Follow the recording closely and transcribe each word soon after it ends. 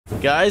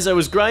Guys, I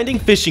was grinding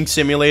Fishing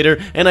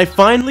Simulator, and I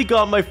finally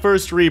got my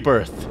first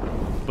rebirth.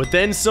 But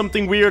then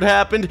something weird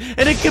happened,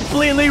 and it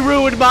completely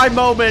ruined my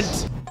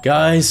moment!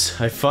 Guys,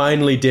 I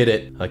finally did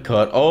it. I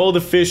caught all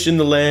the fish in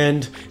the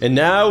land, and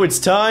now it's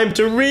time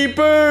to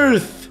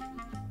rebirth!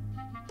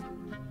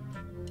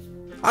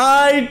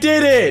 I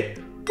did it!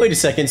 Wait a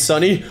second,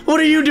 Sonny. What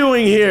are you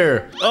doing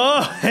here?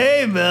 Oh,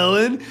 hey,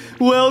 Melon.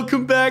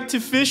 Welcome back to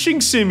Fishing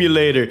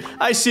Simulator.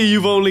 I see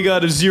you've only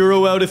got a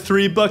 0 out of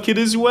 3 bucket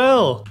as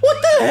well.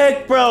 What the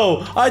heck,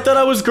 bro? I thought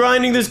I was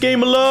grinding this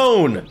game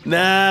alone.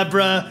 Nah,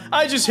 bruh.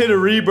 I just hit a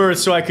rebirth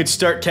so I could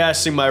start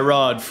casting my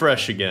rod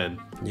fresh again.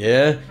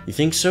 Yeah? You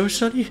think so,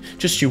 Sonny?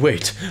 Just you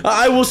wait.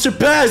 I will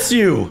surpass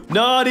you!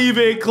 Not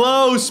even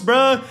close,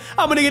 bruh.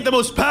 I'm gonna get the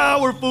most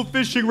powerful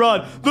fishing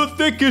rod, the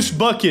thickest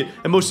bucket,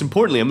 and most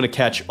importantly, I'm gonna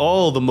catch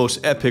all the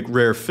most epic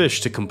rare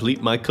fish to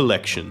complete my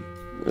collection.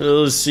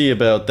 We'll see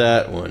about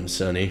that one,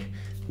 Sonny.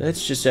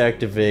 Let's just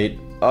activate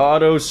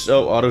auto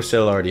sell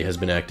already has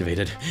been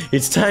activated.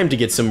 It's time to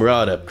get some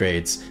rod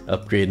upgrades.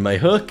 Upgrade my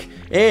hook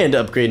and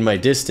upgrade my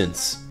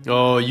distance.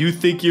 Oh, you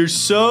think you're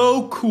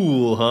so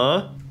cool,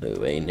 huh?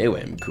 Oh, I know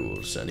I'm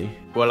cool, Sonny.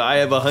 Well, I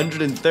have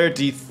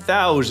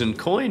 130,000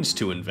 coins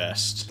to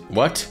invest.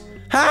 What?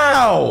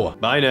 How?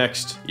 Buy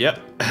next. Yep.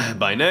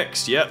 Buy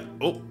next. Yep.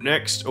 Oh,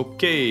 next.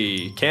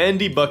 Okay.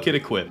 Candy bucket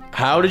equipped.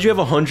 How did you have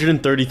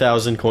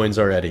 130,000 coins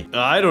already?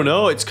 I don't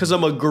know. It's because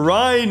I'm a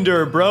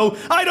grinder, bro.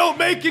 I don't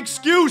make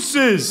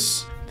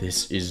excuses.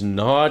 This is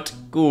not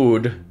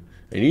good.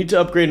 I need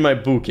to upgrade my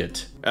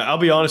bucket. I'll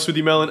be honest with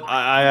you, Melon.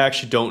 I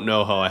actually don't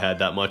know how I had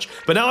that much.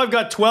 But now I've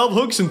got 12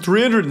 hooks and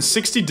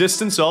 360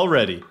 distance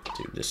already.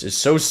 Dude, this is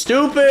so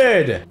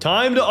stupid!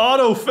 Time to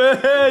auto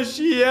fish,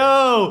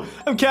 yo!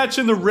 I'm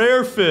catching the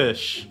rare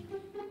fish.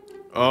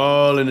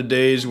 All in a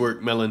day's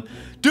work, Melon.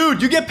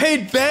 Dude, you get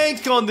paid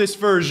bank on this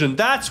version.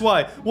 That's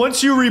why.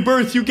 Once you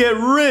rebirth, you get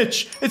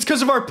rich. It's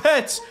because of our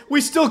pets.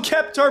 We still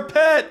kept our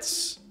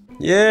pets.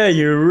 Yeah,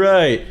 you're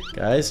right.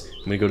 Guys,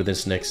 I'm gonna go to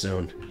this next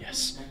zone.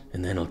 Yes.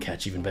 And then I'll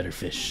catch even better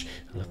fish.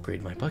 I'll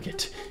upgrade my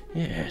bucket.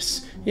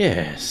 Yes,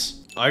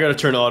 yes. I gotta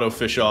turn auto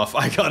fish off.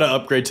 I gotta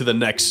upgrade to the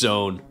next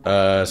zone.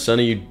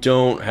 Sonny, you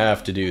don't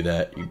have to do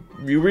that.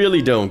 You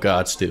really don't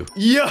gots to.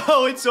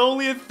 Yo, it's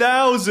only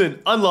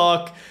 1,000.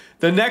 Unlock.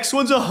 The next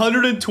one's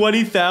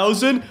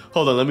 120,000.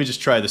 Hold on, let me just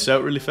try this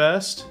out really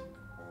fast.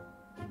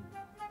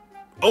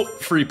 Oh,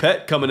 free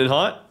pet coming in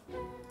hot.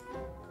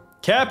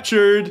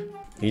 Captured.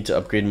 Need to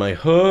upgrade my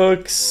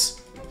hooks.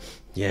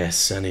 Yes,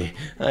 Sonny,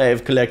 I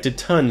have collected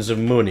tons of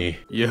money.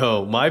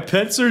 Yo, my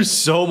pets are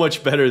so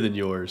much better than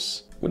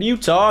yours. What are you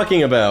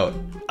talking about?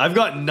 I've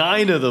got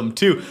 9 of them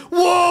too.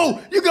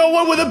 Whoa, you got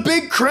one with a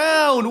big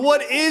crown.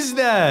 What is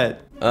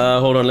that?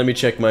 Hold on, let me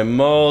check my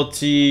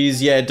multis.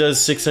 Yeah, it does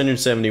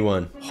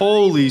 671.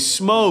 Holy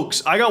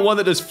smokes. I got one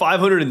that does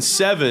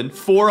 507,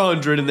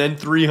 400, and then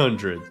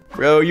 300.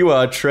 Bro, you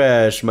are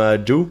trash, my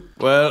dude.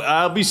 Well,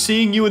 I'll be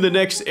seeing you in the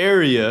next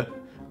area.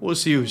 We'll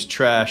see who's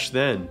trash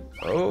then.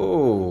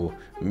 Oh,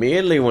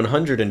 merely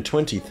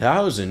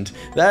 120,000?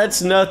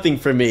 That's nothing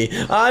for me.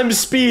 I'm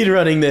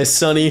speedrunning this,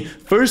 Sonny.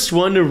 First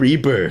one to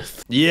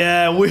rebirth.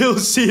 Yeah, we'll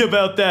see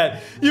about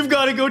that. You've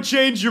got to go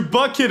change your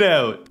bucket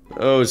out.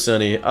 Oh,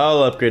 Sonny,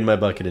 I'll upgrade my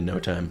bucket in no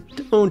time.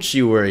 Don't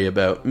you worry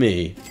about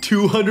me.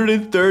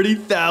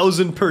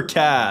 230,000 per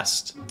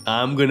cast.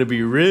 I'm gonna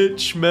be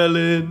rich,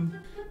 Melon.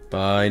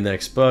 Buy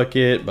next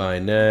bucket, buy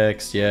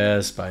next,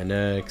 yes, buy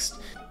next.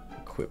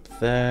 Equip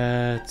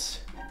that.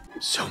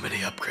 So many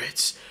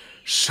upgrades.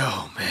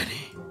 So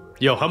many.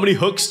 Yo, how many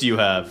hooks do you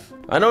have?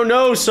 I don't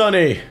know,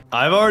 Sonny.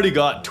 I've already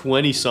got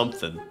 20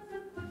 something.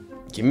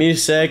 Give me a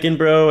second,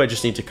 bro. I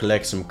just need to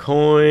collect some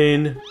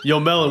coin. Yo,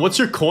 Melon, what's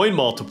your coin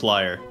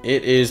multiplier?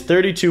 It is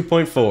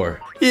 32.4.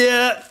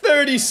 Yeah,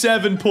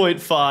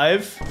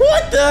 37.5.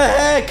 What the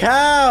heck?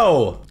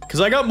 How?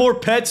 Because I got more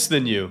pets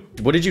than you.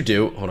 What did you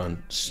do? Hold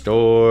on.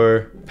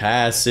 Store,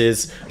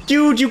 passes.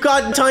 Dude, you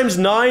got times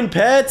 9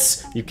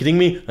 pets? You kidding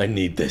me? I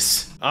need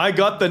this. I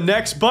got the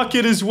next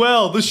bucket as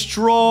well, the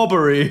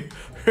strawberry.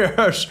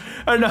 Yes,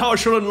 and now I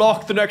shall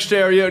unlock the next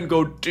area and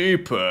go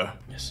deeper.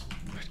 Yes.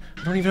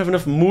 I don't even have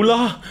enough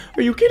moolah.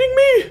 Are you kidding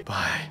me?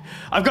 Bye.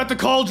 I've got the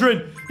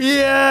cauldron.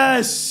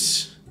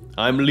 Yes!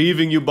 I'm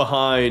leaving you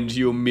behind,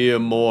 you mere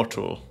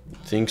mortal.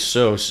 Think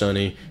so,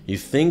 Sonny. You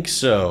think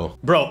so?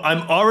 Bro,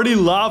 I'm already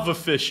lava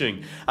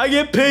fishing. I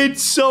get paid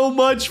so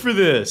much for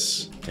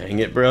this. Dang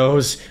it,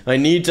 bros. I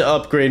need to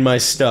upgrade my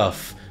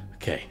stuff.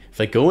 Okay, if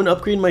I go and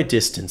upgrade my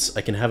distance,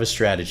 I can have a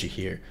strategy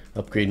here.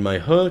 Upgrade my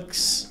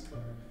hooks.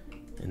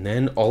 And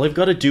then all I've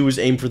got to do is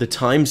aim for the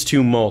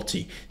 ×2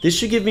 multi. This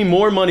should give me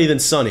more money than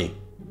Sonny.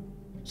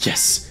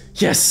 Yes,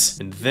 yes.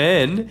 And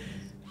then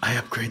I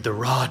upgrade the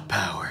rod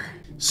power.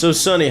 So,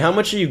 Sonny, how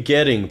much are you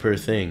getting per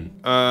thing?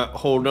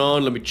 Hold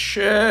on, let me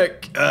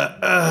check.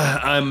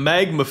 I'm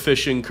magma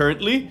fishing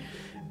currently.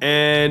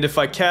 And if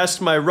I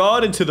cast my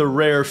rod into the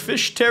rare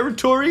fish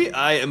territory,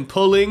 I am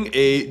pulling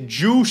a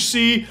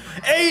juicy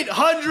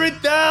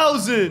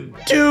 800,000!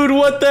 Dude,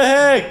 what the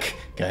heck?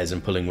 Guys,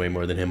 I'm pulling way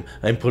more than him.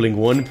 I'm pulling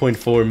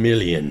 1.4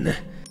 million.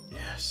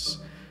 Yes.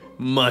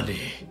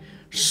 money.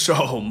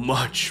 So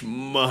much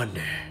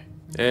money.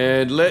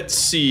 And let's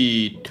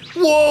see.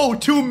 Whoa,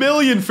 2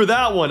 million for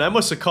that one. I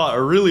must have caught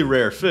a really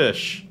rare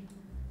fish.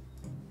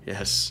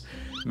 Yes.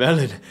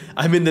 Melon,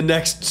 I'm in the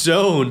next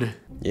zone.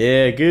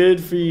 Yeah,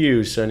 good for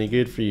you, Sonny,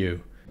 good for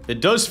you. It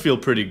does feel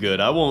pretty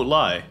good, I won't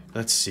lie.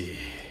 Let's see.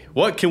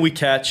 What can we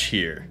catch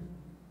here?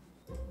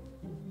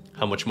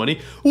 How much money?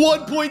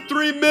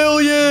 1.3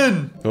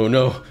 million! Oh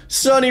no.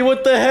 Sonny,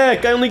 what the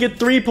heck? I only get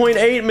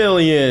 3.8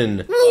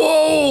 million.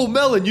 Whoa,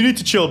 Melon, you need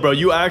to chill, bro.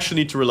 You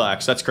actually need to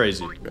relax. That's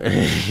crazy.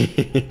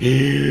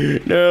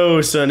 No,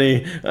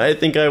 Sonny. I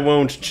think I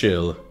won't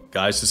chill.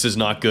 Guys, this is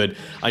not good.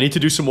 I need to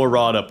do some more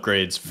rod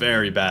upgrades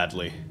very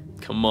badly.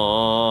 Come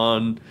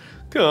on.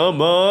 Come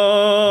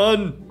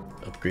on.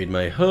 Upgrade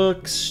my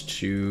hooks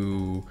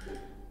to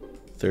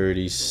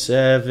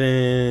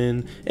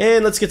 37.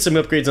 And let's get some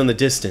upgrades on the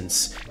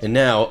distance. And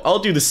now, I'll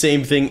do the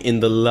same thing in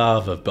the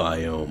lava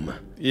biome.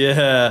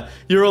 Yeah,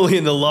 you're only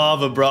in the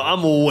lava, bro.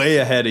 I'm way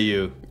ahead of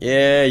you.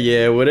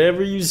 Yeah,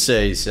 whatever you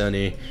say,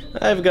 Sonny.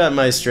 I've got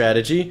my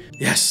strategy.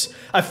 Yes,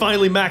 I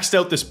finally maxed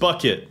out this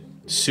bucket.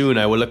 Soon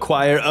I will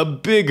acquire a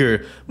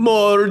bigger,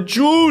 more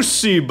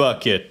juicy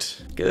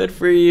bucket. Good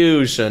for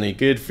you, Sonny,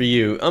 good for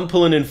you. I'm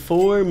pulling in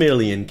 4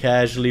 million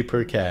casually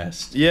per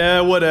cast.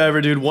 Yeah,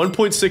 whatever, dude.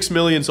 1.6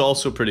 million's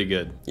also pretty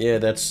good. Yeah,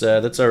 that's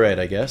alright,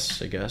 I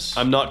guess.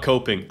 I'm not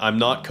coping. I'm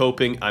not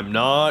coping. I'm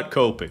not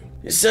coping.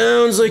 It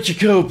sounds like you're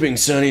coping,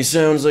 Sonny.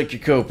 Sounds like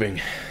you're coping.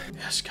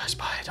 Yes, guys,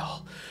 buy it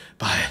all.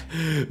 Buy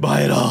it.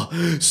 Buy it all.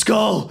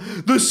 Skull!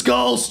 The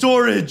skull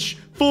storage!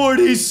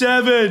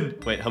 47!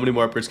 Wait, how many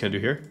more upgrades can I do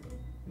here?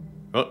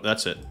 Oh,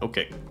 that's it.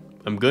 Okay.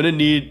 I'm gonna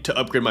need to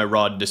upgrade my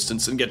rod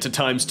distance and get to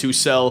 ×2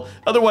 cell.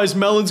 Otherwise,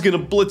 Melon's gonna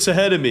blitz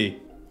ahead of me.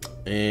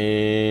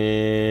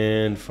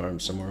 And farm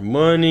some more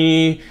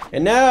money.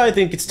 And now I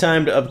think it's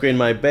time to upgrade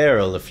my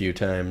barrel a few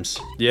times.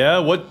 Yeah,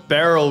 what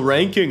barrel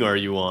ranking are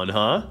you on,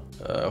 huh?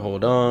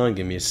 Hold on,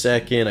 give me a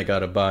second. I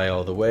gotta buy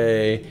all the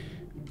way.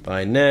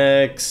 Buy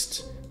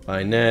next.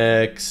 Buy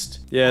next.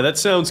 Yeah, that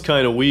sounds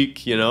kind of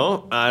weak, you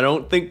know? I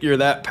don't think you're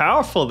that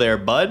powerful there,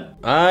 bud.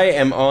 I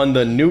am on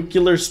the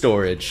nuclear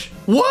storage.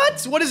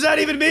 What? What does that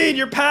even mean?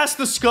 You're past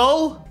the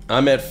skull?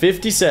 I'm at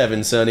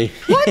 57, Sonny.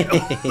 What?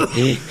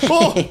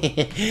 Oh.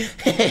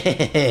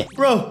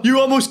 Bro, you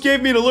almost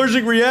gave me an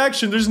allergic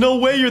reaction. There's no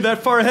way you're that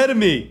far ahead of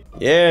me.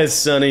 Yes,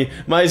 Sonny.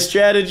 My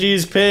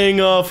strategy's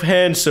paying off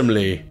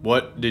handsomely.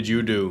 What did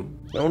you do?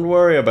 Don't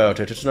worry about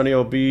it. It's none of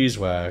your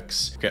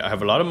beeswax. Okay, I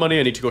have a lot of money.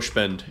 I need to go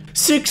spend.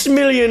 6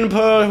 million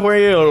per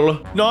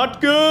whale. Not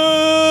good!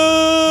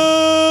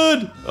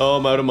 Oh,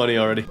 I'm out of money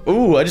already.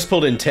 Ooh, I just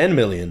pulled in 10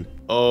 million.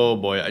 Oh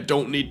boy, I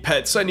don't need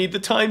pets. I need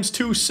the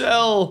 ×2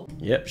 cell.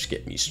 Yep, just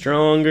get me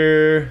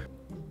stronger.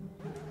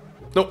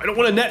 No, I don't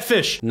want a net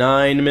fish.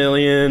 9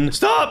 million.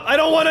 Stop! I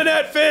don't want a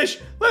net fish!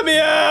 Let me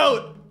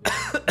out!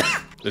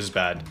 This is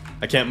bad.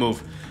 I can't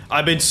move.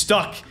 I've been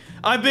stuck.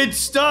 I've been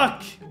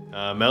stuck!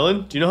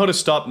 Melon, do you know how to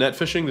stop net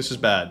fishing? This is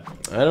bad.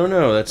 I don't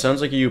know. That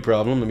sounds like a you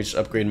problem. Let me just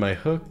upgrade my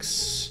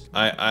hooks.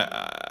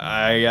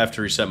 I have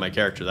to reset my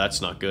character.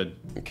 That's not good.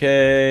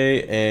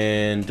 Okay,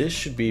 and this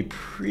should be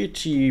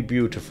pretty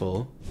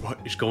beautiful. What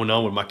is going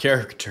on with my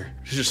character?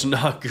 This is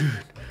not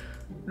good.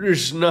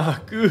 This is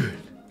not good.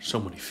 So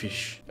many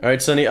fish.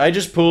 Alright, Sonny, I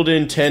just pulled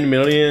in 10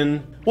 million.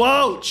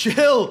 Whoa,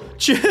 chill,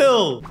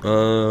 chill.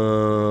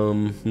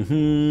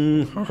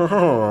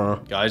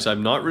 Guys,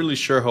 I'm not really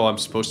sure how I'm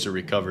supposed to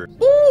recover.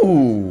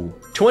 Ooh,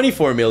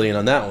 24 million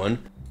on that one.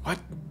 What?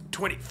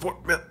 24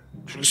 million?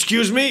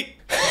 Excuse me?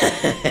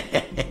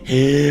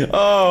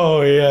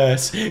 Oh,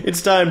 yes.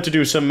 It's time to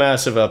do some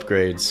massive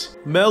upgrades.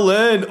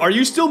 Melon, are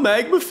you still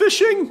magma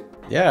fishing?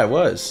 Yeah, I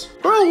was.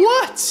 Bro,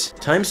 what?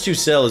 ×2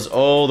 cell is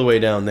all the way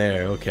down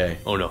there. Okay.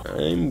 Oh, no.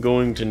 I'm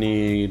going to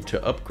need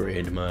to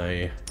upgrade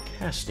my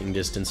casting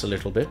distance a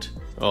little bit.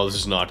 Oh, this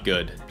is not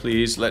good.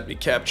 Please let me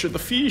capture the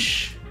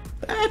fish.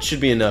 That should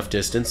be enough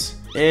distance.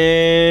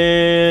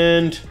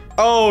 And...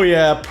 oh,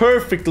 yeah,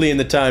 perfectly in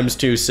the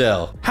 ×2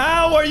 cell.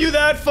 How are you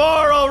that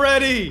far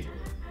already?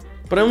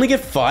 But I only get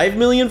 5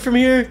 million from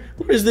here?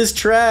 What is this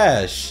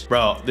trash?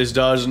 Bro, this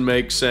doesn't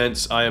make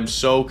sense. I am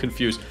so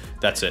confused.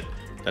 That's it.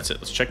 That's it.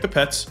 Let's check the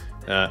pets.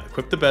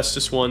 Equip the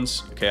bestest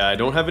ones. Okay, I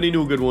don't have any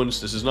new good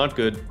ones. This is not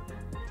good.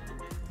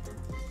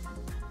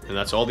 And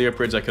that's all the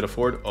upgrades I could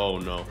afford. Oh,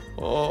 no.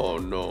 Oh,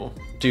 no.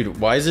 Dude,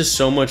 why is this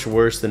so much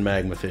worse than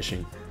magma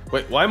fishing?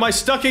 Wait, why am I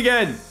stuck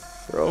again?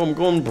 Bro, I'm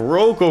going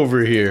broke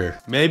over here.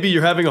 Maybe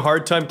you're having a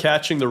hard time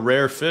catching the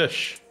rare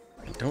fish.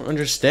 I don't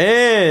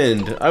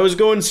understand. I was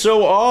going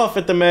so off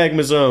at the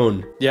magma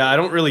zone. Yeah, I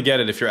don't really get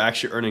it. If you're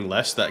actually earning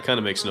less, that kind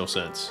of makes no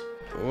sense.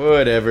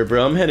 Whatever,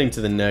 bro. I'm heading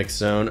to the next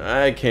zone.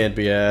 I can't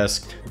be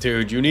asked.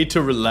 Dude, you need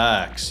to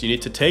relax. You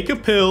need to take a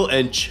pill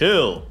and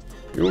chill.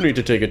 You need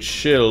to take a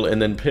chill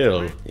and then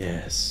pill.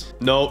 Yes.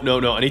 No.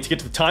 I need to get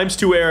to the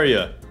 ×2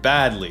 area.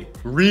 Badly.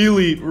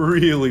 Really,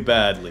 really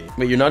badly.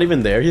 Wait, you're not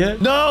even there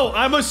yet? No,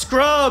 I'm a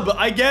scrub.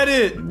 I get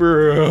it.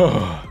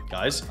 Bro.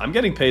 Guys, I'm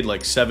getting paid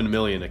like 7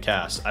 million a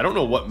cast. I don't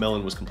know what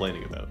Melon was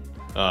complaining about.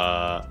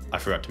 I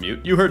forgot to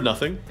mute. You heard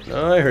nothing.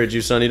 I heard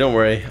you, Sonny. Don't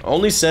worry.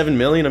 Only 7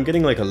 million. I'm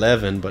getting like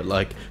 11, but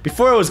like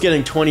before I was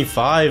getting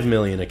 25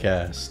 million a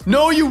cast.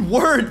 No, you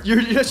weren't.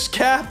 You're just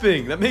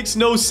capping. That makes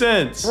no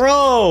sense.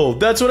 Bro,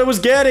 that's what I was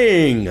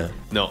getting.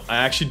 No, I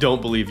actually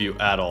don't believe you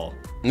at all.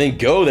 And then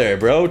go there,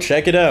 bro.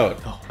 Check it out.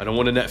 Oh, I don't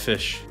want a net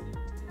fish.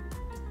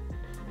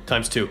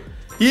 ×2.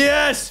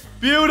 Yes!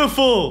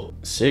 Beautiful!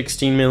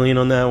 16 million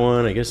on that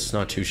one. I guess it's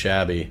not too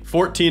shabby.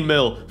 14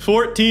 mil.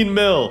 14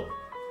 mil.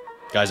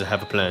 Guys, I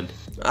have a plan.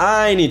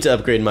 I need to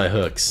upgrade my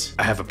hooks.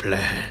 I have a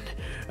plan.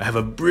 I have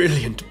a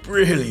brilliant,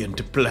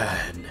 brilliant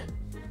plan.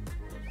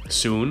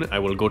 Soon, I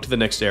will go to the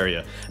next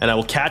area, and I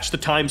will catch the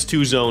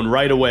 ×2 zone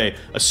right away,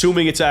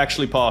 assuming it's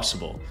actually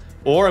possible.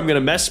 Or I'm gonna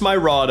mess my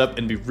rod up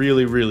and be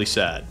really, really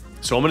sad.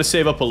 So I'm gonna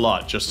save up a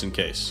lot, just in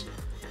case.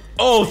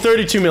 Oh,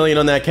 32 million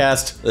on that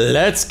cast.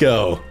 Let's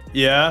go.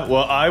 Yeah,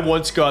 well, I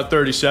once got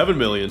 37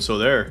 million, so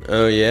there.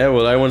 Oh, yeah?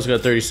 Well, I once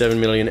got 37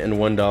 million and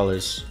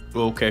 $1.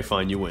 Okay,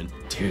 fine, you win.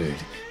 Dude,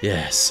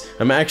 yes.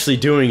 I'm actually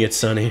doing it,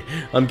 Sonny.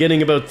 I'm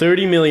getting about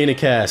 30 million a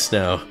cast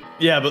now.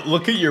 Yeah, but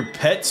look at your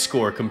pet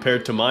score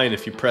compared to mine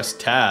if you press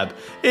tab.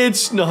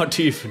 It's not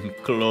even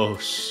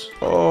close.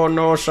 Oh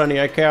no, Sonny,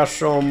 I cast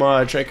so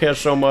much. I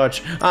cast so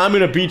much. I'm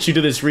gonna beat you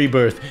to this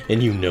rebirth,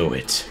 and you know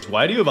it.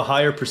 Why do you have a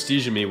higher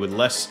prestige than me with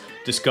less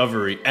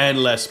discovery and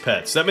less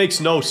pets? That makes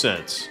no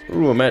sense.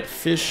 Ooh, I'm at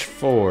fish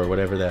 4,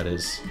 whatever that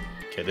is.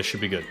 Okay, this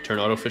should be good. Turn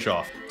autofish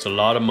off. It's a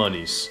lot of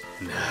monies.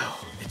 Now,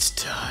 it's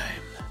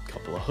time.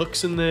 Couple of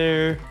hooks in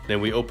there.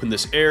 Then we open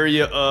this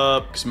area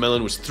up because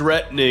Melon was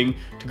threatening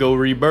to go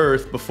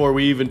rebirth before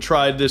we even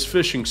tried this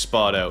fishing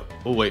spot out.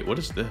 Oh wait, what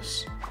is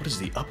this? What is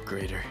the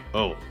upgrader?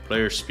 Oh,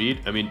 player speed?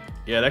 I mean,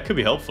 yeah, that could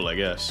be helpful, I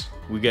guess.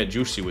 We get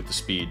juicy with the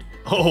speed.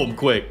 Oh, I'm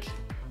quick.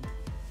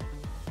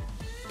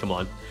 Come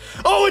on.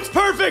 Oh, it's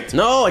perfect!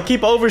 No, I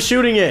keep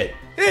overshooting it.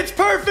 It's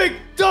perfect!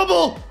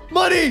 Double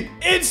money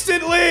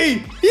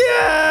instantly!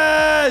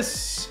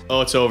 Yes! Oh,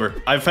 it's over.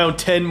 I've found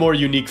 10 more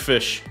unique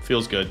fish.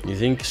 Feels good. You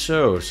think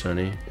so,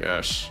 Sonny?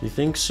 Yes. You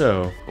think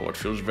so? Oh, it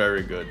feels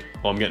very good.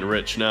 Oh, I'm getting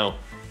rich now.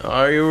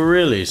 Are you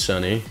really,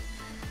 Sonny?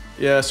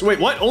 Yes. Wait,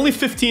 what? Only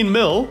 15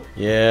 mil?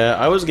 Yeah,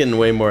 I was getting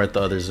way more at the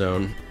other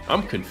zone.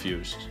 I'm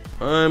confused.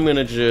 I'm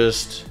gonna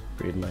just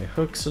read my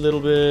hooks a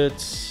little bit.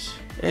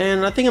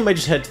 And I think I might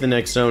just head to the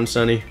next zone,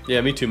 Sonny. Yeah,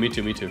 me too, me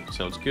too, me too.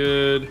 Sounds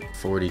good.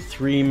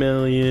 43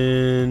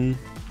 million.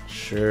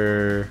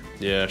 Sure.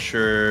 Yeah,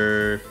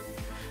 sure.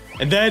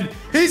 And then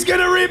he's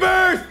gonna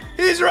rebirth!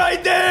 He's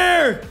right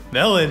there!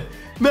 Melon!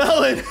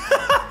 Melon!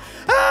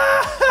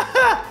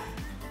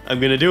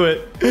 I'm gonna do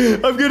it.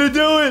 I'm gonna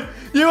do it!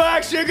 You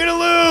actually are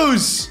gonna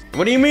lose!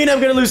 What do you mean I'm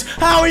gonna lose?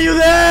 How are you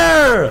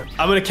there?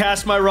 I'm gonna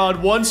cast my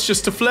rod once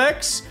just to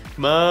flex.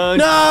 Come on.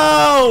 No!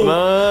 Come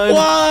on.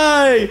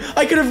 Why?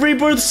 I could have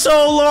rebirthed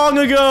so long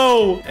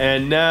ago!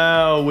 And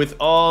now, with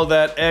all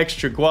that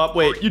extra guap...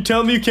 Wait, you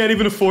tell me you can't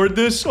even afford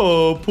this?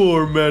 Oh,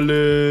 poor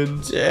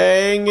Melon.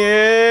 Dang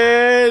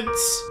it!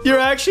 You're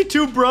actually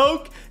too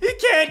broke? You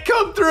can't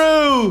come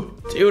through!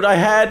 Dude, I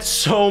had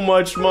so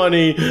much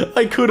money.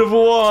 I could have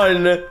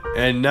won.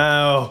 And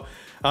now,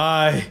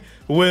 I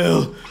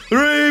will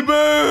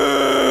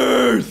rebirth!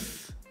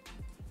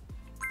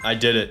 I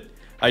did it.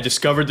 I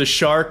discovered the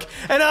shark,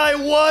 and I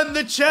won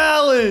the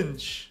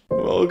challenge!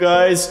 Well,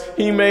 guys,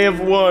 he may have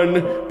won,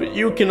 but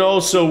you can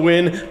also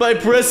win by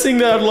pressing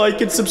that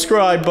like and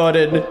subscribe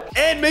button.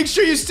 And make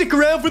sure you stick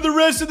around for the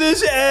rest of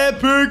this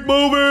epic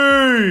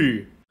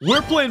movie!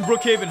 We're playing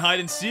Brookhaven hide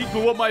and seek,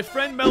 but what my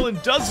friend Melon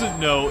doesn't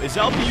know is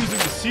I'll be using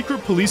the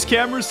secret police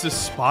cameras to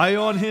spy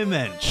on him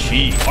and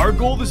cheat. Our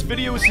goal this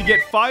video is to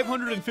get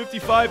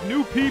 555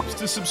 new peeps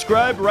to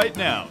subscribe right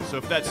now. So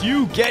if that's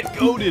you, get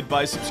goated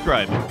by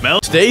subscribing.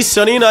 Melon? Today,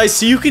 Sonny and I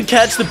see who can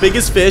catch the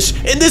biggest fish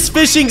in this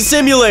fishing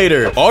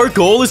simulator. Our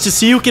goal is to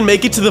see who can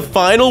make it to the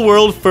final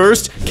world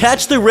first,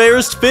 catch the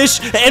rarest fish,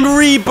 and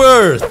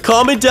rebirth.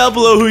 Comment down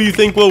below who you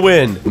think will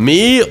win,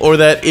 me or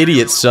that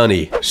idiot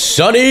Sonny.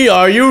 Sonny,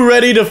 are you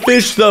ready to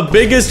fish the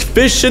biggest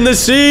fish in the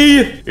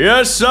sea?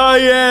 Yes, I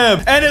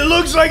am. And it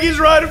looks like he's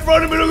right in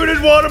front of me. Look at his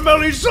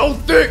watermelon. He's so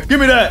thick. Give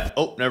me that.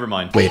 Oh, never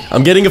mind. Wait,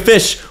 I'm getting a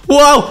fish.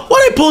 Wow,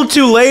 what? I pulled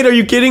too late. Are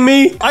you kidding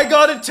me? I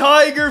got a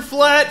tiger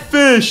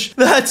flatfish.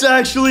 That's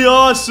actually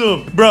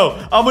awesome.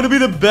 Bro, I'm gonna be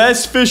the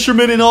best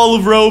fisherman in all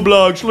of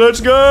Roblox. Let's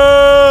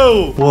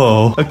go.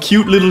 Whoa, a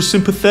cute little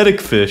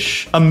sympathetic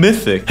fish. A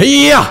mythic.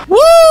 Yeah.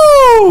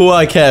 Woo!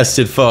 I cast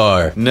it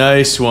far.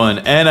 Nice one.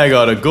 And I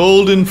got a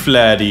golden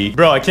flatty.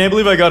 Bro, I can't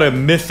believe I got a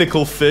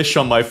mythical fish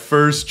on my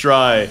first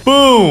try.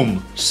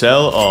 Boom.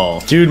 Sell all.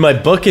 Dude, my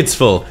bucket's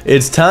full.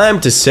 It's time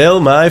to sell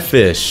my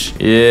fish.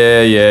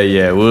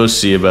 Yeah. We'll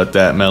see about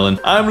that, Melon.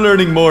 I'm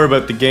learning more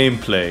about the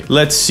gameplay.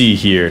 Let's see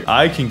here.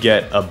 I can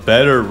get a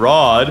better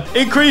rod.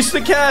 Increase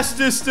the cast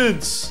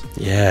distance.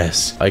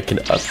 Yes, I can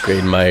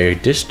upgrade my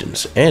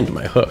distance and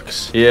my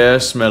hooks.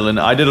 Yes, Melon.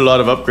 I did a lot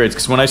of upgrades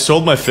because when I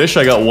sold my fish,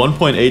 I got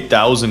 1.8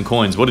 thousand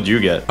coins. What did you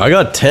get? I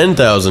got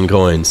 10,000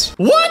 coins.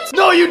 What?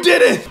 No, you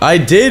didn't. I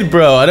did,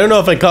 bro. I don't know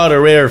if I caught a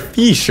rare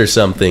fish or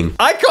something.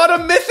 I caught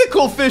a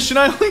mythical fish and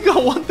I only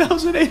got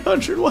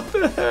 1,800. What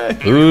the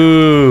heck?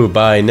 Ooh,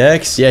 buy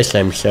next? Yes,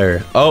 I'm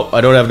sure. Oh,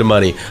 I don't have the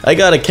money. I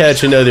gotta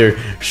catch another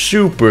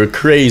super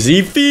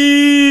crazy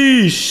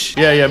fish.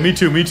 Yeah, me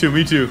too.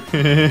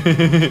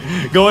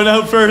 Going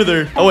out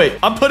further. Oh, wait.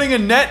 I'm putting a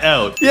net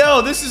out.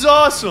 Yo, this is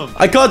awesome.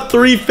 I caught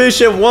 3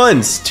 fish at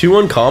once. 2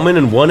 uncommon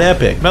and 1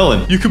 epic.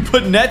 Melon, you can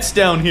put nets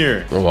down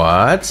here.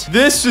 What?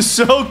 This is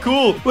so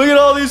cool. Look at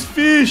all these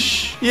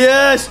fish.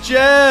 Yes,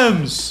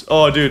 gems.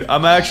 Oh, dude,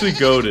 I'm actually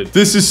goated.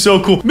 This is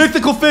so cool.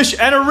 Mythical fish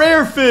and a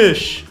rare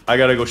fish. I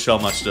gotta go sell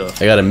my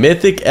stuff. I got a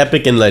mythic,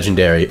 epic, and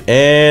legendary.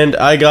 And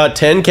I got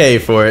 10k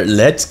for it.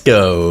 Let's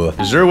go.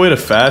 Is there a way to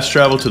fast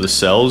travel to the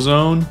sell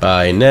zone?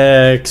 Buy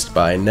next.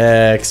 Buy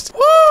next.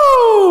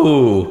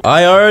 Woo!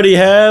 I already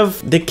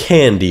have the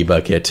candy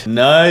bucket.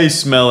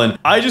 Nice, Melon.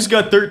 I just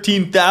got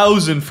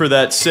 13,000 for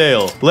that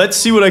sale. Let's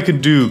see what I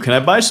can do. Can I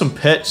buy some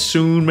pets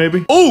soon,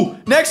 maybe? Oh,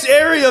 next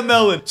area,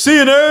 Melon. See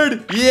you,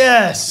 nerd.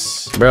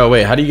 Yes. Bro,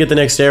 wait, how do you get the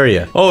next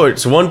area? Oh,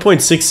 it's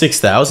 1.66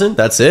 thousand?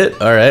 That's it?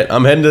 All right,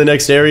 I'm heading to the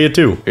next area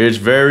too. It's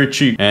very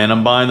cheap. And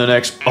I'm buying the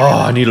next... Oh,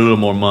 I need a little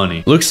more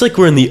money. Looks like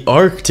we're in the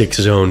Arctic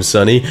zone,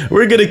 Sonny.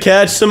 We're gonna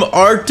catch some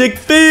Arctic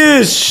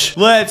fish.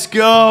 Let's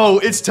go.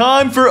 It's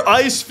time for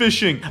ice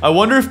fishing. I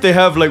wonder if they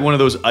have like one of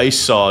those ice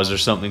saws or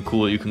something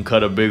cool that you can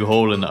cut a big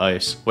hole in the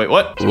ice. Wait,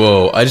 what?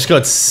 Whoa, I just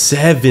got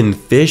 7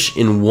 fish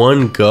in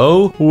one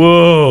go?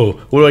 Whoa,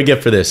 what do I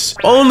get for this?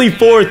 Only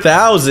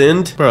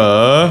 4,000?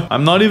 Bruh,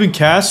 I'm not even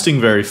casting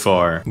very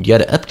far. You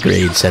gotta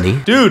upgrade, Sonny.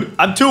 Dude,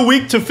 I'm too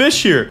weak to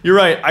fish here. You're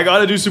right, I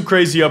gotta do some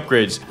crazy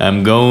upgrades.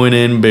 I'm going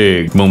in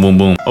big. Boom, boom,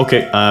 boom.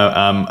 Okay,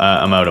 I'm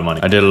out of money.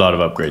 I did a lot of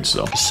upgrades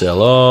though.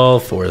 Sell all,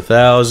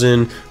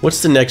 4,000.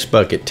 What's the next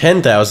bucket?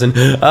 10,000.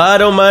 I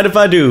don't mind if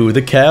I do.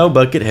 The cow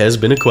bucket has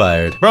been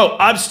acquired. Bro,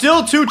 I'm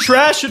still too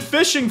trash at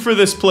fishing for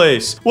this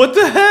place. What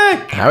the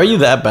heck? How are you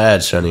that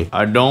bad, Sonny?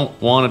 I don't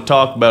want to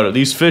talk about it.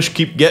 These fish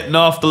keep getting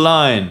off the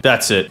line.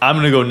 That's it. I'm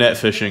gonna go net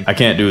fishing. I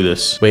can't do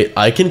this. Wait,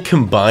 I can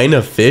combine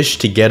a fish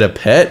to get a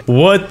pet?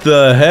 What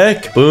the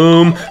heck?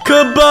 Boom.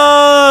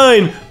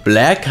 Combine!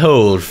 Black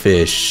hole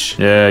fish.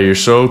 Yeah, you're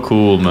so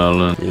cool,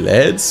 Melon.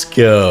 Let's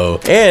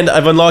go. And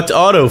I've unlocked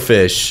auto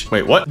fish.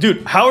 Wait, what?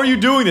 Dude, how are you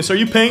doing this? Are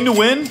you paying to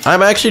win?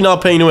 I'm actually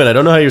not paying to win. I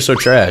don't know how you're so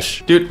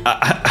trash. Dude,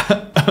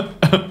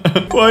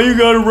 why you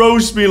gotta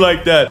roast me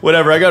like that?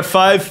 Whatever, I got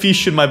 5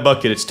 fish in my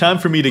bucket. It's time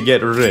for me to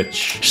get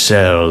rich.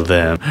 Sell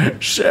them.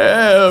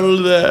 Sell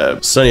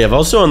them. Sonny, I've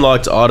also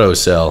unlocked auto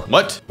sell.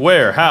 What?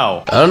 Where?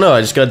 How? I don't know.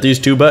 I just got these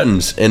 2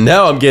 buttons. And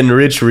now I'm getting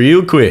rich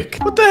real quick.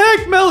 What the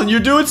heck, Melon? You're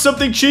doing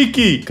something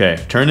cheeky. Okay,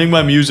 turning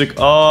my music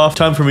off.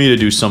 Time for me to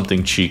do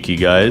something cheeky,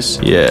 guys.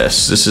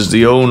 Yes, this is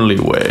the only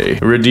way.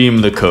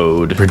 Redeem the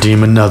code.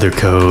 Redeem another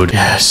code.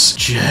 Yes,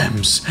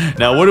 gems.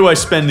 Now, what do I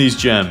spend these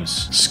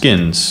gems?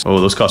 Skins. Oh,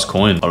 those cost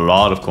coin. A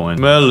lot of coin.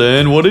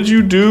 Melon, what did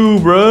you do,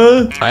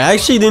 bruh? I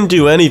actually didn't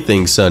do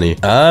anything, Sonny.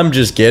 I'm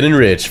just getting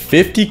rich.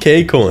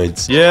 50k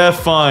coins. Yeah,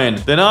 fine.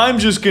 Then I'm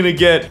just gonna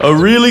get a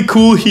really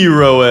cool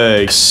hero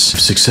egg. Yes,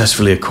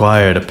 successfully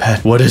acquired a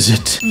pet. What is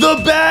it? The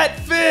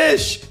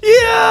batfish!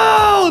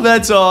 Yo,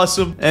 that's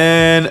awesome.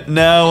 And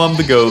now I'm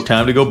the goat.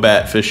 Time to go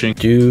bat fishing.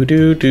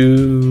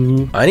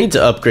 I need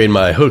to upgrade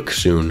my hook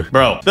soon.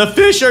 Bro, the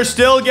fish are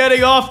still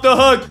getting off the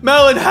hook.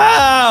 Melon,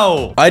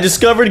 how? I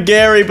discovered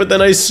Gary, but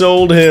then I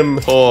sold him.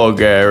 Oh,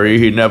 Gary,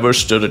 he never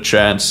stood a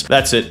chance.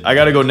 That's it. I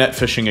gotta go net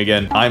fishing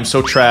again. I'm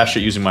so trash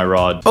at using my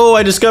rod. Oh,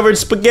 I discovered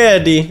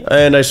Spaghetti,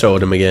 and I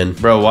sold him again.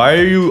 Bro, why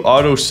are you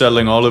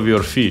auto-selling all of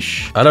your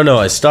fish? I don't know.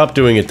 I stopped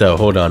doing it, though.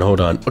 Hold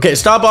on. Okay,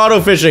 stop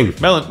auto-fishing.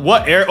 Melon,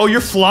 what air? Oh, you're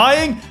flying?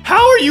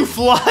 How are you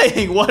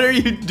flying? What are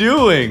you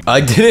doing? I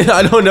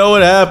don't know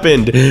what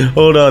happened.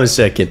 Hold on a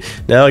second.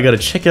 Now I gotta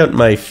check out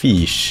my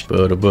fish.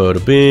 Bada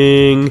bada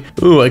bing.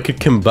 Ooh, I could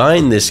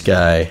combine this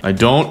guy. I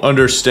don't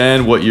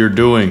understand what you're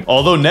doing.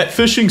 Although net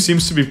fishing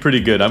seems to be pretty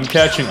good. I'm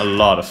catching a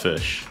lot of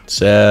fish.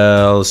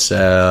 Sell.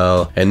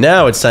 And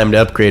now it's time to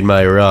upgrade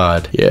my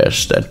rod.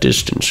 Yes, that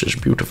distance is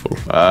beautiful.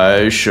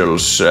 I shall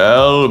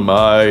sell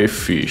my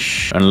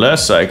fish.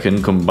 Unless I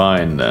can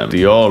combine them.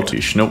 The alt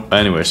fish. Nope.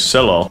 Anyway,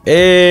 sell all.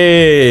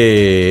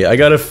 Hey, I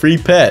got a free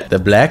pet. The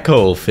black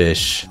hole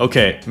fish.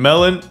 Okay,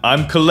 Melon,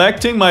 I'm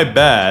collecting my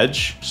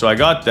badge. So I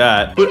got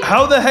that. But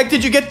how the heck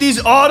did you get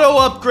these auto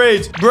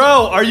upgrades?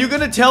 Bro, are you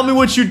gonna tell me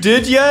what you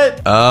did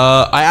yet?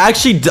 I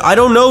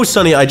don't know,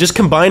 Sonny. I just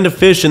combined a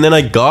fish and then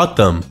I got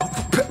them.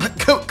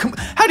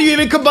 How do you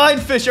even combine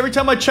fish? Every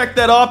time I check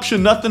that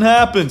option, nothing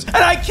happens. And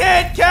I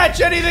can't catch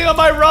anything on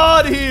my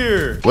rod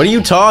here. What are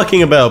you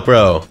talking about,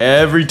 bro?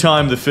 Every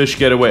time the fish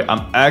get away,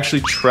 I'm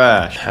actually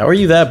trash. How are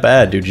you that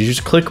bad, dude? You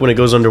just click when it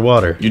goes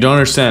underwater. You don't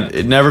understand.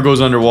 It never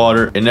goes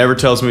underwater. It never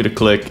tells me to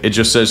click. It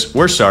just says,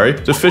 we're sorry.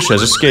 The fish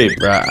has escaped.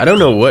 Bruh, I don't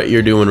know what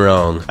you're doing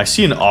wrong. I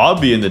see an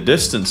obby in the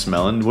distance,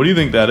 Melon. What do you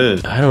think that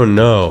is? I don't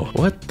know.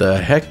 What the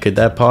heck could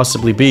that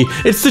possibly be?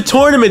 It's the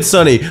tournament,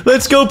 Sonny.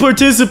 Let's go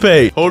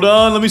participate. Hold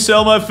on. Let me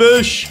sell my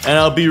fish. And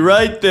I'll be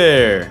right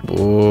there.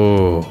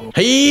 Oh.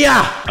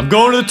 Hey-ya! I'm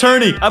going to the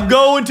tourney. I'm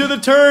going to the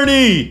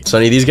tourney.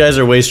 Sonny, these guys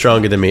are way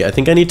stronger than me. I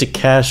think I need to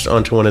cast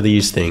onto one of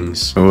these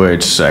things. Wait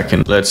a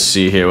second. Let's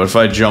see here. What if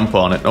I jump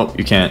on it? Oh,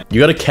 you can't. You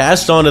gotta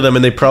cast onto them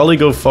and they probably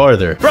go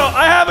farther. Bro,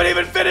 I haven't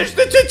even finished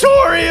the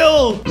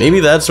tutorial.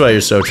 Maybe that's why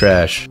you're so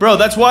trash. Bro,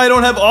 that's why I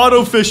don't have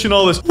auto fish and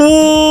all this.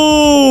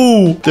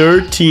 Whoa!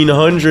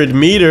 1,300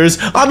 meters.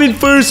 I'm in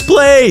first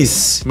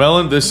place.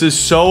 Melon, this is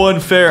so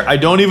unfair. I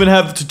don't even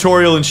have the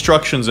tutorial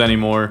instructions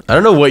anymore. I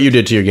don't know what you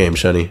did to your game,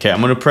 Sonny. Okay,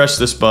 I'm gonna press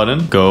this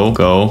button. Go,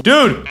 go.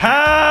 Dude,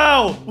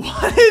 how?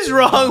 What is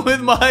wrong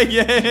with my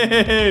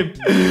game?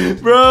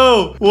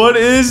 Bro, what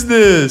is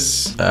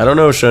this? I don't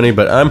know, Sonny,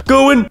 but I'm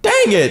going.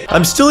 Dang it!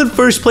 I'm still in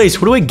first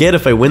place. What do I get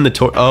if I win the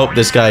tour? Oh,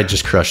 this guy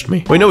just crushed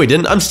me. Wait, no, he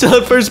didn't. I'm still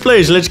in first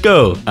place. Let's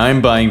go.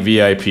 I'm buying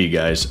VIP,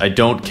 guys. I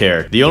don't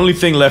care. The only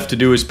thing left to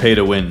do is pay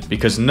to win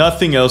because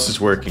nothing else is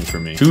working for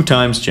me. 2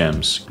 times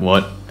gems.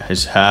 What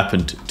has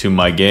happened to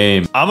my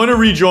game? I'm gonna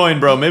rejoin,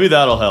 bro. Maybe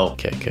that'll help.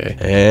 Okay.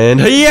 And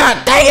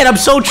yeah, dang it, I'm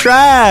so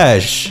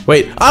trash.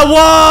 Wait,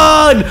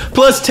 I won!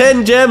 Plus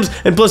 10 gems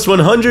and plus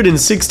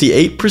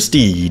 168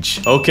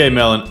 prestige. Okay,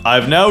 Melon.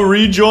 I've now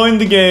rejoined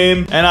the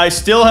game and I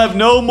still have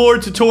no more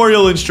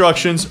tutorial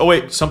instructions. Oh,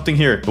 wait, something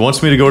here. It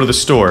wants me to go to the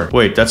store.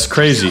 Wait, that's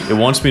crazy. It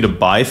wants me to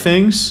buy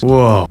things?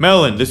 Whoa.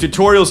 Melon, the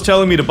tutorial's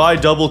telling me to buy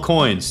double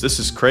coins. This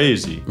is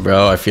crazy.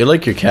 Bro, I feel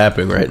like you're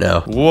capping right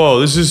now. Whoa,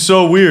 this is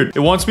so weird. It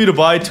wants me to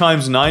buy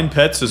times 9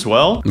 pets as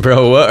well?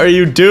 Bro, what are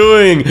you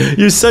doing?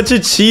 You're such a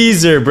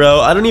cheeser, bro.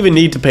 I don't even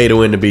need to pay to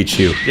win to beat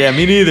you. Yeah,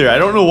 me neither. I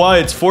don't know why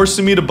it's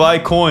forcing me to buy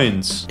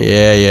coins.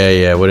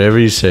 Yeah. Whatever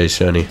you say,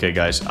 Sonny. Okay,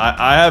 guys.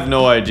 I have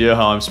no idea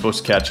how I'm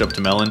supposed to catch up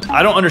to Melon.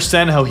 I don't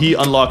understand how he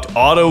unlocked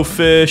auto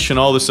fish and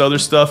all this other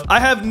stuff.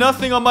 I have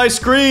nothing on my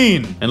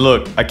screen. And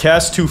look, I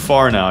cast too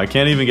far now. I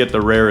can't even get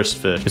the rarest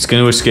fish. It's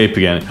going to escape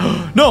again.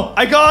 No,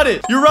 I got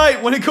it. You're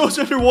right. When it goes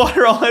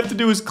underwater, all I have to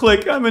do is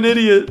click. I'm an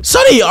idiot.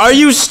 Sonny, are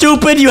you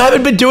stupid? You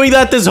haven't been doing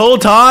that this whole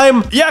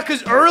time? Yeah,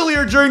 because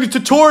earlier during the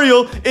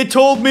tutorial, it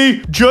told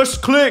me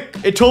just click.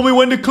 It told me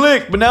when to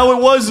click, but now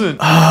it wasn't.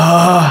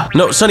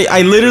 No, Sonny,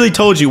 I literally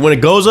told you, when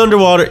it goes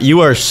underwater,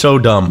 you are so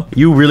dumb.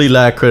 You really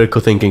lack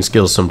critical thinking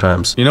skills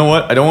sometimes. You know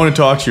what? I don't want to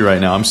talk to you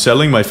right now. I'm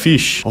selling my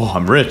fish. Oh,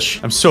 I'm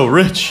rich. I'm so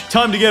rich.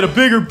 Time to get a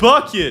bigger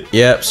bucket.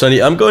 Yeah,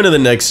 Sonny, I'm going to the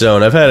next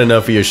zone. I've had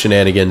enough of your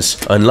shenanigans.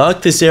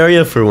 Unlock this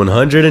area for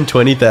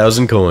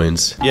 120,000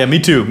 coins. Yeah, me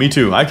too. Me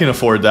too. I can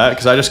afford that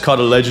because I just caught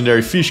a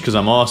legendary fish because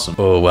I'm awesome.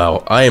 Oh,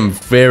 wow. I am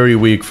very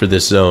weak for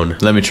this zone.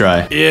 Let me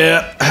try.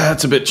 Yeah,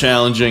 that's a bit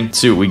challenging. Let's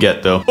see what we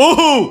get, though.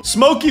 Oh,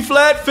 smoky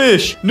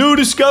flatfish. New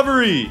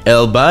discovery.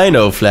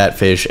 Albino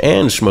flatfish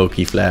and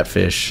smoky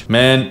flatfish.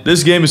 Man,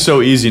 this game is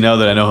so easy now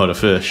that I know how to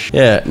fish.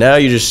 Yeah, now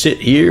you just sit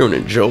here and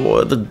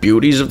enjoy the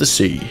beauties of the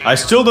sea. I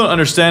still don't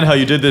understand how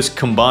you did this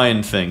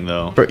combined thing,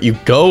 though. You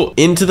go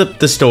into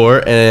the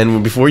store,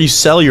 and before you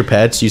sell your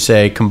pets, you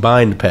say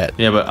combined pet.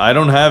 Yeah, but I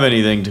don't have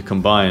anything to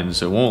combine,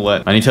 so it won't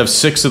let. I need to have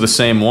 6 of the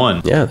same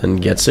one. Yeah, then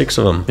get 6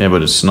 of them. Yeah,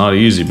 but it's not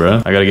easy,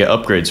 bro. I gotta get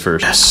upgrades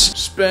first. Yes.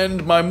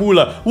 Spend my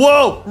moolah.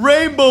 Whoa,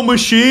 rainbow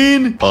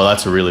machine. Oh,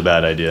 that's a really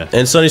bad idea.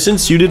 And Sonny,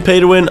 since you did pay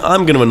to win,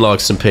 I'm gonna unlock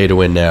some pay to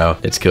win now.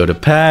 Let's go to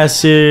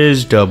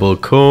passes, double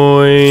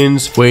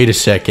coins. Wait a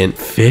second,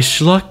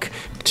 fish luck?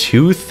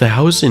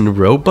 2,000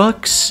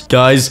 Robux?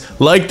 Guys,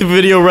 like the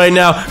video right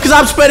now, because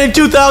I'm spending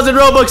 2,000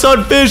 Robux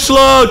on fish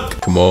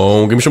luck! Come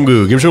on, give me some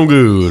good, give me some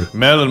good.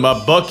 Melon,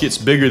 my bucket's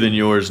bigger than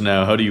yours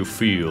now. How do you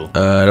feel?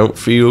 I don't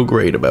feel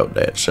great about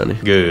that, Sonny.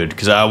 Good,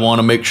 because I want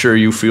to make sure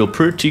you feel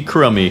pretty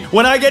crummy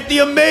when I get the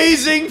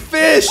amazing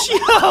fish! Yo,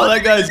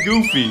 that guy's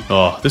goofy.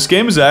 Oh, this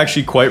game is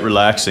actually quite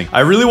relaxing.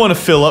 I really want to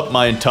fill up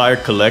my entire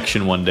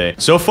collection one day.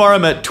 So far,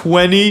 I'm at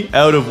 20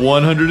 out of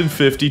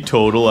 150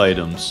 total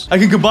items. I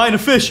can combine a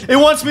fish. It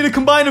wants me to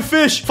combine a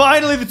fish.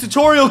 Finally, the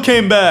tutorial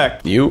came back.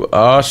 You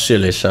are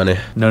silly, Sonny.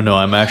 No,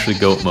 I'm actually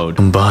goat mode.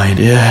 Combine.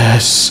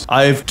 Yes,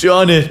 I've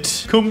done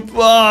it.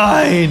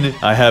 Combine.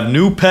 I have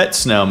new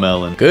pets now,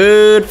 Melon.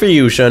 Good for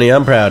you, Sonny.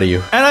 I'm proud of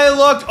you. And I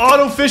unlocked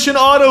auto fish and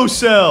auto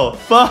sell.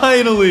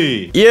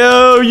 Finally.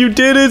 Yo, you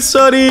did it,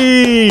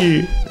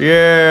 Sonny.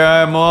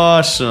 Yeah, I'm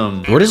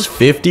awesome. What does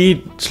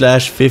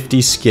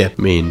 50/50 skip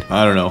mean?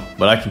 I don't know,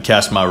 but I can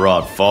cast my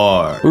rod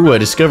far. Ooh, I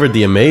discovered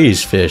the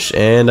amaze fish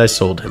and I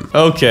sold him.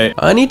 Okay.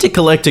 I need to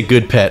collect a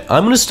good pet.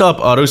 I'm gonna stop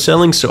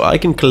auto-selling so I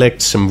can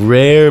collect some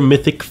rare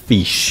mythic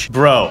fish.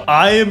 Bro,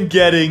 I am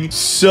getting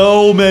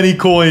so many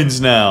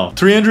coins now.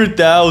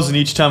 300,000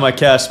 each time I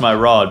cast my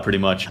rod, pretty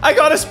much. I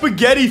got a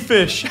spaghetti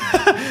fish.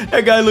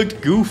 That guy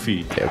looked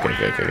goofy.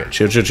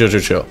 Okay.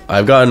 Chill.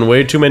 I've gotten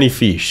way too many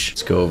fish.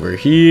 Let's go over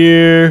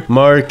here.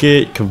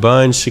 Market.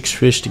 Combine 6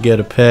 fish to get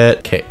a pet.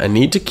 Okay, I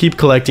need to keep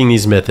collecting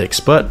these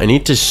mythics, but I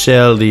need to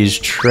sell these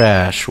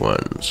trash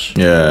ones.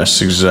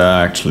 Yes,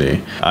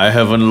 exactly. I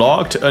have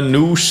unlocked a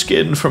new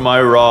skin for my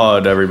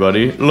rod,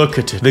 everybody. Look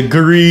at it. The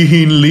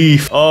green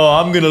leaf. Oh,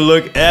 I'm gonna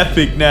look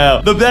epic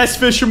now. The best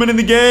fisherman in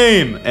the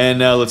game. And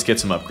now let's get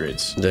some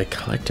upgrades. Did I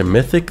collect a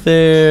mythic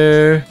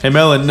there? Hey,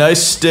 Melon,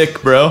 nice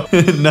stick, bro.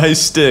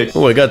 Nice stick.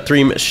 Oh, I got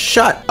 3.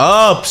 Shut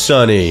up,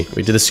 Sonny.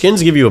 Wait, did the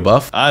skins give you a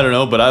buff? I don't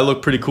know, but I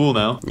look pretty cool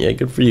now. Yeah,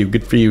 good for you.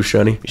 Good for you,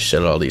 Sonny. You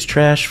sell all these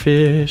trash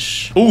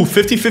fish. Ooh,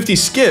 50-50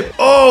 skip.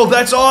 Oh,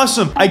 that's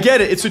awesome. I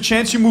get it. It's a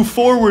chance you move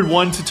forward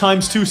 1 to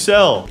 ×2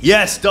 sell.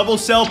 Yes, double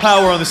sell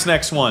power on this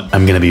next one.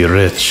 I'm gonna be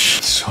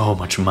rich. So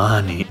much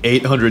money.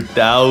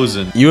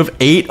 800,000. You have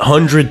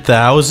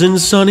 800,000,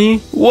 Sonny?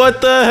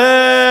 What the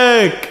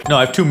heck? No,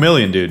 I have 2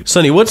 million, dude.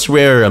 Sonny, what's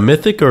rare, a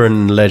mythic or a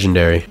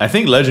legendary? I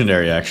think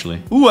legendary,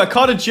 actually. Ooh, I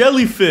caught a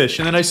jellyfish,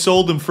 and then I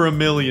sold him for 1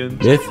 million.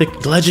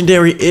 Mythic.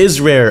 Legendary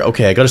is rare.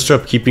 Okay, I gotta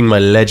start keeping my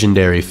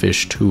legendary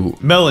fish too.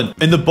 Melon,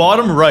 in the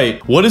bottom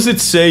right, what does it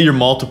say your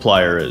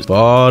multiplier is?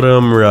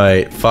 Bottom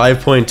right.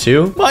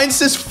 5.2? Mine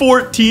says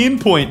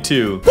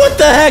 14.2. What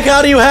the heck?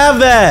 How do you have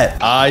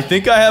that? I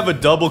think I have a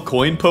double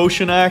coin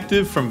potion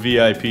active from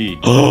VIP.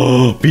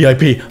 Oh,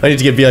 VIP. I need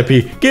to get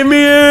VIP. Give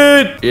me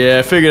it! Yeah,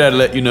 I figured I'd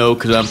let you know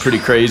because I'm pretty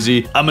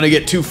crazy. I'm gonna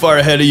get too far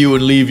ahead of you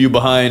and leave you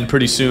behind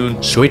pretty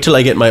soon. Just wait till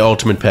I get my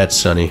ultimate pet,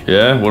 Sonny.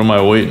 Yeah? What am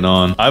I waiting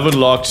on? I've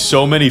unlocked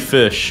so many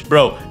fish.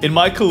 Bro, in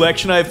my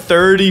collection, I have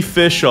 30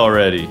 fish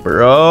already.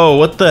 Bro,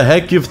 what the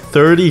heck? You have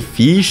 30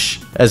 fish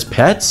as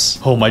pets?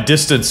 Oh, my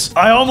distance.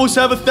 I almost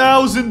have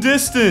 1,000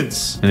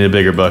 distance. I need a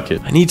bigger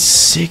bucket. I need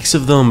 6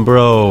 of them,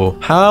 bro.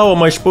 How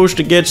am I supposed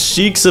to get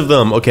 6 of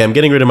them? Okay, I'm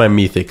getting rid of my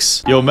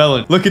mythics. Yo,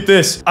 Melon, look at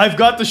this. I've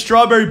got the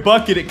strawberry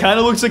bucket. It kind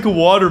of looks like a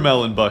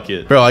watermelon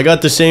bucket. Bro, I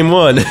got the same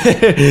one.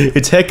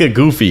 It's hecka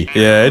goofy.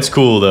 Yeah, it's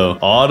cool, though.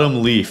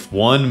 Autumn leaf.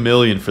 1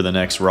 million for the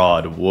next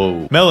rod.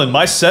 Whoa. Melon,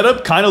 my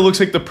setup kind of looks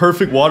like the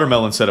perfect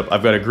watermelon setup.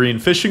 I've got a green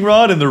fishing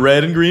rod and the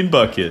red and green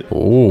bucket.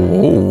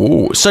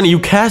 Oh, Sonny, you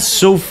cast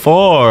so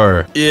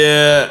far.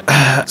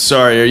 Yeah.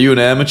 Sorry, are you an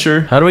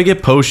amateur? How do I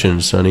get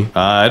potions, Sonny?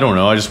 I don't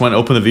know. I just went to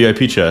open the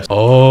VIP chest.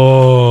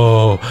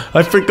 Oh,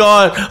 I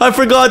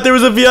forgot there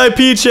was a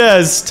VIP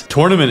chest.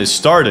 Tournament is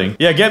starting.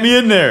 Yeah, get me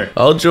in there.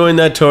 I'll join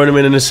that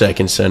tournament in a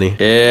second, Sonny.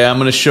 Yeah, I'm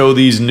gonna show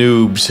these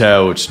noobs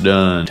how it's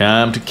done.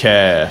 Time to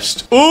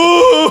cast.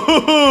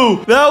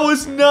 Ooh, that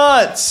was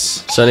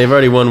nuts. Sonny, I've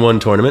already won 1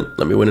 tournament.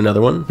 Let me win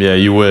another one. Yeah,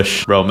 you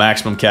wish. Bro,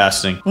 maximum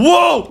casting.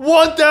 Whoa,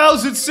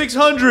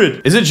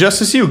 1,600. Is it just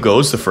to see who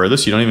goes the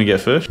furthest? You don't even get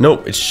fish?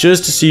 Nope, it's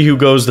just to see who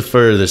goes the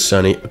furthest,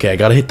 Sonny. Okay, I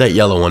gotta hit that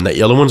yellow one. That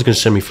yellow one's gonna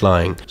send me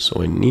flying.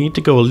 So I need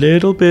to go a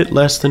little bit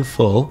less than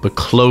full, but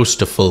close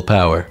to full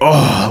power.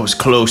 Oh, I was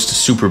close to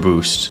super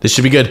boost. This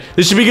should be good.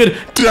 This should be good.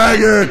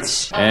 Dang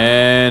it!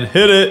 And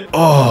hit it.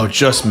 Oh,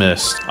 just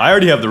missed. I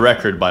already have the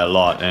record by a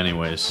lot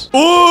anyways.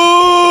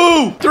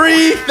 Ooh!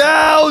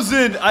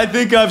 3,000! I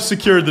think I've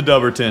secured the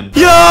Dubberton.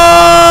 Yo!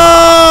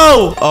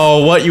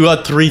 Oh, what? You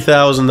got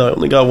 3,000. I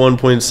only got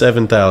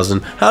 1.7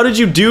 thousand. How did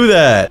you do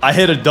that? I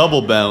hid a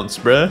double bounce,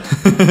 bruh.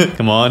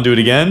 Come on, do it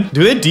again.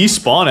 Do they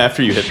despawn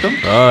after you hit them?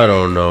 I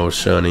don't know,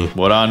 Sonny.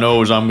 What I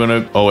know is I'm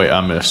gonna... Oh, wait,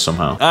 I missed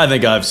somehow. I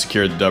think I've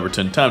secured the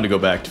Dubberton. Time to go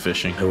back to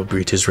fishing. I will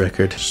beat his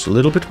record. Just a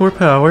little bit more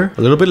power.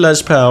 A little bit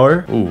less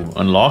power. Ooh,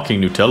 unlocking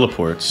new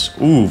teleports.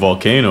 Ooh,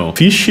 volcano.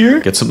 Fish here?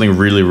 Get something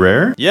really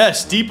rare?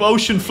 Yes, deep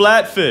ocean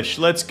flatfish.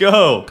 Let's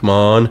go. Come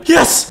on.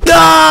 Yes!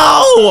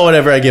 No!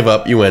 Whatever, I give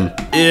up. You win.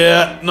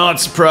 Yeah, not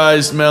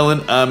surprised,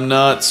 Melon. I'm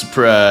not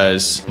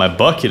surprised. My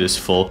bucket is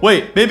full.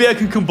 Wait, maybe I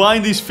can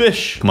combine these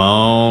fish. Come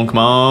on, come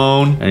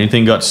on.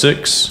 Anything got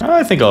 6?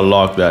 I think I'll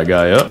lock that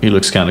guy up. He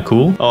looks kind of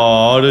cool.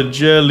 Oh, the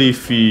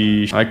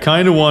jellyfish. I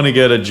kind of want to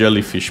get a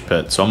jellyfish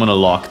pet, so I'm going to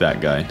lock that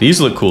guy. These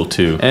look cool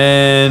too.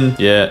 And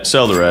yeah,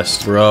 sell the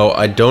rest. Bro,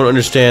 I don't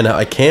understand how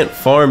I can't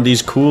farm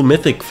these cool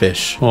mythic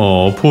fish.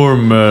 Oh, poor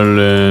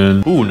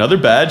Melon. Ooh, another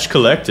badge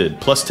collected.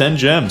 Plus 10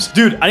 gems.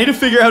 Dude, I need to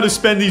figure out how to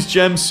spend these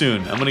gems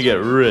soon. I'm going to get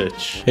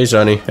rich. Hey,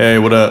 Sonny. Hey,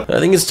 what up? I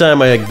think it's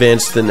time I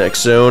advance to the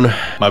next zone.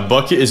 My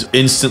bucket is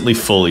instantly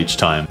full each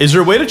time. Is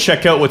there a way to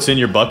check out what's in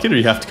your bucket, or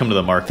you have to come to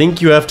the I market?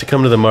 think you have to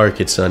come to the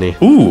market, Sonny.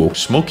 Ooh,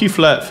 smoky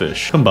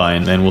flatfish.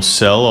 Combine, then we'll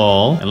sell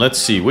all. And let's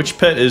see, which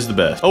pet is the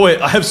best? Oh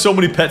wait, I have so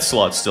many pet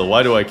slots still.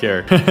 Why do I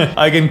care?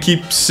 I can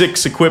keep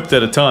 6 equipped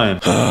at a time.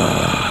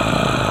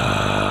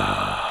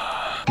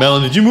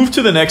 Melon, did you move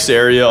to the next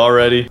area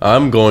already?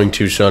 I'm going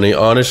to, Sonny.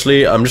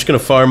 Honestly, I'm just gonna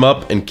farm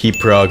up and keep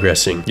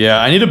progressing. Yeah,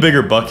 I need a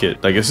bigger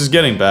bucket. Like, this is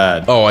getting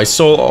bad. Oh, I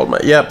sold all my...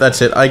 Yep,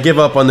 that's it. I give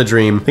up on the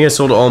dream. I think I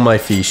sold all my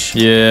fish.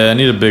 Yeah, I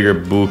need a bigger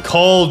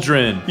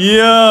cauldron.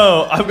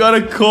 Yo, I've got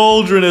a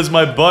cauldron as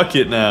my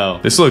bucket now.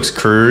 This looks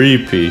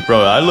creepy.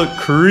 Bro, I look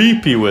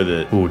creepy with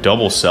it. Ooh,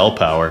 double cell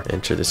power.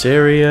 Enter this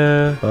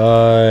area.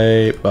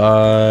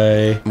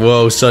 Bye.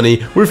 Whoa,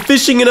 Sonny. We're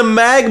fishing in a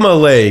magma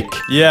lake.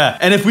 Yeah,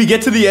 and if we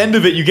get to the end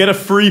of it, you get a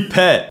free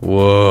pet.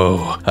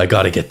 Whoa. I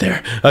gotta get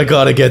there.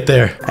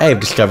 I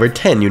have discovered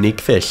 10 unique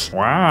fish.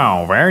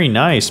 Wow, very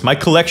nice. My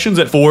collection's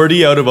at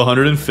 40 out of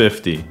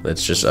 150.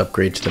 Let's just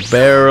upgrade to the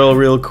barrel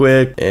real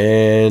quick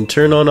and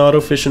turn on auto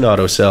fish and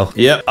auto sell.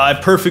 Yep, I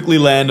perfectly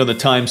land on the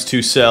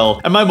 ×2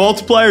 cell. And my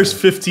multiplyer's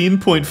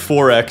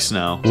 15.4x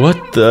now.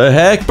 What the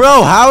heck?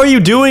 Bro, how are you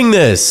doing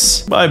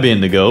this? By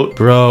being the goat.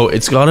 Bro,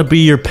 it's gotta be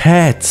your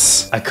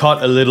pets. I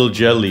caught a little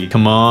jelly.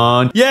 Come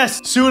on.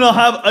 Yes, soon I'll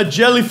have a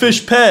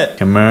jellyfish pet.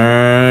 Come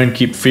on,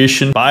 keep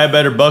fishing. Buy a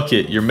better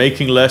bucket. You're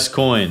making less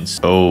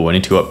coins. Oh, I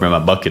need to upgrade my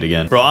bucket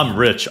again. Bro, I'm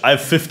rich. I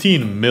have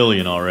 15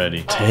 million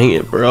already. Dang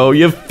it, bro.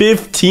 You have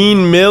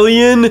 15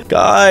 million?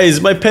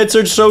 Guys, my pets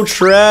are so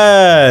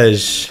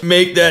trash.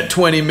 Make that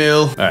 20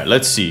 mil. All right,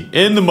 let's see.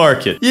 In the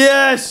market.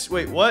 Yes.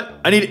 Wait, what?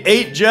 I need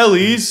 8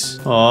 jellies.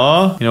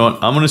 Aw. You know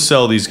what? I'm gonna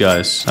sell these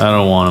guys. I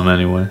don't want them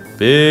anyway.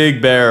 Big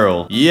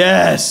barrel.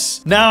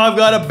 Yes. Now I've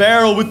got a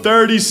barrel with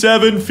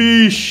 37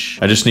 fish.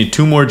 I just need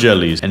 2 more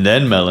jellies. And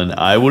then, Melon,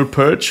 I will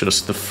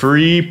purchase the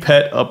free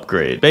pet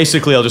upgrade.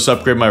 Basically, I'll just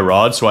upgrade my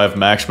rod so I have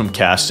maximum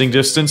casting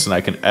distance and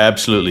I can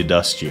absolutely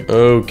dust you.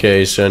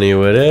 Okay, Sonny,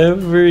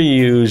 whatever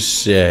you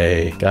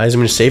say. Guys, I'm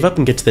gonna save up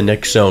and get to the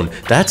next zone.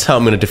 That's how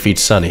I'm gonna defeat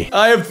Sonny.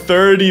 I have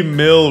 30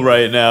 mil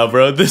right now,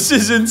 bro. This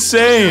is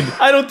insane.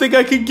 I don't think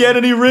I could get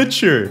any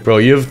richer. Bro,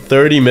 you have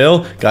 30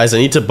 mil? Guys, I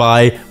need to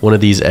buy one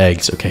of these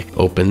eggs. Okay,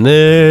 open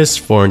this.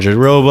 400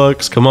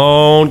 Robux. Come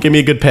on, give me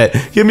a good pet.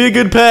 Give me a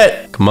good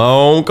pet. Come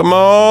on, come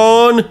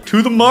on.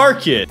 To the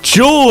market.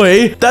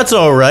 Joy? That's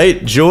all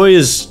right. Joy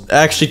is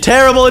actually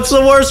terrible. It's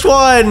the worst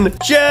one.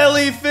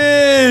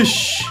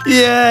 Jellyfish.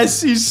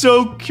 Yes, he's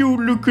so cute.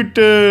 Look at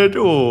that.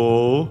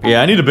 Oh.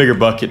 Yeah, I need a bigger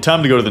bucket.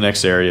 Time to go to the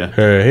next area.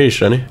 Hey,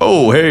 Sonny.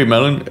 Oh, hey,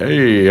 Melon.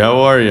 Hey, how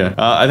are you?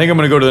 I think I'm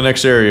gonna go to the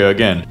next area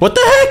again. What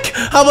the heck?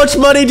 How much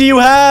money do you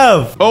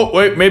have? Oh,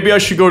 wait, maybe I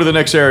should go to the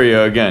next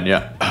area again.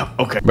 Yeah.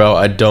 Okay. Bro,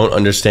 I don't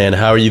understand.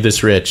 How are you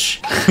this rich?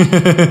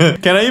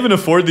 Can I even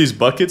afford these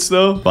buckets,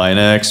 though? Buy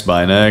next,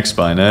 buy next,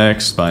 buy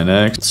next, buy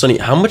next. Sonny,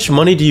 how much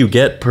money do you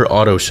get per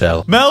auto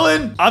sell?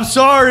 Melon, I'm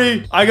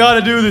sorry. I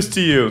gotta do this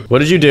to you. What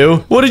did you do?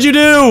 What did you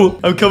do?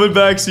 I'm coming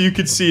back so you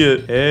can see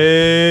it.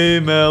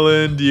 Hey,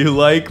 Melon, do you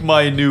like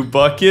my new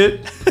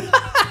bucket?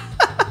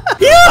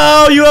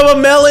 Yo, you have a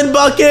melon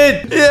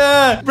bucket?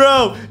 Yeah,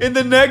 bro. In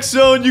the next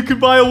zone, you can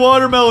buy a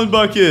watermelon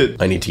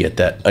bucket. I need to get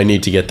that. I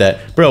need to get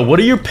that. Bro, what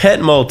are your pet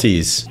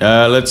multis?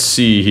 Let's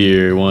see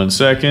here. 1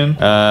 second.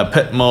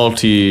 Pet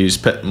multis.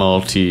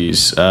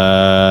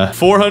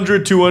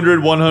 400,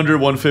 200, 100,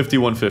 150,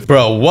 150.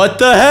 Bro, what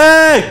the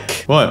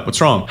heck? What?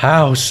 What's wrong?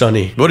 How,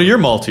 Sonny? What are your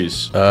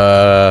multis?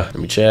 Let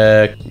me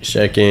check.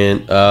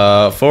 Second.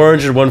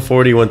 400,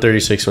 140,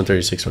 136,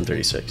 136,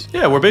 136.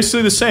 Yeah, we're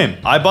basically the same.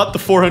 I bought the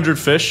 400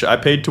 fish. I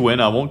paid to win.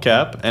 I won't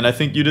cap. And I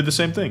think you did the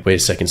same thing. Wait a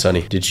second,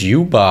 Sonny. Did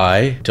you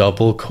buy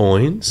double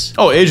coins?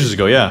 Oh, ages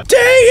ago, yeah. Dang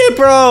it,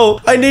 bro.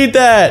 I need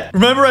that.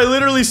 Remember, I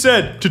literally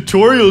said,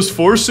 tutorials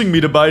forcing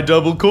me to buy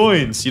double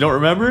coins. You don't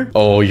remember?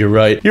 Oh, you're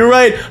right. You're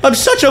right. I'm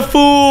such a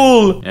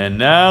fool. And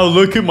now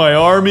look at my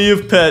army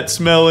of pets,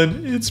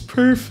 Melon. It's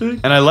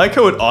perfect. And I like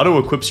how it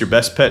auto-equips your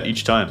best pet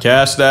each time.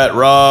 Cast that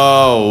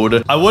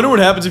rod. I wonder what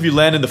happens if you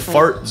land in the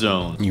fart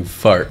zone. You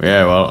fart.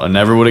 Yeah, well, I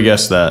never would have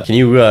guessed that. Can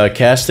you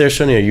cast there,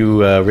 Sonny? Are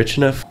you rich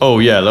enough? Oh,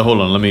 yeah.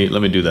 Hold on. Let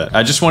me do that.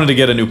 I just wanted to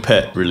get a new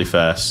pet really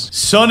fast.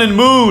 Sun and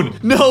Moon.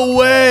 No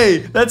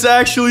way. That's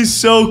actually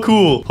so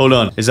cool. Hold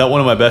on. Is that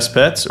one of my best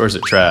pets or is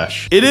it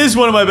trash? It is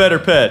one of my better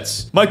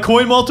pets. My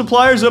coin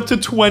multiplier's up to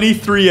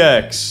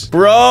 23x.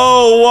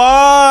 Bro,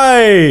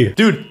 why?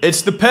 Dude,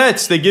 it's the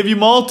pets. They give you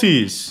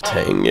multis.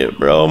 Dang it,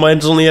 bro.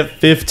 Mine's only at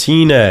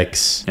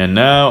 15x. And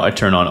now I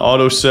turn on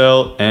auto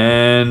sell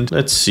and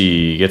let's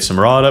see. Get some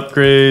rod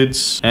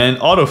upgrades and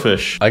auto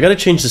fish. I gotta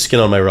change the skin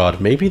on my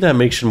rod. Maybe that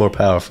makes it more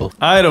powerful.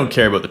 I don't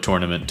care about the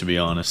tournament, to be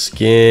honest.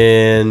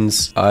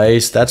 Skins,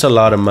 ice, that's a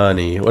lot of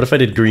money. What if I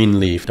did green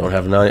leaf? Don't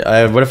have none.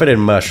 What if I did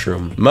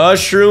mushroom?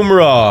 Mushroom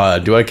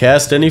rod. Do I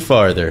cast any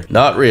farther?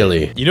 Not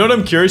really. You know what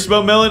I'm curious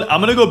about, Melon? I'm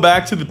gonna go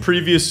back to the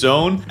previous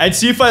zone and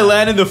see if I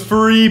land in the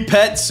free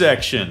pet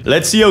section.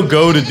 Let's see how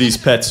goated these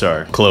pets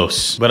are.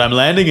 Close. But I'm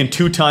landing in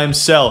 2 times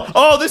sell.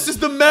 Oh, this is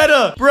the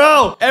meta!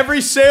 Bro,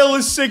 every sale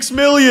is 6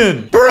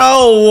 million.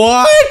 Bro,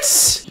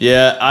 what?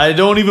 Yeah, I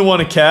don't even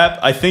want to cap.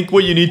 I think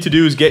what you need to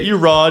do is is get your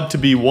rod to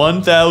be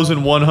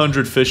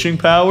 1,100 fishing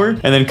power,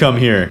 and then come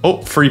here.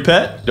 Oh, free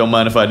pet. Don't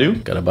mind if I do.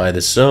 Gotta buy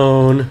the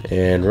zone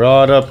and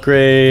rod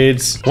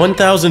upgrades.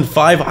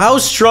 1,005. How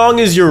strong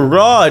is your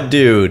rod,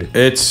 dude?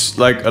 It's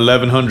like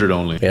 1,100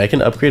 only. Okay, I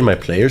can upgrade my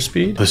player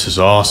speed. This is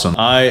awesome.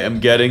 I am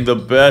getting the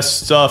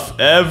best stuff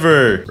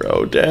ever.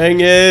 Bro,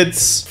 dang it.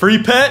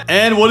 Free pet,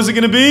 and what is it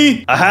gonna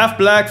be? A half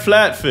black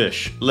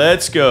flatfish.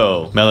 Let's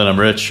go. Melon, I'm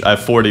rich. I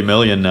have 40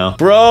 million now.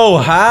 Bro,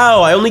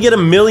 how? I only get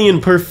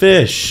 1,000,000 per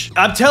fish.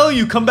 I'm telling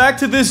you, come back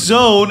to this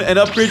zone and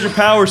upgrade your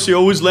power so you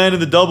always land in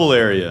the double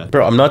area.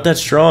 Bro, I'm not that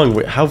strong.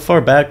 Wait, how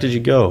far back did you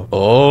go?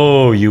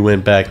 Oh, you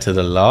went back to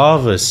the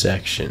lava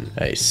section.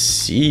 I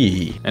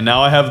see. And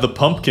now I have the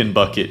pumpkin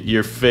bucket,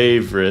 your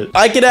favorite.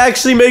 I could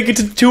actually make it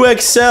to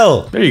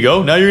 2XL. There you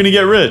go. Now you're gonna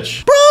get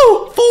rich.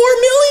 Bro,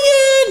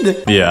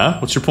 4,000,000! Yeah,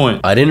 what's your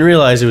point? I didn't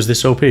realize it was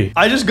this OP.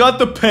 I just got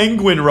the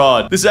penguin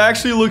rod. This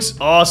actually looks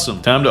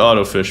awesome. Time to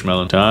autofish,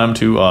 Melon. Time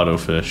to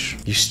autofish.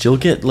 You still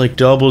get like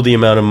double the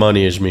amount of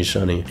money as me,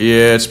 Sonny.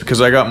 Yeah, it's because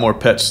I got more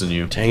pets than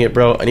you. Dang it,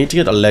 bro. I need to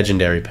get a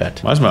legendary pet.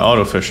 Why is my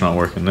autofish not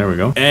working? There we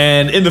go.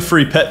 And in the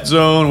free pet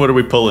zone, what are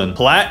we pulling?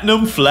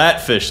 Platinum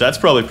flatfish. That's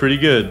probably pretty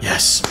good.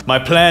 Yes. My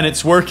plan,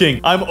 it's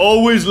working. I'm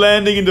always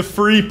landing in the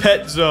free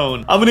pet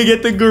zone. I'm gonna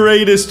get the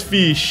greatest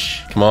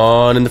fish. Come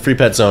on, in the free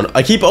pet zone.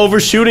 I keep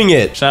overshooting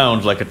it.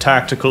 Sounds like a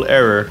tactical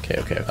error.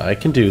 Okay. I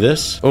can do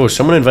this. Oh,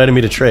 someone invited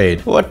me to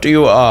trade. What do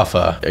you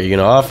offer? Are you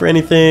gonna offer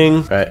anything?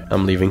 All right,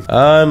 I'm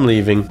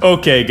leaving.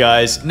 Okay,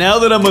 guys. Now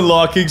that I'm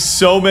unlocking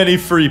so many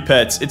free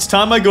pets, it's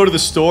time I go to the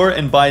store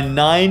and buy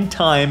 9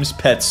 times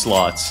pet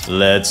slots.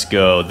 Let's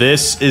go.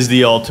 This is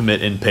the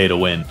ultimate in pay to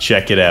win.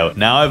 Check it out.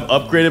 Now I've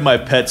upgraded my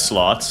pet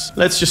slots.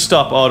 Let's just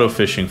stop auto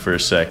fishing for a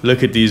sec.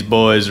 Look at these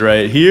boys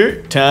right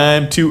here.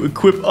 Time to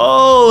equip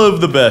all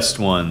of the best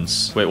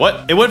ones. Wait,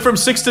 what? It went from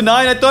 6 to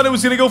 9? I thought it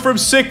was gonna go from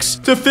 6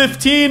 to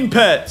 15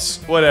 pets.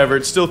 Whatever,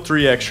 it's still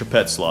 3 extra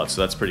pet slots,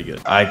 so that's pretty good.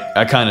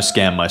 I kind of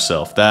scammed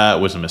myself. That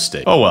was a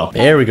mistake. Oh well.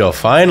 There we go.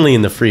 Finally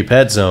in the free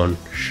pet zone.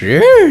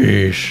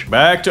 Sheesh.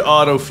 Back to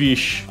auto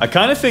fish. I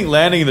kind of think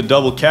landing in the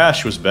double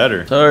cash was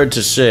better. It's hard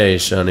to say,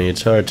 Sonny.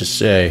 It's hard to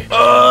say.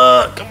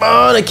 Come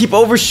on. I keep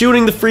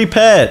overshooting the free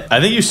pet. I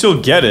think you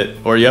still get it,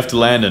 or you have to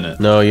land in it.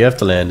 No, you have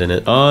to land in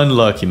it.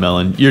 Unlucky,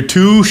 Melon. You're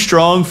too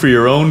strong for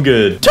your own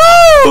good.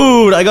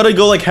 Dude, I gotta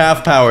go like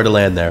half power to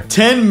land there.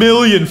 10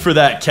 million for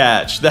that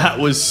catch. That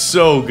was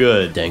so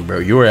good. Dang, bro,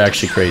 you were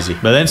actually crazy.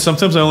 But then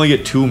sometimes I only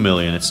get 2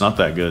 million. It's not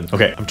that good.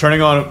 Okay, I'm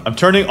turning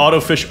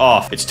autofish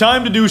off. It's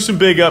time to do some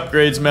big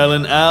upgrades,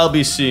 Melon. I'll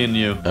be seeing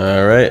you.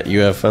 All right, you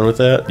have fun with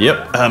that?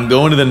 Yep, I'm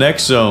going to the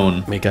next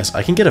zone. Wait, guys,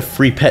 I can get a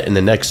free pet in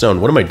the next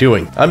zone. What am I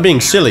doing? I'm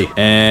being silly.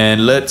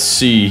 And let's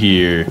see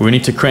here. We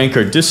need to crank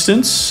our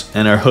distance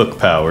and our hook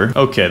power.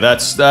 Okay,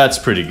 that's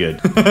pretty good.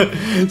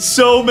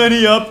 So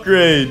many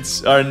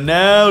upgrades.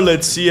 Now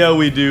let's see how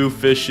we do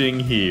fishing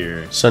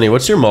here. Sonny,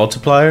 what's your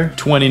multiplier?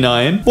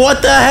 29.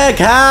 What the heck?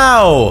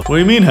 How? What do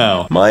you mean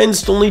how?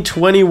 Mine's only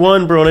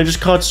 21, bro, and I just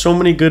caught so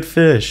many good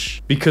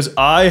fish. Because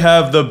I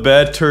have the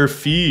better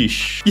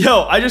fish.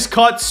 Yo, I just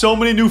caught so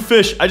many new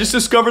fish. I just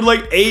discovered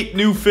like 8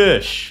 new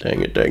fish.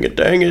 Dang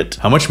it.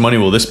 How much money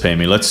will this pay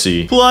me? Let's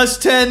see. Plus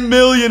 10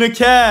 million a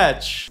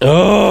catch.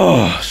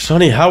 Oh,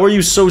 Sonny, how are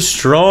you so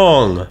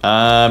strong?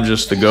 I'm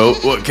just the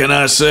goat. What can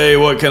I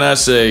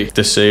say?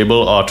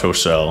 Disable auto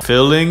sell.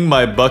 Filling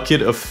my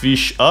bucket of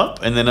fish up,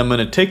 and then I'm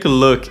gonna take a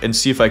look and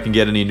see if I can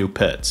get any new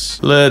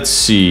pets. Let's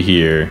see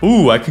here.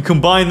 Ooh, I can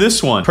combine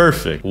this one.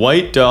 Perfect.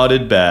 White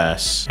dotted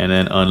bass. And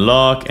then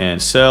unlock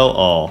and sell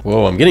all.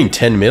 Whoa, I'm getting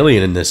 10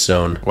 million in this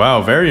zone.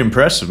 Wow, very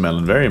impressive,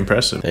 Melon. Very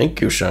impressive. Thank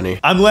you, Sonny.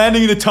 I'm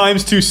landing in the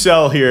 ×2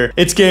 sell here.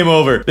 It's game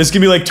over. This is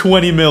gonna be like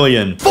 20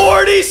 million.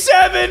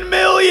 47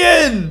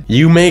 million!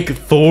 You make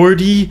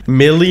 40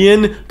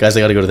 million? Guys, I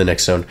gotta go to the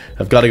next zone.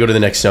 I've gotta go to the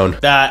next zone.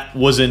 That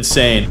was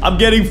insane. I'm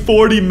getting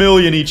 40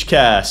 million each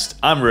cast.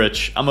 I'm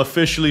rich. I'm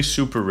officially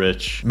super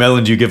rich.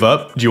 Melon, do you give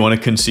up? Do you want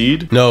to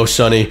concede? No,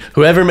 Sonny.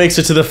 Whoever makes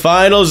it to the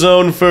final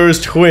zone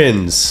first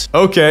wins.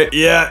 Okay,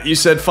 yeah, you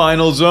said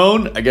final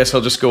zone. I guess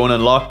I'll just go and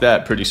unlock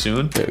that pretty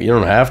soon. You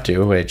don't have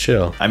to. Wait,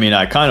 chill. I mean,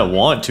 I kind of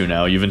want to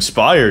now. You've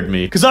inspired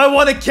me. Because I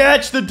want to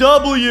catch the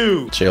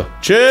W.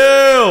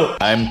 Chill.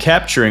 I'm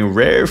capturing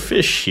rare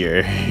fish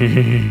here.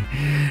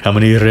 How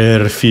many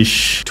rare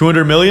fish?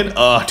 200 million?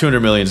 200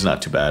 million is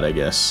not too bad, I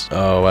guess.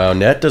 Oh, wow.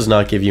 Net does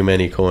not give you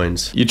many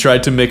coins. You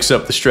tried to mix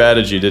up the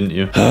strategy, didn't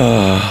you?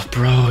 Oh,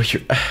 bro,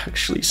 you're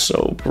actually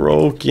so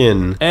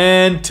broken.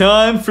 And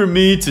time for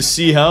me to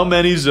see how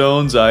many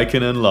zones I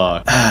can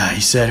unlock.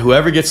 He said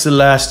whoever gets the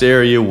last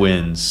area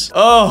wins.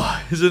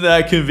 Oh, isn't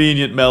that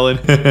convenient, Melon?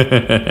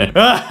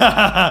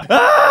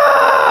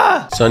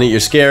 Sonny,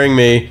 you're scaring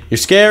me. You're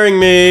scaring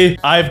me.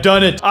 I've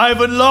done it. I've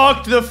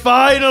unlocked the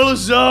final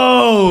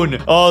zone.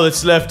 All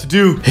that's left to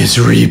do is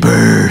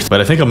rebirth.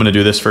 But I think I'm gonna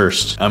do this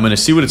first. I'm gonna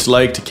see what it's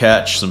like to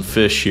catch some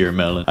fish here,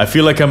 Melon. I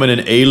feel like I'm in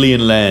an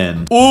alien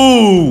land.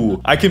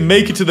 Ooh, I can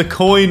make it to the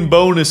coin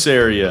bonus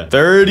area.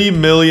 30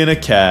 million a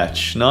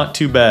catch. Not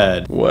too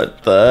bad.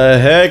 What the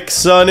heck,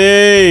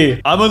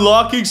 Sonny? I'm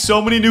unlocking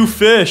so many new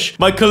fish.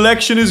 My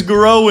collection is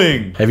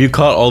growing. Have you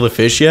caught all the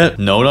fish yet?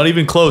 No, not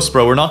even close,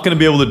 bro. We're not gonna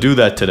be able to do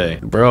that today.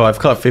 Bro, I've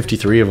caught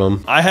 53 of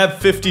them. I have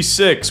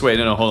 56. Wait,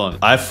 no, hold on.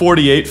 I have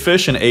 48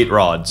 fish and 8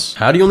 rods.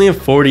 How do you only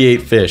have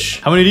 48 fish?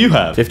 How many do you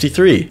have?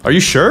 53. Are you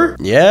sure?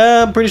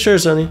 Yeah, I'm pretty sure,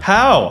 Sonny.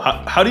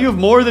 How do you have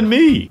more than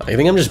me? I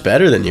think I'm just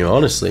better than you,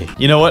 honestly.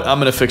 You know what? I'm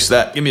gonna fix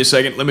that. Give me a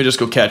second. Let me just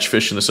go catch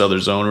fish in this other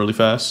zone really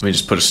fast. Let me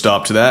just put a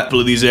stop to that.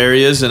 Blue these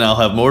areas and I'll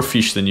have more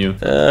fish than you.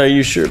 Are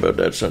you sure about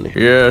that, Sonny?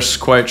 Yes,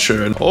 quite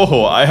sure.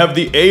 Oh, I have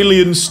the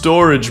alien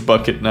storage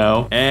bucket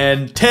now.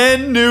 And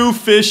 10 new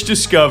fish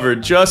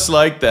discovered, just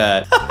like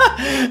that.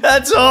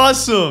 That's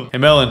awesome. Hey,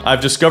 Melon, I've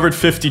discovered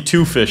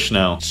 52 fish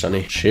now.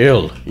 Sonny,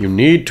 chill. You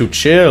need to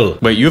chill.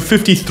 Wait, you have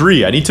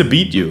 53. I need to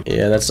beat you.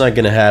 Yeah, that's not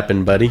gonna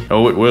happen, buddy.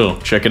 Oh, it will.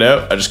 Check it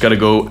out. I just gotta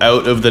go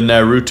out of the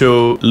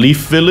Naruto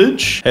Leaf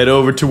Village, head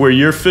over to where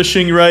you're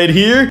fishing right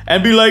here,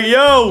 and be like,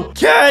 yo,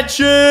 catch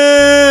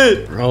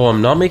it! Bro,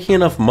 I'm not making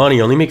enough money.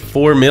 I only make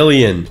 4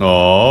 million.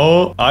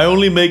 Oh, I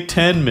only make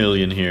 10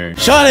 million here.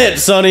 Shut it,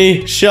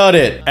 Sonny. Shut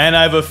it. And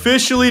I've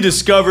officially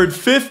discovered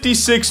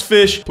 56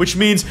 fish, which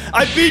means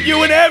I beat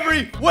you in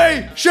every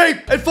way, shape,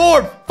 and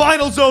form.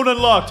 Final zone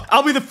unlocked.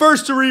 I'll be the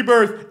first to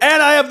rebirth,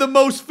 and I have the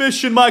most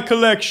fish in my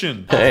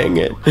collection. Dang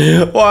it.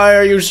 Why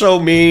are you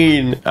so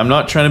mean? I'm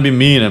not trying to be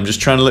mean. I'm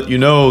just trying to let you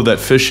know that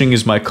fishing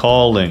is my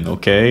calling,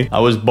 okay? I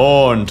was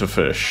born to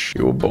fish.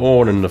 You were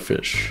born in the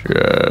fish.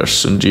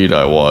 Yes, indeed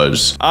I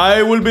was.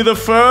 I will be the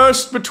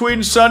first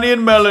between Sunny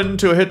and Melon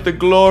to hit the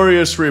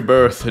glorious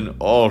rebirth in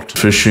Alt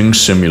Fishing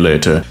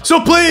Simulator.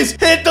 So please,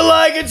 hit the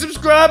like and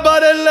subscribe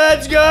button.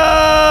 Let's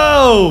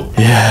go!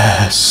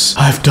 Yes,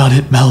 I've done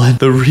it, Melon.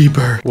 The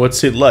rebirth.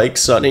 What's it like,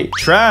 Sonny?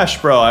 Trash,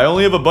 bro. I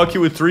only have a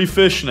bucket with 3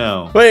 fish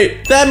now.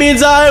 Wait, that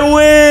means I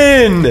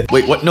win!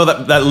 Wait, what? No,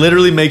 that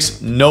literally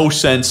makes no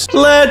sense.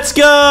 Let's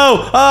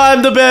go!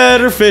 I'm the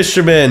better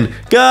fisherman.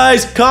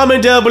 Guys,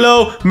 comment down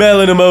below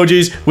melon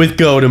emojis with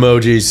goat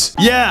emojis.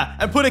 Yeah,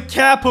 and put a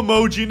cap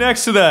emoji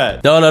next to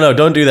that. No,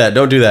 don't do that.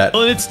 Don't do that.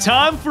 Well, it's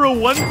time for a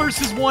 1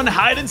 versus 1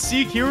 hide and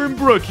seek here in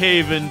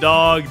Brookhaven,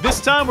 dog.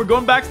 This time we're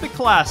going back to the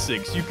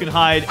classics. You can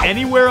hide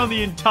anywhere on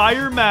the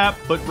entire map,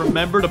 but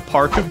remember to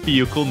park a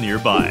vehicle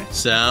nearby.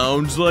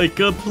 Sounds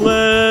like a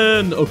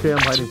plan. Okay, I'm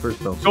hiding first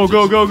though.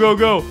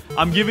 Go.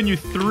 I'm giving you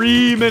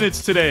 3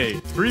 minutes today.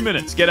 3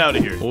 minutes. Get out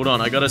of here. Hold on,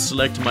 I gotta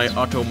select my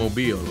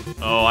automobile.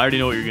 Oh, I already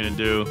know what you're gonna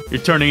do.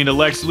 You're turning into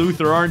Lex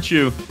Luthor, aren't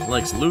you?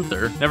 Lex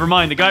Luthor? Never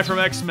mind, the guy from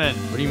X-Men.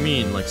 What do you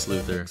mean, Lex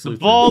Luthor? The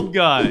bald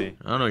guy.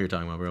 I don't know what you're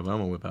talking about, bro, but I'm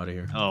gonna whip out of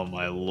here. Oh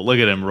my, look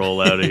at him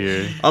roll out of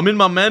here. I'm in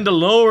my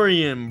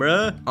Mandalorian,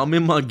 bruh. I'm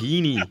in my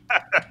Guinea.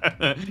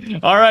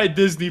 All right,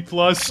 Disney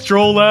Plus,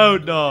 stroll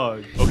out,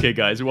 dog. Okay,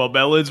 guys, while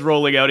Melon's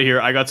rolling out of here,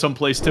 I got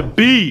someplace to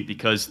be.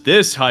 Because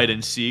this hide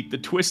and seek, the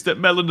twist that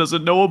Melon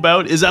doesn't know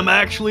about is I'm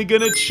actually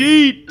gonna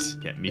cheat.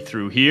 Get me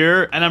through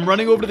here, and I'm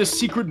running over to the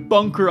secret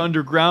bunker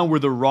underground where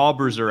the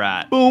robbers are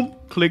at. Boom.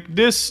 Click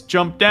this,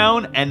 jump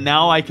down, and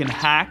now I can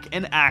hack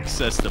and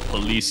access the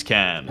police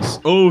cams.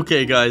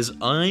 Okay, guys,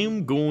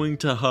 I'm going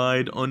to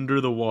hide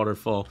under the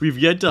waterfall. We've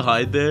yet to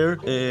hide there,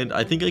 and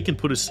I think I can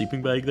put a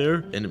sleeping bag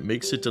there, and it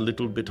makes it a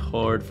little bit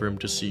hard for him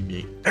to see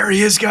me. There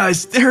he is,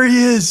 guys. There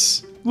he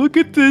is. Look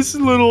at this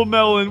little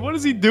Melon. What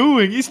is he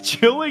doing? He's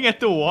chilling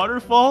at the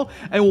waterfall,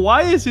 and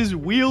why is his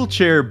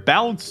wheelchair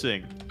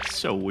bouncing?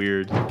 So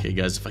weird. Okay,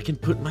 guys, if I can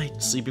put my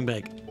sleeping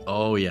bag...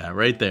 Oh, yeah,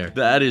 right there.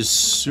 That is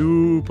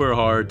super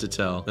hard to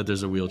tell that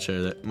there's a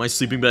wheelchair. That my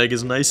sleeping bag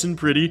is nice and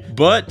pretty,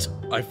 but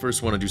I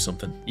first want to do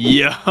something.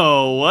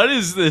 Yo, what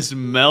is this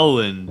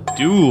Melon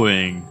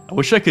doing? I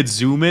wish I could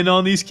zoom in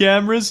on these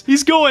cameras.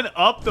 He's going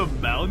up the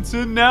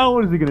mountain now.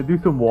 What is he gonna do?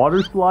 Some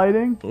water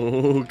sliding?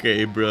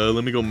 Okay, bro.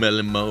 Let me go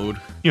melon mode.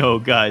 Yo,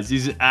 guys,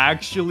 he's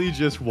actually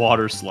just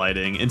water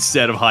sliding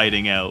instead of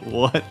hiding out.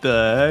 What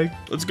the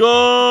heck? Let's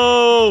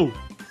go!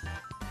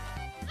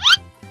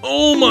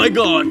 Oh my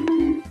god!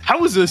 That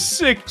was a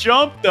sick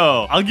jump,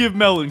 though. I'll give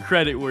Melon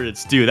credit where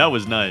it's due. That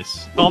was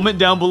nice. Comment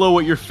down below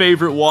what your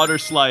favorite water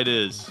slide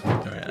is.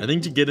 Alright, I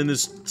think to get in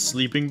this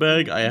sleeping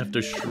bag, I have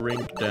to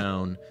shrink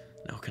down.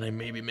 Now, can I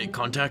maybe make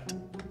contact?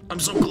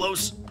 I'm so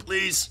close.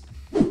 Please.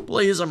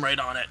 Please, I'm right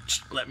on it.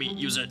 Let me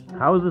use it.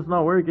 How is this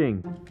not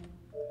working?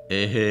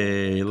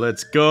 Hey,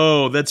 let's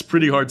go. That's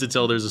pretty hard to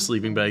tell there's a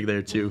sleeping bag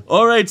there, too.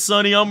 All right,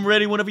 Sonny, I'm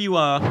ready whenever you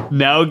are.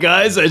 Now,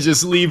 guys, I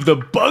just leave the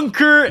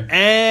bunker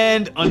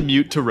and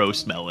unmute to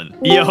roast Melon.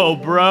 Yo,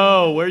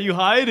 bro, where are you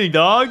hiding,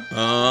 dog?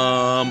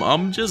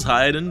 I'm just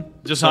hiding.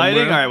 Just somewhere.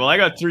 hiding? All right, well, I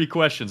got 3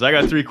 questions. I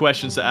got 3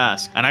 questions to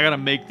ask, and I gotta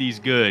make these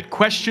good.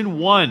 Question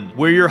 1,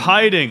 where you're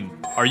hiding,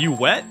 are you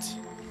wet?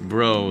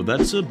 Bro,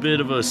 that's a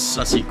bit of a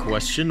sussy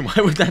question. Why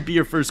would that be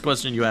your first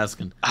question you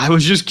asking? I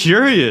was just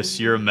curious.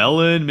 You're a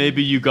melon.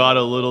 Maybe you got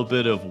a little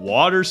bit of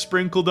water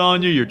sprinkled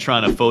on you. You're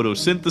trying to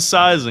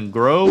photosynthesize and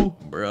grow.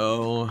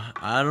 Bro,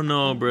 I don't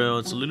know, bro.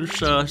 It's a little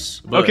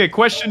sus. But... Okay,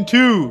 question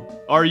 2.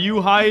 Are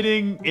you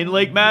hiding in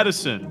Lake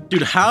Madison?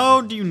 Dude,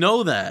 how do you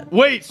know that?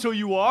 Wait, so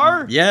you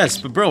are? Yes,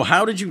 but bro,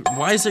 how did you...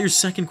 Why is that your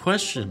second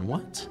question?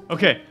 What?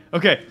 Okay.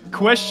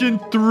 Question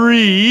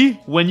 3.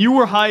 When you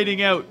were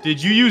hiding out,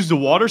 did you use the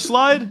water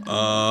slide?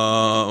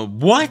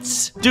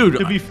 What? Dude.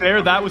 To be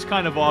fair, that was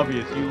kind of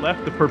obvious. You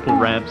left the purple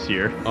ramps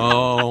here.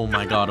 Oh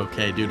my god,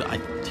 okay, dude. I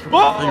Oh,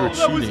 thought you were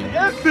that was cheating.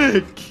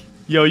 epic!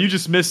 Yo, you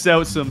just missed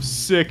out some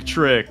sick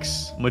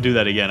tricks. I'm gonna do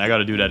that again. I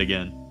gotta do that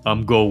again.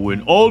 I'm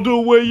going all the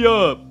way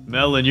up.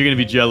 Melon, you're gonna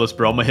be jealous,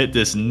 bro. I'm gonna hit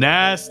this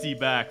nasty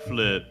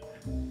backflip.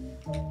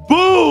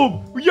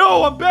 Boom!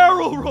 Yo, I'm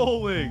barrel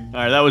rolling!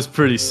 Alright, that was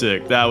pretty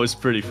sick. That was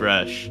pretty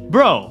fresh.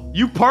 Bro,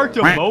 you parked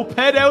a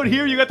moped out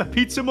here? You got the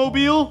pizza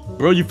mobile?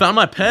 Bro, you found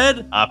my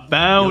ped? I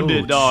found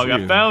it, dog.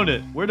 Shoot. I found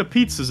it. Where the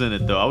pizza's in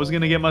it, though? I was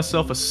gonna get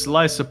myself a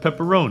slice of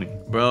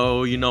pepperoni.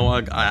 Bro, you know,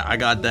 I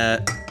got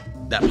that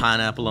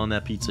pineapple on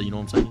that pizza, you know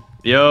what I'm saying?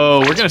 Yo,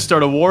 we're gonna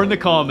start a war in the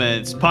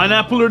comments.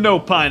 Pineapple or no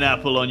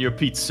pineapple on your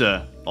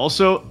pizza?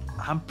 Also,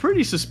 I'm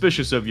pretty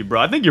suspicious of you,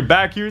 bro. I think you're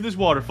back here in this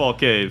waterfall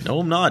cave. No,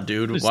 I'm not,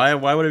 dude. Why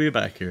would I be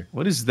back here?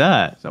 What is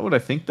that? Is that what I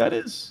think that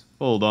is?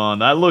 Hold on,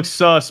 that looks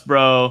sus,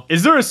 bro.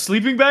 Is there a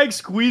sleeping bag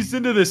squeezed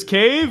into this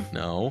cave?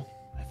 No.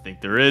 I think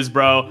there is,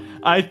 bro.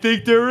 I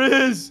think there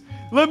is.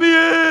 Let me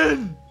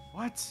in.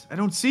 What? I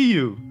don't see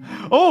you.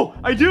 Oh,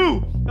 I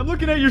do. I'm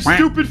looking at your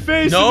stupid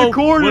face in the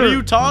corner. What are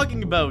you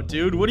talking about,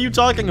 dude? What are you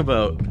talking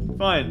about?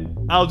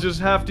 Fine. I'll just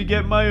have to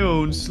get my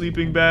own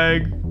sleeping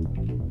bag.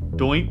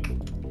 Doink.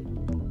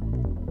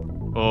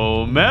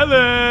 Oh,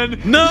 Melon!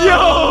 No!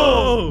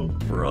 Yo!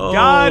 Bro,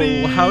 Got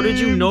him! how did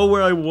you know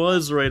where I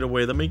was right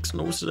away? That makes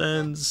no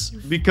sense.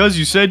 Because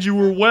you said you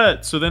were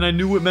wet, so then I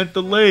knew it meant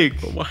the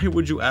lake. But why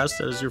would you ask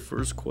that as your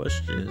first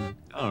question?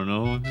 I don't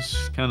know,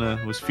 just kind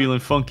of was feeling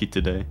funky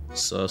today.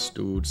 Sus,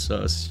 dude,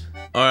 sus.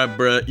 Alright,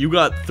 Brett, you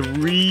got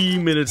 3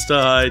 minutes to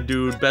hide,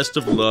 dude. Best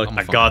of luck.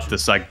 I got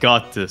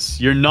this.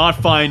 You're not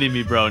finding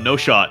me, bro. No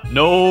shot.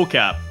 No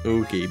cap.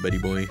 Okay, buddy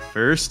boy.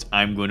 First,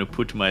 I'm going to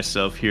put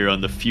myself here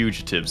on the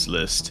fugitives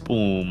list.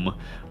 Boom.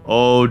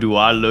 Oh, do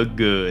I look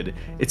good.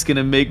 It's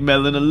gonna make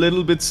Melon a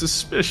little bit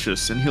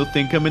suspicious, and he'll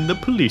think I'm in the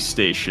police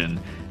station.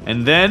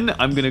 And then,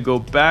 I'm gonna go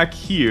back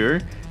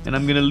here, and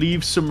I'm gonna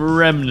leave some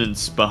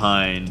remnants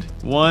behind.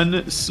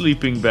 1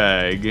 sleeping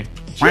bag.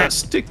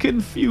 Just to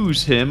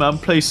confuse him, I'm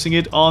placing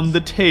it on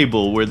the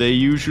table where they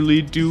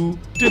usually do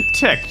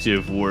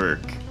detective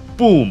work.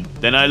 Boom,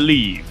 then I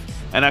leave.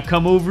 And I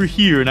come over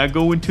here and I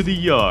go into the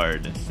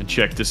yard. And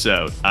check this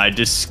out. I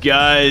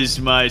disguise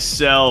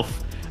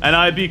myself and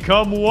I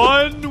become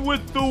one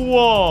with the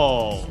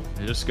wall.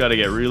 I just gotta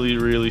get really,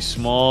 really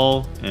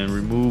small and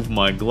remove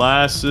my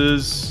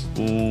glasses.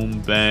 Boom,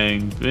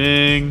 bang,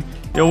 bing.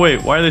 Yo,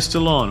 wait, why are they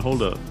still on?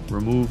 Hold up.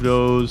 Remove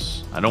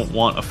those. I don't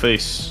want a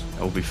face.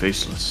 I will be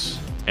faceless.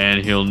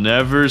 And he'll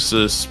never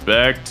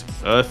suspect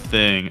a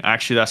thing.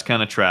 Actually, that's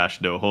kind of trash,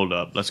 though. Hold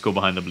up. Let's go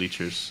behind the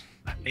bleachers.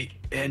 Let me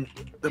in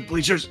the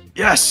bleachers.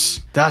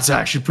 Yes! That's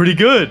actually pretty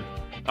good.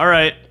 All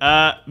right.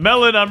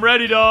 Melon, I'm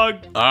ready, dog.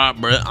 All right,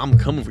 Brett. I'm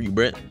coming for you,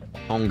 Brett.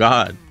 On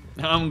God.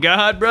 On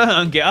God, bro.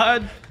 On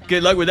God.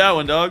 Good luck with that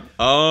one, dog.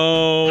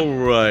 All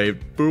right.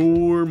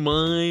 For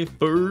my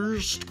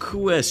first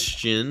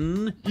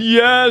question.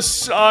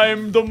 Yes,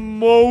 I'm the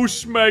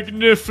most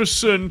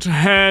magnificent,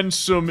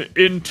 handsome,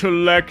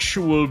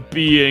 intellectual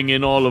being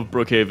in all of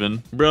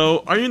Brookhaven.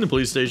 Bro, are you in the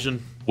police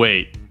station?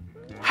 Wait.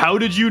 How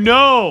did you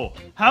know?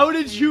 How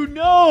did you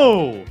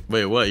know?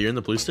 Wait, what? You're in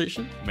the police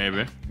station?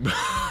 Maybe.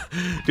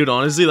 Dude,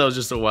 honestly, that was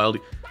just a wild...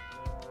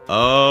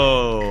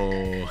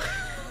 Oh...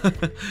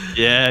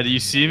 Yeah, do you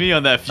see me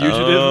on that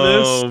fugitive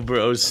list? Oh,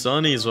 bro,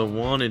 Sonny's a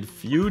wanted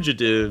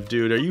fugitive,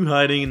 dude. Are you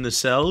hiding in the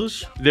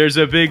cells? There's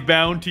a big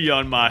bounty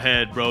on my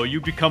head, bro. You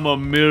become a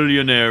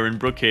millionaire in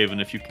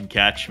Brookhaven if you can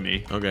catch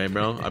me. Okay,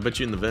 bro. I bet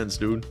you in the vents,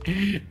 dude.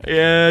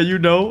 Yeah, you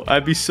know,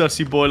 I'd be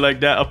sussy boy like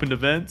that up in the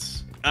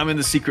vents. I'm in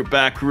the secret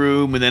back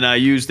room, and then I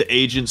use the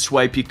agent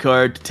swipey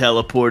card to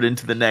teleport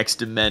into the next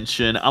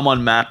dimension. I'm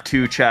on map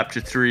 2,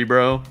 chapter 3,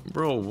 bro.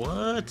 Bro,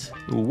 what?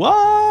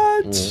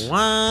 What?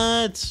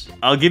 What?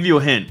 I'll give you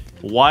a hint.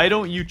 Why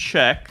don't you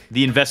check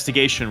the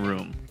investigation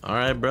room? All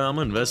right, bro. I'm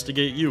gonna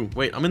investigate you.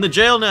 Wait, I'm in the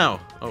jail now.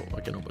 Oh,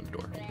 I can open the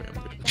door. Okay,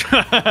 I'm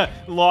good.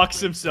 Locks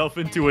himself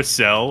into a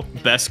cell.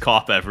 Best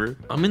cop ever.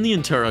 I'm in the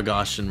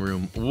interrogation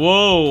room.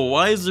 Whoa,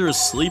 why is there a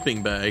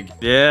sleeping bag?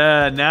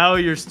 Yeah, now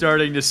you're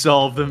starting to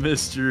solve the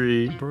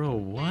mystery. Bro,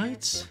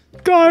 what?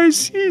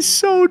 Guys, he's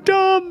so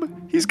dumb.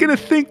 He's gonna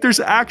think there's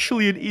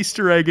actually an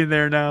Easter egg in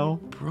there now.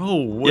 Bro,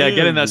 where Yeah,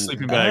 get in are that you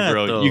sleeping bag, at,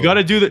 bro. though? You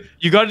gotta do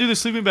the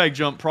sleeping bag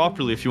jump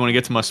properly if you want to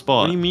get to my What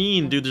spot. do you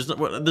mean, dude?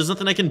 There's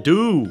nothing I can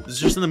do. It's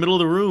just in the middle of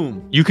the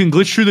room. You can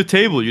glitch through the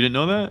table. You didn't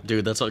know that?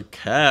 Dude, that's a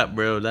cap,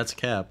 bro. That's a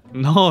cap.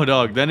 No,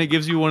 dog. Then it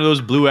gives you one of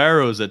those blue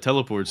arrows that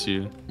teleports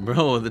you.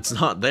 Bro, that's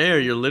not there.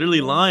 You're literally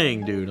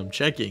lying, dude. I'm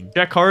checking.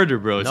 Check harder,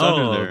 bro. It's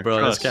under there. Bro,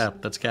 Trust. that's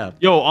cap. That's cap.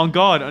 Yo, on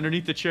God,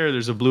 underneath the chair,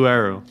 there's a blue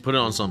arrow. Put it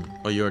on some.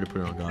 Oh, you already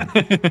put it on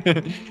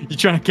God. You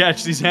trying to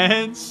catch these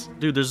hands?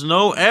 Dude, there's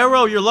no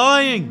arrow. You're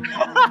lying.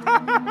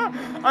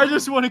 I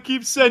just want to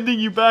keep sending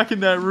you back in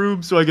that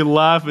room so I can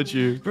laugh at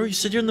you. Bro, you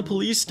said you're in the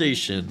police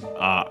station.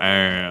 I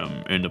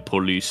am in the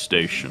police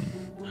station.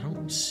 I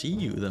don't see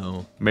you,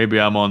 though. Maybe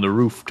I'm on the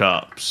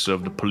rooftops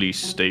of the police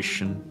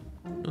station.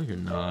 No, you're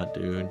not,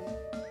 dude.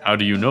 How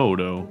do you know,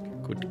 though?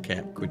 Quit the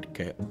cap. Quit the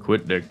cap.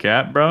 Quit the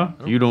cap, bro?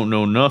 You don't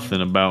know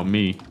nothing about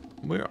me.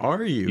 Where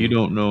are you? You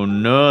don't know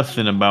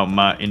nothing about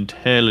my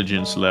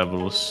intelligence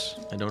levels.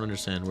 I don't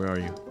understand. Where are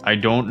you? I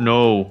don't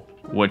know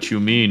what you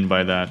mean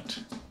by that.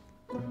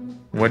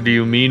 What do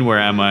you mean, where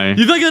am I?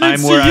 You think I didn't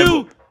see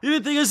you? You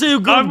didn't think I said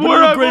you I'm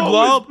where I've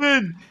always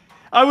been.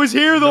 I was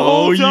here the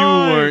whole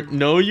time. You weren't.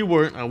 No, you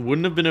weren't. I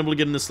wouldn't have been able to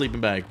get in the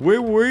sleeping bag.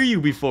 Where were you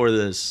before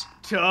this?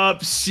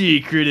 Top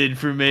secret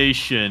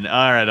information.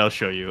 All right, I'll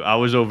show you. I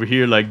was over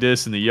here like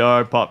this in the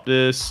yard. Pop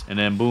this, and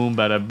then boom,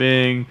 bada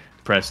bing.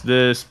 Press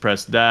this,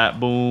 press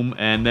that, boom,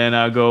 and then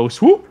I go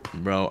swoop.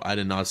 Bro, I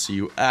did not see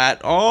you at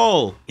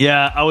all.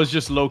 Yeah, I was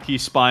just low-key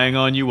spying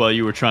on you while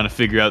you were trying to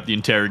figure out the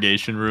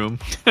interrogation room.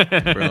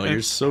 Bro,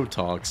 you're so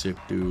toxic,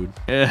 dude.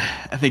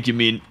 I think you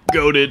mean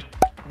goated.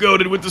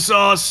 Goated with the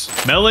sauce.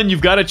 Melon,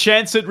 you've got a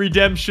chance at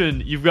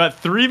redemption. You've got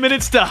 3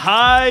 minutes to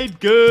hide.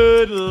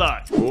 Good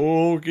luck.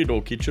 Okie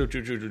dokie,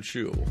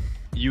 chill.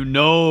 You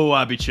know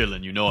I'll be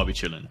chilling. You know I'll be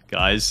chilling.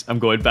 Guys, I'm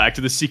going back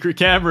to the secret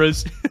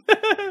cameras.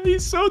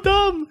 He's so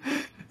dumb.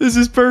 This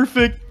is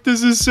perfect.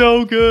 This is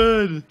so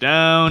good.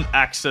 Down,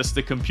 access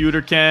the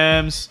computer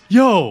cams.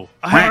 Yo,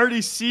 I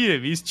already see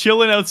him. He's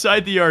chilling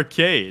outside the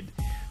arcade.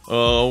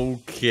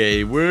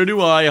 Okay, where do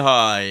I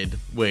hide?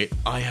 Wait,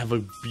 I have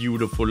a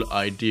beautiful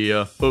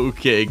idea.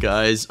 Okay,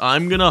 guys,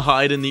 I'm gonna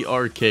hide in the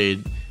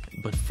arcade.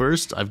 But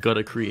first, I've got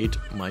to create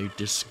my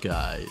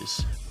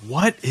disguise.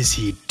 What is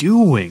he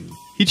doing?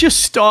 He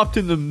just stopped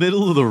in the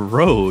middle of the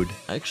road.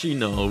 Actually,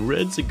 no,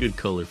 red's a good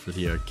color for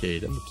the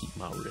arcade. I'm gonna keep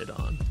my red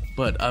on.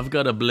 But I've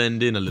got to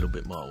blend in a little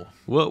bit more.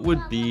 What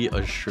would be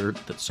a shirt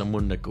that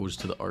someone that goes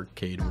to the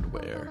arcade would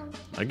wear?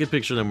 I could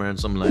picture them wearing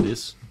something like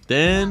this.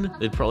 Then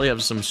they'd probably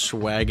have some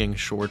swagging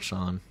shorts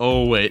on.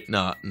 Oh, wait,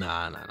 nah,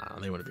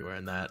 they wouldn't be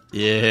wearing that.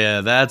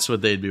 Yeah, that's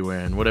what they'd be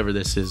wearing. Whatever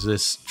this is,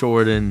 this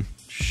Jordan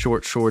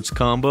short shorts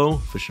combo,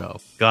 for sure.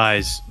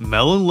 Guys,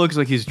 Melon looks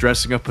like he's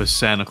dressing up as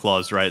Santa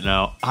Claus right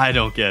now. I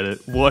don't get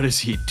it. What is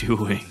he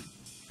doing?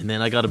 And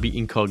then I gotta be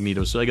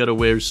incognito, so I gotta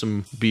wear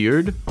some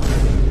beard.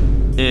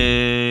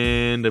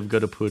 And I've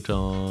gotta put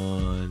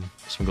on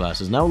some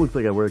glasses. Now it looks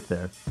like I work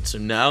there. So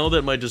now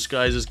that my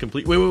disguise is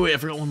complete... Wait, I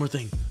forgot one more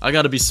thing. I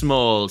gotta be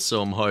small,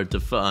 so I'm hard to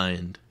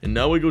find. And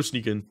now I go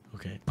sneaking.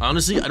 Okay.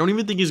 Honestly, I don't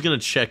even think he's gonna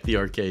check the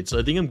arcade, so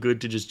I think I'm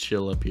good to just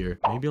chill up here.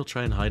 Maybe I'll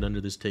try and hide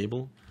under this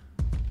table.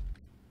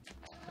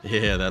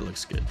 Yeah, that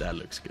looks good. That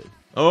looks good.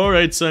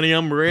 Alright, Sonny,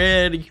 I'm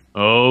ready.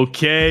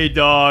 Okay,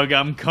 dog,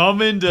 I'm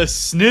coming to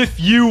sniff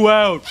you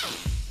out.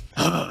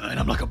 And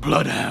I'm like a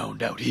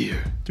bloodhound out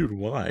here. Dude,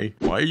 why?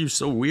 Why are you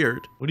so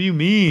weird? What do you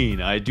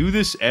mean? I do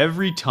this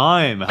every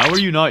time. How are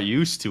you not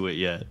used to it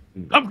yet?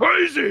 I'm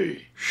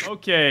crazy!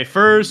 Okay,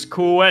 first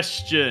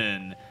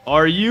question.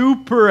 Are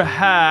you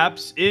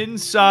perhaps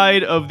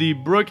inside of the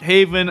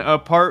Brookhaven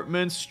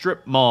Apartment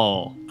Strip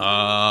Mall?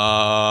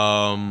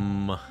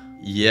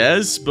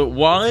 Yes, but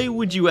why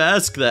would you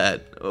ask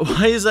that?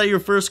 Why is that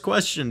your first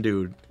question,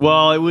 dude?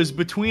 Well, it was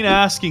between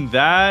asking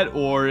that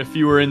or if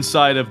you were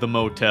inside of the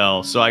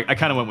motel, so I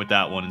kind of went with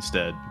that one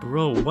instead.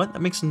 Bro, what?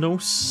 That makes no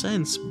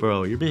sense,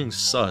 bro. You're being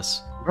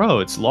sus. Bro,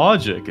 it's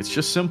logic. It's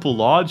just simple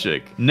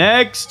logic.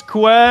 Next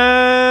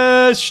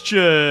question.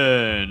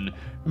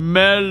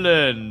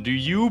 Melon, do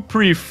you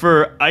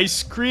prefer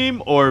ice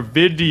cream or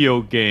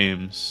video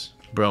games?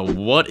 Bro,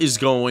 what is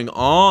going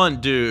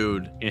on,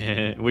 dude?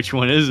 Which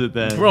one is it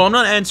then? Bro, I'm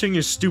not answering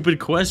your stupid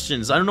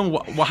questions. I don't know.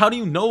 How do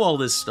you know all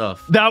this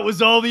stuff? That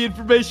was all the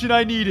information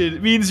I needed.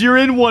 It means you're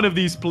in one of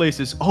these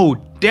places. Oh,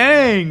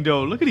 dang,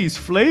 though. Look at these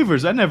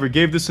flavors. I never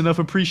gave this enough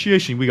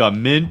appreciation. We got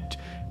mint,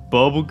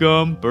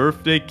 bubblegum,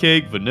 birthday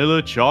cake,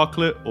 vanilla,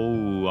 chocolate.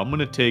 Oh, I'm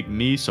gonna take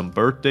me some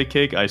birthday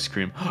cake ice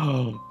cream.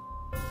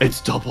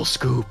 It's double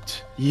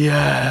scooped.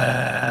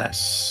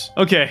 Yes.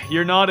 Okay,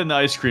 you're not in the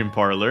ice cream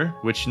parlor,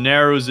 which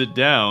narrows it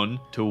down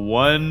to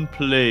one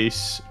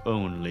place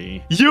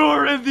only.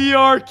 You're in the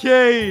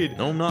arcade!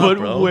 No, I'm not, but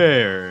bro.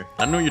 Where?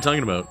 I don't know what you're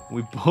talking about.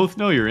 We both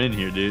know you're in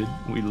here, dude.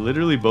 We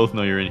literally both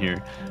know you're in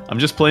here. I'm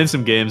just playing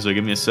some games, so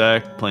give me a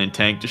sec. Playing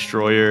Tank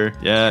Destroyer.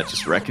 Yeah,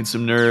 just wrecking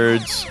some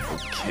nerds.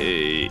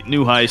 Okay,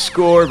 new high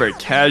score, very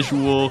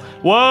casual.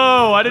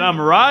 Whoa,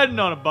 I'm riding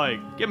on a bike.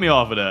 Get me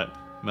off of that.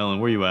 Melon,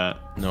 where you at?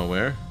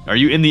 Nowhere. Are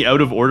you in the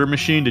out of order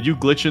machine? Did you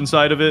glitch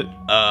inside of it?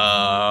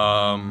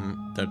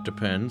 That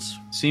depends.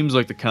 Seems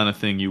like the kind of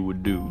thing you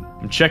would do.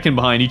 I'm checking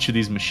behind each of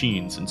these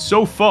machines, and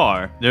so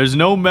far, there's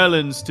no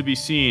melons to be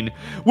seen,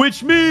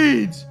 which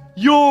means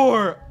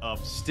you're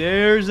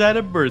upstairs at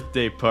a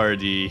birthday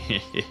party.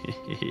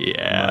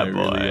 Yeah, Am I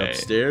boy. really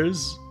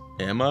upstairs?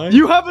 Am I?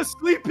 You have a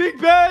sleeping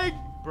bag?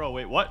 Bro,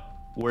 wait, what?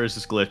 Where is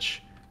this glitch?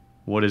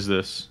 What is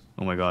this?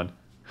 Oh my god.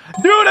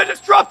 Dude, I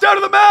just dropped out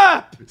of the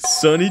map!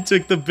 Sonny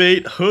took the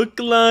bait, hook,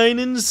 line,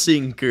 and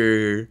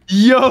sinker.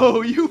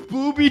 Yo, you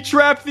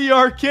booby-trapped the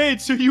arcade,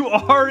 so you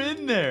are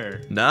in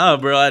there. Nah,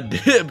 bro, I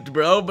dipped,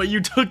 bro, but you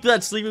took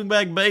that sleeping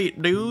bag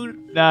bait,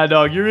 dude. Nah,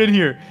 dog, you're in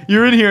here.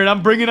 You're in here, and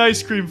I'm bringing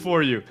ice cream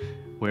for you.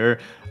 Where?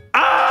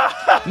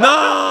 Ah!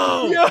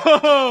 No!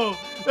 Yo!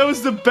 That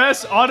was the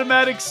best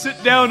automatic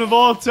sit-down of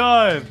all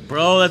time.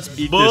 Bro, that's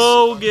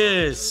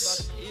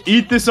bogus.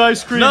 Eat this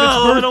ice cream. No,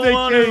 it's birthday I don't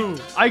want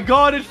cake. to. I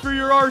got it for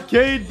your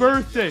arcade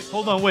birthday.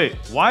 Hold on, wait.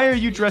 Why are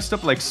you dressed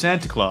up like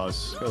Santa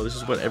Claus? Bro, this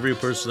is what every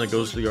person that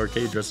goes to the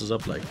arcade dresses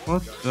up like.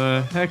 What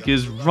the heck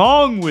is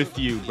wrong with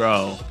you,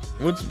 bro?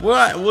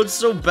 What's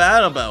so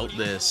bad about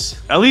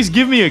this? At least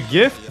give me a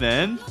gift,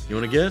 then. You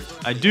want a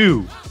gift? I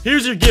do.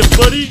 Here's your gift,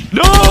 buddy.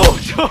 No!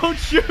 Don't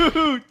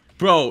shoot!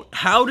 Bro,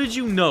 how did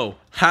you know?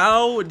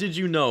 How did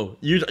you know?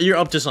 You're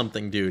up to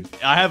something, dude.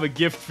 I have a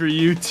gift for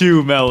you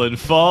too, Melon.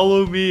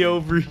 Follow me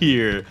over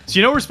here. So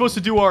you know we're supposed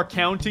to do our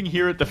counting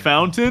here at the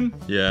fountain?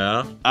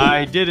 Yeah.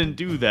 I didn't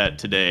do that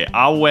today.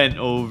 I went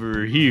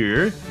over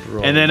here,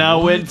 Bro, and then I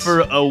went for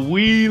a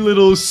wee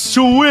little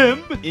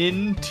swim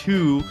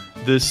into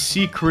the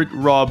secret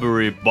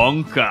robbery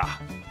bunker.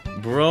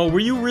 Bro, were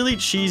you really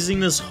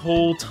cheesing this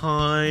whole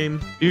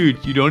time?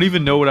 Dude, you don't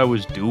even know what I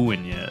was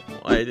doing yet.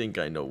 I think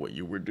I know what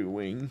you were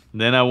doing.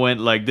 Then I went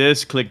like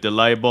this, clicked the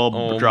light bulb,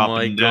 Oh drop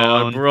my it god,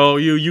 down. bro,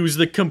 you used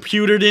the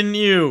computer, didn't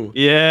you?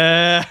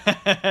 Yeah,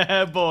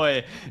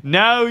 boy.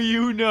 Now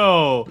you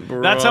know.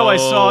 That's how I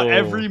saw Bro.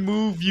 every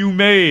move you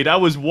made. I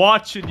was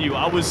watching you.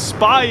 I was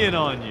spying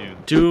on you.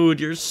 Dude,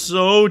 you're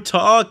so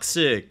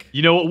toxic.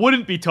 You know what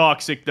wouldn't be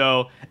toxic,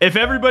 though? If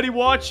everybody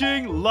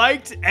watching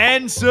liked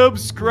and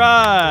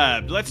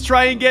subscribed. Let's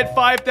try and get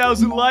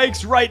 5,000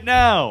 likes right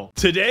now.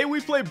 Today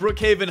we play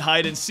Brookhaven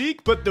Hide and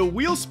Seek, but the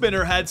wheel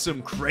spinner had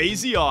some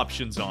crazy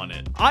options on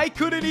it. I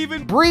couldn't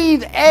even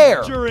Breathe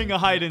air. during a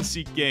hide and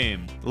seek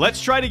game.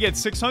 Let's try to get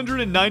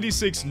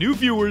 696 new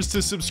viewers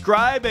to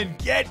subscribe and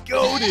get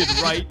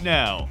goated right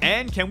now.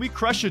 And can we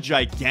crush a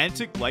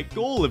gigantic like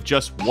goal of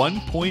just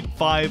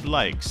 1.5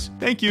 likes?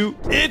 Thank you.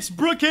 It's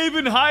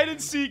Brookhaven Hide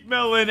and Seek,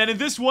 Melon, and in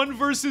this 1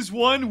 versus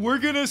 1, we're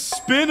gonna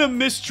spin a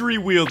mystery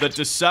wheel that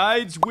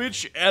decides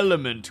which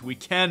element we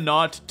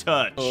cannot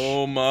touch.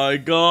 Oh my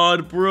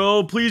god,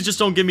 bro. Please just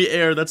don't give me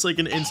air. That's like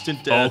an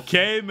instant death.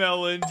 Okay,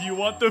 Melon, do you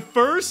want the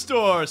first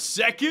or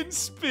second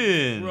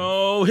spin?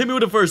 Bro, hit me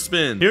with the first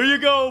spin. Here you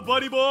go,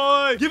 buddy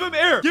boy. Give him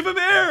air. Give him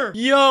air.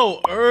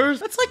 Yo, Earth.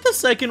 That's like the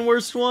second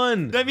worst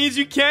one. That means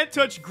you can't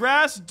touch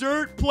grass,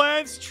 dirt,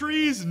 plants,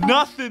 trees,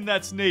 nothing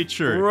that's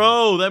nature.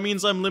 Bro, that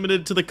means I'm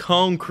limited to the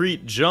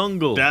concrete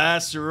jungle.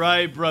 That's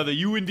right, brother.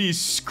 You in these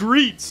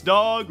streets,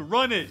 dog.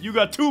 Run it. You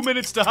got 2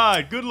 minutes to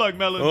hide. Good luck,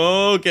 Melon.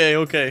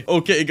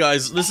 Okay,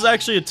 guys. This is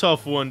actually a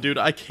tough one, dude.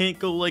 I can't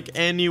go, like,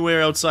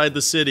 anywhere outside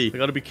the city. I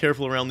gotta be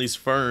careful around these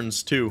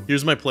ferns, too.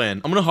 Here's my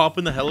plan. I'm gonna hop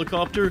in the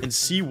helicopter and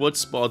see what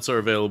spots are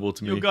available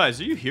to me. Yo, guys,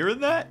 are you hearing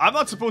that? I'm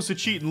not supposed to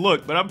cheat and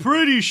look, but I'm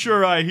pretty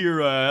sure I hear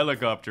a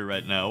helicopter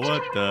right now.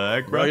 What the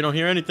heck, Bro, you don't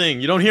hear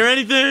anything. You don't hear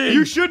anything.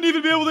 You shouldn't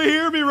even be able to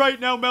hear me right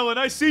now, Melon.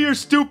 I see your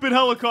stupid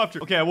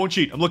helicopter. Okay, I won't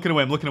cheat. I'm looking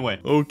away. I'm looking away.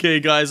 Okay,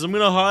 guys, I'm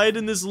gonna hide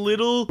in this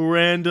little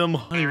random,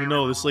 I don't even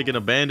know, this is like an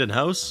abandoned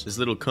house? This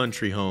little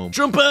country home.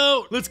 Jump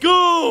out! Let's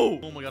go!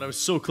 Oh my god, I was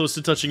so close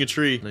to touching a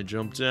tree. And I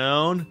jumped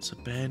down. It's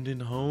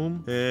abandoned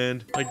home.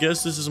 And I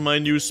guess this is my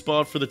new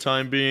spot for the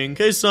time being.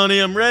 Okay, Sonny,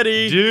 I'm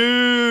ready.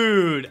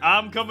 Dude,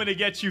 I'm coming to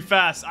get you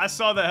fast. I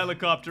saw the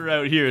helicopter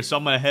out here, so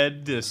I'm gonna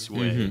head this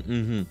way.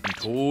 I'm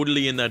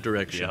totally in that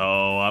direction.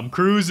 Yo, I'm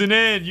cruising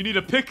in. You need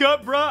a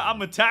pickup, bruh?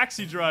 I'm a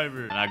taxi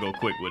driver. And I go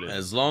quick with it.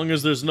 As long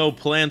as there's no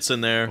plants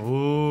in there.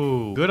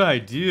 Ooh, good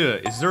idea.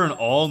 Is there an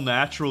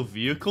all-natural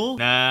vehicle?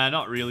 Nah,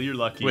 not really. You're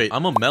lucky. Wait,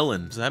 I'm a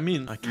melon. Does that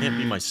mean I can't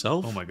be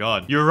myself? Oh my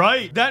god. You're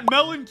right. That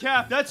melon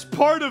cap, that's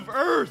part of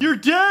Earth. You're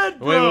dead,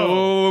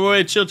 bro.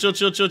 Wait. Chill.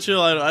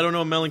 I don't know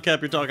what melon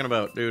cap you're talking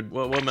about, dude.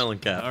 What melon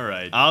cap? All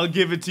right. I'll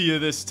give it to you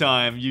this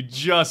time. You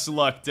just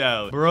lucked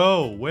out.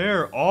 Bro,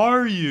 where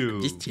are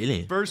you? Just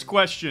chilling. First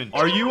question.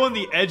 Are you on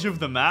the edge of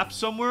the map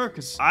somewhere?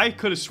 Because I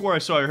could have swore I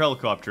saw your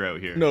helicopter out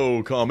here.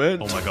 No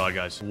comment. Oh my god,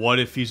 guys. What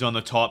if he's on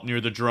the top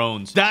near the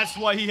drones? That's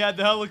why he had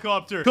the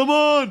helicopter. Come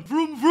on.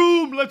 Vroom,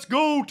 vroom. Let's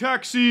go,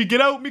 taxi.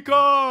 Get out me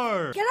car.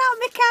 car! Get out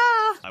my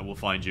car! I will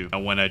find you.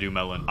 And when I do,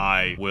 Melon,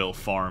 I will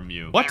farm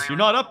you. What? You're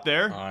not up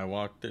there. I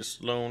walk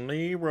this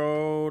lonely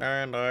road,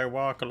 and I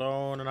walk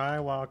alone, and I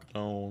walk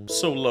alone.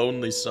 So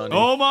lonely, Sonny.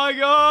 Oh my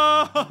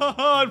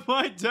god!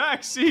 My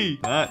taxi!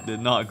 That did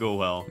not go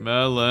well.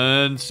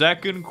 Melon,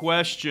 second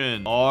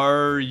question.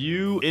 Are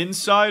you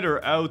inside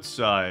or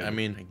outside? I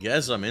mean, I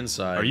guess I'm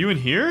inside. Are you in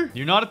here?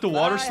 You're not at the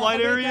water Bye, slide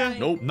have a good area? day.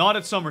 Nope. Not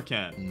at summer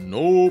camp.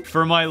 Nope.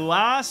 For my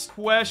last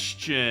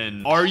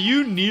question, are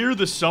you near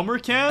the summer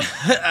camp?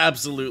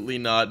 Absolutely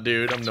not,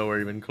 dude. I'm nowhere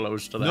even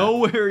close to that.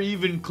 Nowhere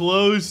even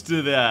close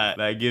to that.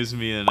 That gives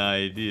me an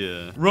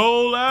idea.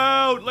 Roll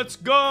out. Let's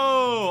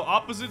go.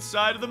 Opposite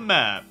side of the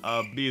map.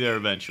 I'll be there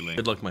eventually.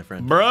 Good luck, my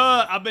friend.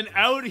 Bruh, I've been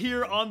out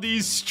here on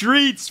these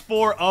streets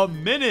for a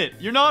minute.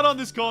 You're not on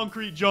this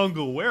concrete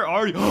jungle. Where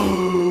are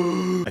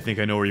you? I think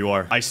I know where you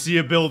are. I see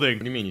a building.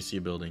 What do you mean you see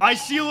a building? I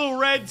see a little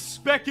red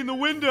speck in the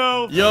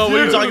window. Yo, what are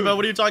you Dude, talking about?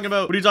 What are you talking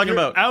about? What are you talking you're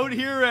about? out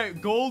here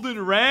at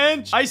Golden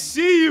Ranch? I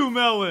see you,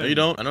 Melon. No, you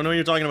don't. I don't know what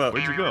you're talking about.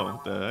 Where'd you go?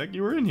 What the heck?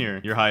 You were in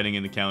here. You're hiding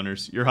in the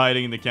counters. You're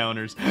hiding in the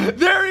counters.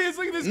 There he is.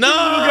 Look at this cute little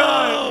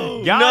guy.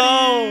 No! Got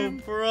No, him.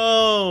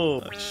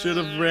 bro. I should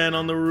have ran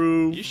on the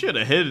roof. You should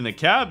have hid in the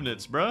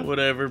cabinets, bruh.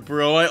 Whatever,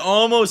 bro. I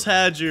almost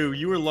had you.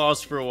 You were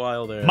lost for a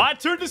while there. My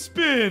turn to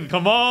spin.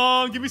 Come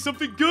on, give me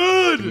something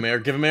good. Give him air.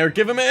 Give him air.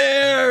 Give him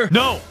air.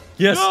 No.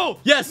 Yes. No.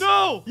 Yes.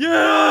 No.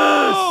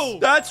 Yes. No.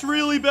 That's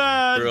really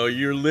bad. Bro,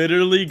 you're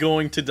literally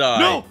going to die.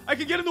 No, I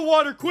can get in the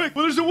water quick.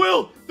 But there's a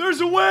will.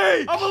 There's a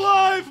way. I'm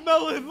alive,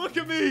 Melon. Look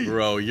at me.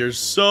 Bro, you're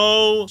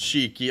so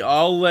cheeky.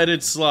 I'll let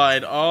it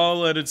slide. I'll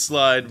let it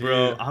slide,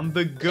 bro. Dude, I'm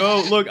the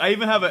GOAT. Look, I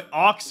even have an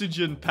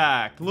oxygen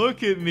pack.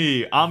 Look at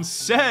me. I'm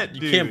set,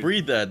 dude. You can't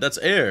breathe that. That's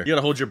air. You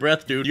gotta hold your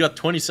breath, dude. You got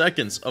 20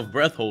 seconds of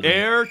breath holding.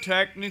 Air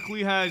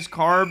technically has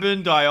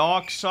carbon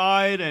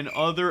dioxide and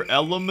other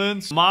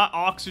elements. My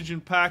oxygen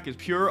pack is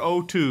pure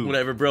O2.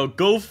 Whatever, bro.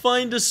 Go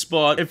find a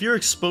spot. If you're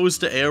exposed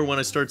to air when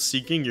I start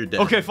seeking, you're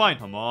dead. Okay, fine.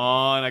 Come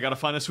on. I gotta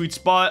find a sweet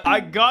spot. I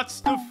got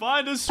to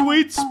find a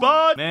sweet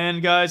spot.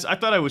 Man, guys, I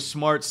thought I was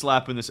smart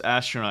slapping this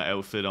astronaut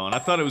outfit on. I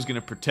thought it was gonna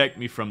protect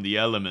me from the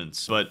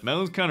elements. But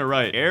Melon's kind of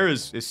right. Air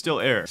is still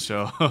air.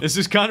 So this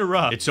is kind of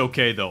rough. It's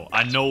okay, though.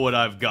 I know what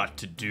I've got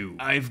to do.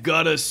 I've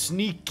got to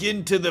sneak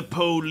into the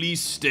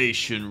police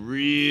station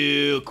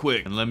real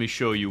quick. And let me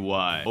show you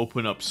why.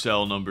 Open up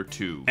cell number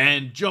 2.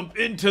 And jump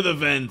into the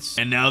vents.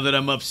 And now that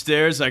I'm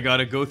upstairs, I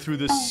gotta go through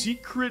the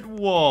secret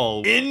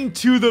wall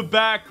into the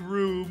back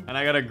room. And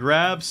I gotta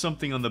grab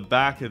something on the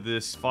back of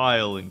this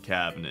filing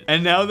cabinet.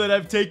 And now that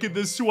I've taken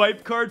the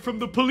swipe card from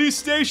the police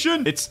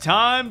station, it's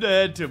time to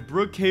head to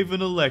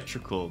Brookhaven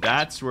Electrical.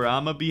 That's where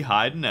I'ma be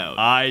hiding out.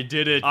 I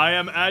did it. I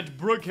am at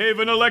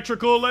Brookhaven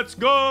Electrical. Let's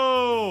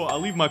go. I'll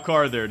leave my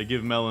car there to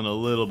give Melon a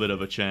little bit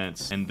of a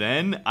chance. And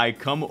then I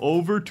come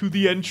over to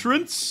the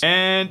entrance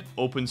and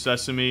open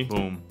sesame.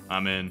 Boom.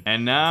 I'm in.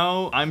 And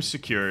now I'm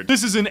secured.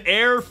 This is an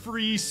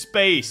air-free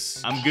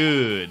space. I'm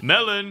good.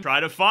 Melon, try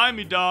to find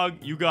me, dog.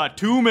 You got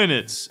 2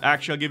 minutes.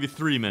 Actually, I'll give you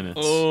 3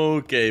 minutes.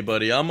 Okay,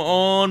 buddy. I'm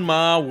on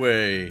my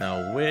way.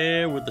 Now,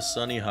 where would the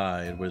Sunny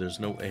hide where there's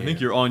no air? I think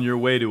you're on your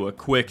way to a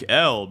quick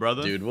L,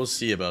 brother. Dude, we'll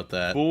see about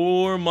that.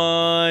 For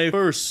my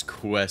first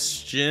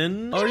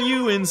question, are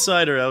you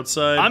inside or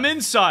outside? I'm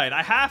inside.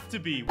 I have to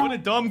be. What a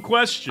dumb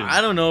question.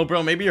 I don't know,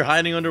 bro. Maybe you're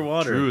hiding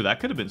underwater. True,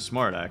 that could have been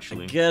smart,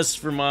 actually. Guess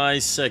for my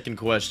second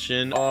question,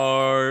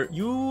 are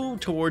you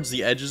towards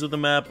the edges of the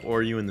map or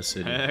are you in the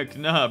city? Heck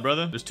nah,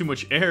 brother. There's too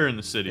much air in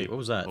the city. Wait, what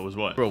was that? What was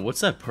what? Bro, what's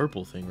that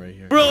purple thing right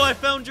here? Bro, I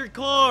found your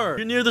car.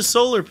 You're near the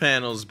solar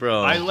panels,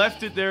 bro. I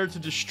left it there to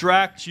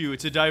distract you.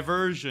 It's a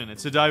diversion.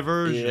 It's a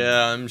diversion.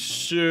 Yeah, I'm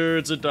sure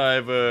it's a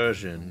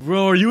diversion.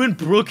 Bro, are you in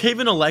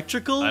Brookhaven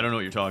Electrical? I don't know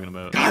what you're talking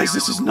about. Guys,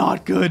 this is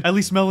not good. At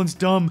least Melon's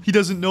dumb. He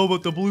doesn't know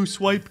about the blue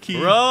swipe key.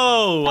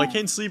 Bro, I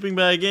can't sleeping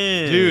bag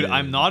in. Dude,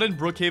 I'm not in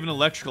Brookhaven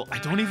Electrical. I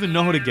don't even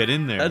know how to get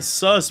in there. That's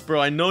sus,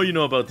 bro. I know you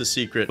know about the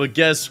secret. But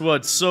guess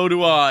what? So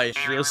do I.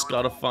 Just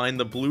gotta find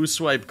the blue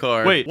swipe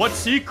card. Wait, what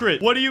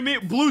secret? What do you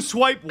mean? Blue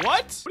swipe what?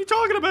 What are you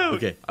talking about?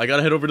 Okay, I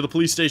gotta head over to the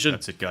police station.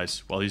 That's it,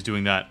 guys. While he's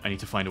doing that, I need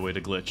to find a way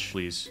to glitch.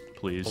 Please.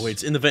 Please. Oh, wait,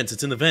 it's in the vents.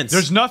 It's in the vents.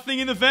 There's nothing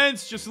in the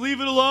vents. Just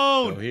leave it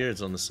alone. Oh, here,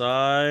 it's on the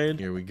side.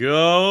 Here we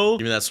go.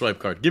 Give me that swipe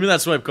card. Give me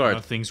that swipe card.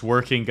 Nothing's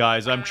working,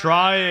 guys. I'm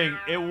trying.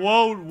 It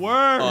won't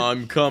work.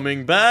 I'm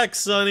coming back,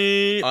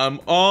 Sonny. I'm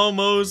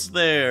almost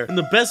there. And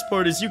the best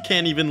part is you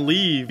can't even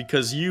leave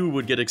because you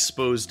would get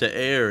exposed to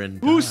air and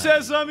Who die.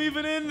 says I'm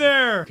even in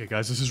there? Okay,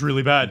 guys, this is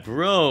really bad.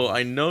 Bro,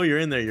 I know you're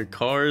in there. Your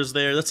car is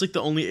there. That's like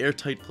the only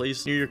airtight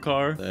place near your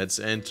car. Let's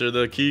enter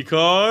the key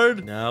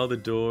card. Now the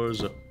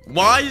doors are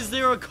Why is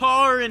there a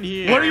car in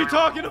here? What are you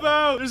talking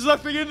about? There's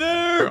nothing in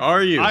there. Where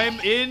are you? I'm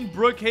in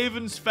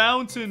Brookhaven's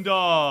fountain,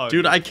 dog.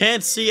 Dude, I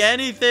can't see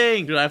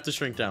anything. Dude, I have to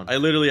shrink down. I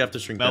literally have to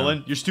shrink Melon,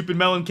 down. your stupid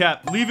melon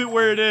cap. Leave it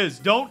where it is.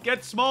 Don't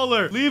get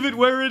smaller. Leave it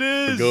where it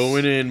is.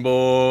 Going in,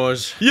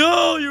 boys.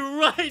 Yo, you're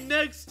right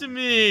next to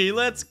me.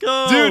 Let's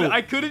go. Dude,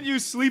 I couldn't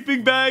use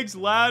sleeping bags,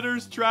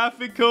 ladders,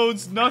 traffic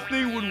cones.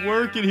 Nothing would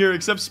work in here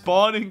except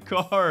spawning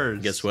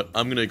cars. Guess what?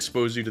 I'm gonna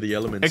expose you to the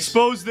elements.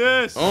 Expose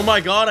this. Oh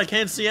my god, I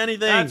can't see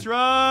anything. That's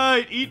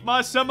right. Eat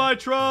my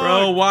semi-truck.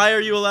 Bro, why are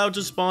you allowed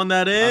to spawn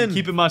that in? I'm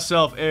keeping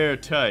myself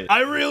airtight.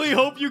 I really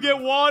hope you get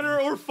water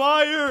or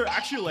fire.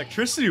 Actually,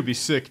 electricity would be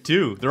sick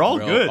too. They're all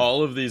Bro, good.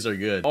 all of these are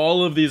good.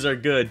 All of these are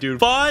good, dude.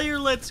 Fire,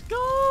 let's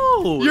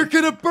go. You're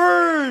gonna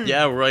burn.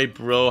 Yeah, right,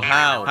 bro.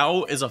 How?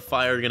 How is a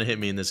fire gonna hit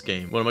me in this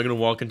game? What, am I gonna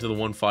walk into the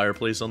one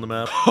fireplace on the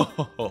map?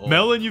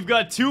 Melon, you've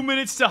got 2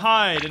 minutes to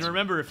hide. And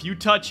remember, if you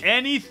touch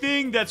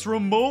anything that's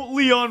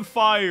remotely on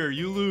fire,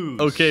 you lose.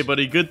 Okay,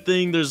 buddy, good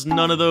thing there's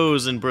none of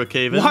those in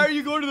Brookhaven. Why are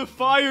you going to the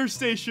fire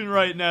station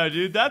right now,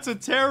 dude? That's a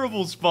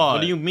terrible spot.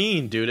 What do you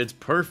mean, dude? It's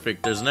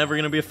perfect. There's never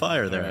gonna be a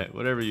fire there. All right,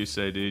 whatever you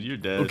say, dude. You're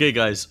dead. Okay,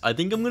 guys, I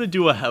think I'm gonna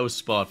do a house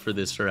spot for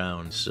this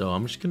round. So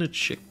I'm just gonna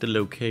check the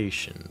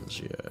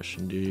locations. Yes,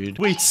 indeed.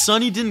 Wait,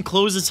 Sunny didn't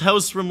close his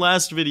house from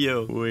last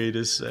video. Wait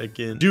a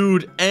second.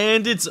 Dude,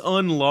 and it's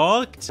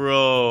unlocked?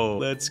 Bro,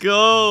 let's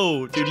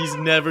go. Dude, he's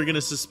never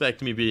gonna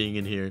suspect me being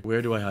in here.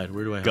 Where do I hide?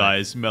 Where do I hide?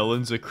 Guys,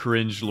 Melon's a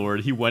cringe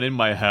lord. He went in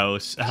my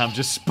house, and I'm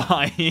just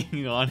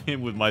spying on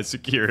him with my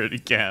security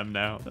cam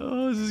now.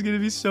 Oh, this is gonna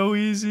be so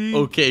easy.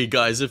 Okay,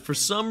 guys, if for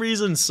some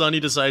reason Sunny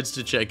decides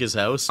to check his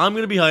house, I'm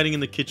gonna be hiding in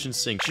the kitchen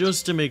sink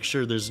just to make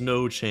sure there's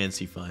no chance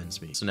he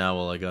finds me. So now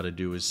all I gotta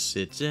do is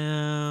sit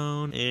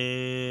down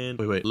and...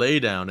 Wait, lay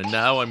down, and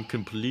now I'm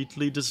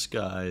completely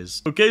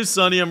disguised. Okay,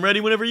 Sunny, I'm ready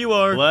whenever you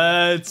are.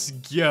 Let's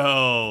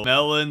go.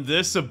 Melon,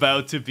 this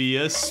about to be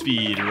a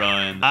speed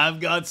run. I've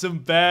got some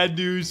bad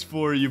news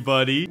for you,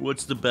 buddy.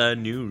 What's the bad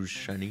news,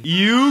 Sunny?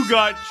 You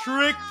got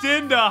tricked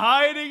into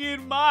hiding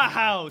in my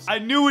house. I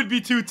knew it'd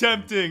be too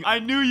tempting. I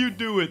knew you'd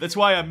do it. That's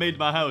why I made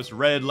my house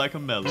red like a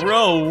melon.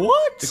 Bro,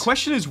 what? The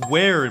question is,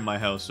 where in my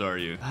house are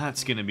you?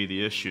 That's gonna be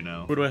the issue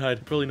now. Where do I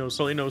hide? Probably knows.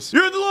 Probably knows.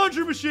 You're in the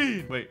laundry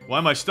machine. Wait, why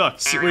am I stuck?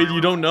 Wait,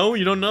 you don't know?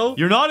 You don't know?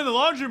 You're not in the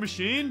laundry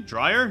machine.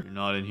 Dryer? You're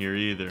not in here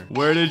either.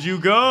 Where did you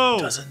go?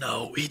 Doesn't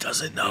know. He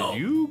doesn't know.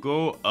 Did you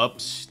go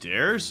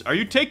upstairs? Are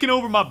you taking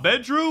over my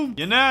bedroom?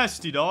 You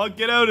nasty dog.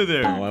 Get out of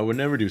there. No, I would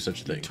never do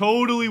such a thing.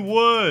 Totally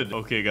would.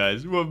 Okay,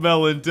 guys, what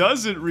Melon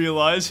doesn't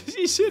realize is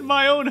he's in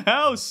my own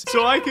house.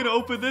 So I can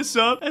open this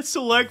up and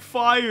select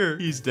fire.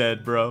 He's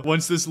dead, bro.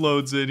 Once this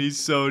loads in, he's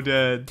so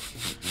dead.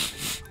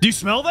 Do you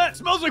smell that? It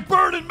smells like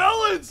burning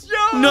melons.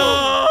 Yo!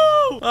 No!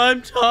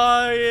 I'm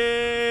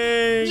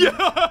dying! Yo!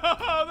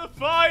 The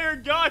fire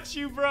got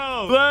you,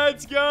 bro.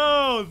 Let's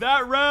go.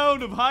 That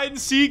round of hide and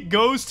seek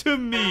goes to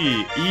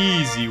me.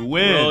 Easy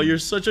win. Bro, you're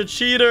such a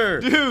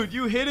cheater. Dude,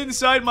 you hid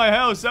inside my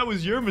house. That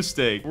was your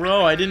mistake.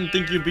 Bro, I didn't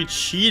think you'd be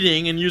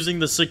cheating and using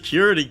the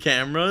security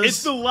cameras.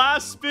 It's the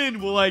last spin.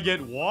 Will I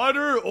get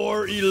water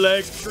or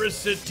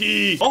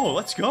electricity? Oh,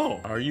 let's go.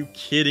 Are you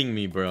kidding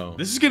me, bro?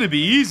 This is gonna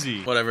be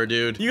easy. Whatever,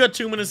 dude. You got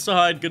 2 minutes to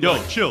hide. Good Yo,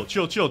 luck. chill.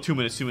 2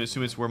 minutes.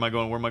 Where am I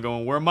going?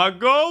 Where am I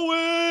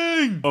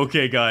going?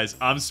 Okay, guys,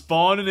 I'm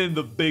spawning in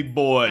the big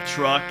boy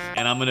truck,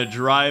 and I'm gonna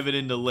drive it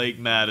into Lake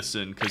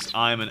Madison, because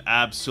I'm an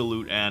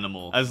absolute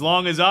animal. As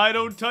long as I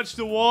don't touch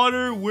the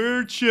water,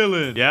 we're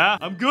chilling. Yeah?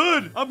 I'm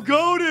good. I'm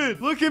goated.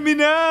 Look at me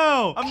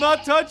now. I'm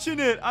not touching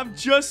it. I'm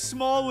just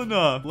small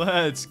enough.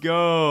 Let's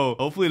go.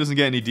 Hopefully it doesn't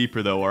get any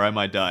deeper, though, or I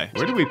might die.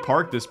 Where do we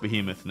park this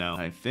behemoth now?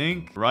 I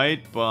think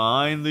right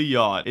behind the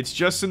yacht. It's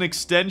just an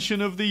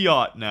extension of the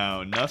yacht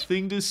now.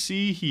 Nothing to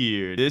see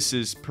here. This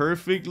is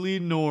perfectly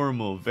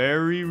normal.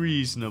 Very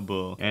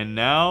reasonable. And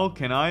now,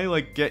 can I,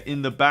 like, get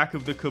in the back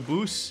of the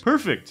caboose?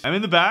 Perfect. I'm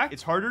in the back.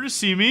 It's harder to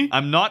see me.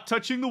 I'm not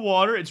touching the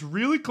water. It's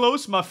really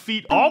close. My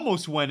feet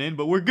almost went in,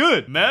 but we're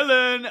good.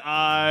 Melon,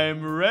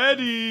 I'm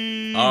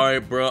ready. All right,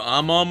 bro.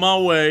 I'm on my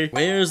way.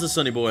 Where's the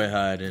Sunny boy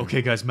hiding?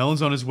 Okay, guys,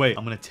 Melon's on his way.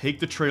 I'm gonna take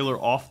the trailer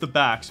off the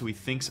back so he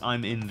thinks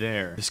I'm in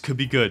there. This could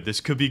be good.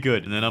 This could be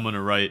good. And then I'm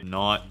gonna write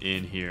not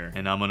in here.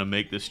 And I'm gonna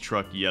make this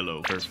truck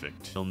yellow.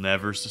 Perfect. He'll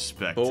never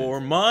suspect it.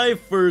 For my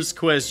first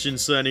question,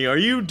 Sunny, are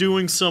you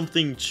doing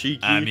something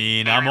cheeky? I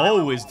mean, I'm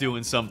always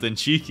doing something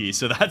cheeky,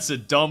 so that's a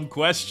dumb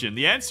question.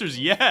 The answer's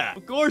yeah.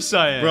 Of course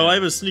I am. Bro, I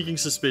have a sneaking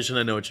suspicion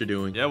I know what you're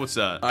doing. Yeah, what's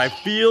that? I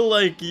feel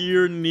like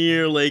you're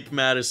near Lake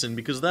Madison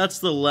because that's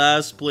the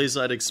last place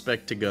I'd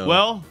expect to go.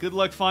 Well, good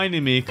luck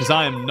finding me, because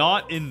I am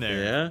not in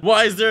there. Yeah?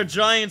 Why is there a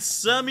giant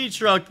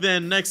semi-truck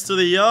then next to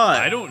the yacht?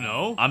 I don't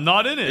know. I'm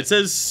not in it. It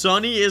says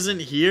Sunny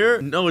isn't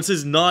here? No, it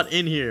says not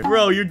in here.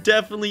 Bro, you're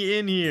definitely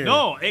in here.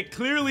 No, it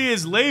clearly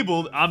is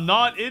labeled. I'm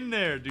not in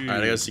there, dude.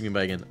 Alright, I got a sleeping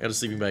bag in.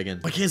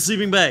 I can't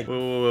sleeping bag.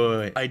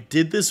 Wait. I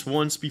did this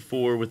once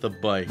before with a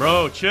bike.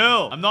 Bro,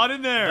 chill. I'm not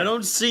in there. I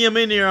don't see him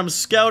in here. I'm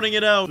scouting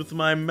it out with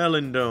my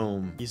melon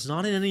dome. He's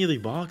not in any of the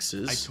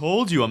boxes. I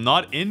told you I'm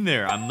not in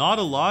there. I'm not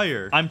a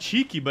liar. I'm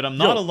cheeky, but I'm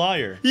not a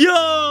liar. Yo!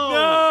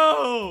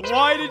 No!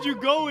 Why did did you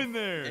go in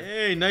there?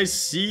 Hey, nice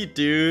seat,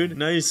 dude.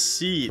 Nice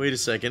seat. Wait a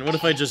second. What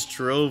if I just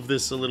drove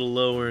this a little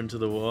lower into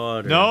the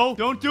water? No,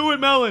 don't do it,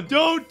 Melon.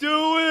 Don't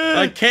do it.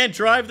 I can't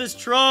drive this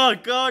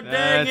truck. God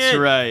dang it. That's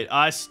right.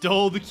 I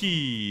stole the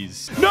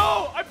keys.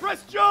 No, I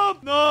pressed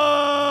jump.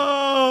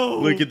 No.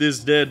 Look at this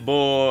dead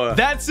boy.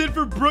 That's it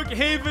for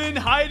Brookhaven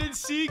hide and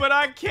seek, but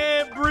I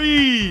can't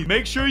breathe.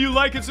 Make sure you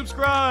like and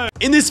subscribe.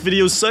 In this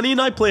video, Sunny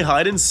and I play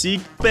hide and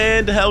seek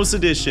banned house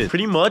edition.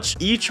 Pretty much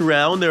each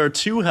round there are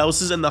 2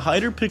 houses and the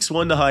hider picks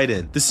one to hide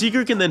in. The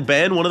seeker can then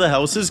ban one of the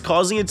houses,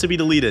 causing it to be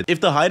deleted. If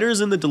the hider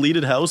is in the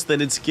deleted house,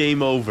 then it's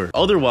game over.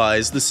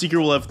 Otherwise, the seeker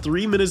will have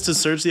 3 minutes to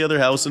search the other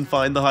house and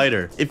find the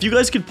hider. If you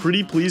guys could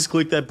pretty please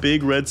click that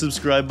big red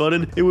subscribe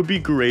button, it would be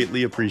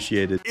greatly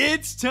appreciated.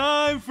 It's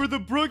time for the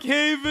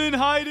Brookhaven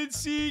hide and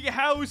seek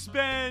house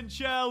ban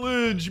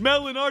challenge.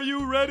 Melon, are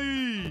you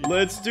ready?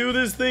 Let's do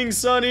this thing,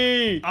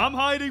 Sunny. I'm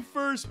hiding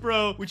first,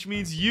 bro, which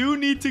means you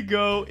need to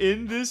go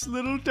in this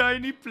little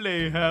tiny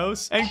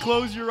playhouse and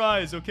close your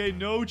eyes, okay?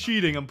 No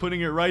cheating. I'm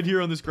putting it right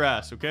here on this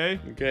grass, okay?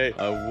 Okay,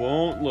 I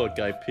won't look.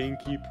 I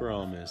pinky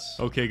promise.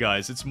 Okay,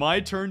 guys, it's my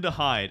turn to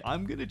hide.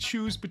 I'm gonna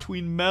choose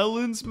between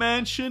Melon's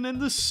mansion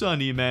and the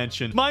Sunny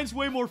mansion. Mine's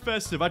way more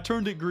festive. I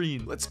turned it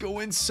green. Let's go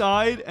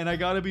inside, and I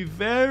gotta be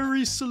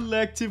very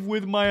selective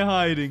with my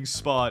hiding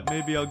spot.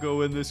 Maybe I'll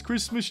go in this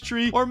Christmas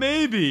tree, or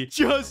maybe,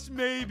 just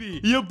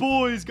maybe, your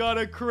boy's got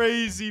a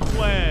crazy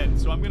plan.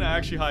 So I'm gonna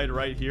actually hide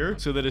right here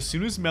so that as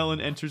soon as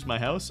Melon enters my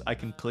house, I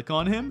can click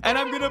on him, and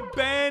I'm gonna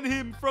ban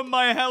him from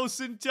my house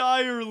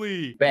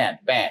entirely. Ban.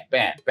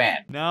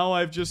 Now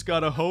I've just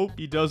gotta hope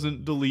he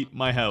doesn't delete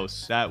my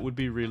house. That would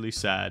be really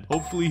sad.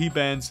 Hopefully he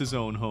bans his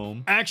own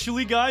home.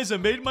 Actually, guys, I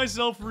made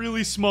myself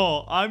really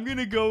small. I'm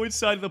gonna go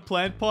inside of the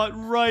plant pot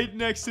right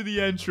next to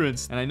the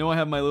entrance. And I know I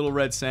have my little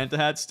red Santa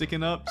hat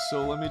sticking up,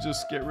 so let me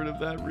just get rid of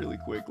that really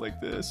quick like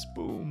this.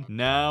 Boom.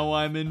 Now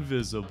I'm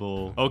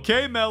invisible.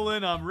 Okay,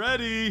 Melon, I'm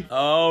ready.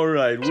 All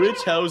right,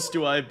 which house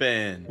do I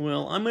ban?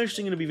 Well, I'm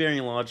actually going to be very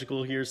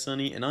logical here,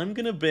 Sunny, and I'm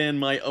going to ban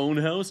my own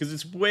house because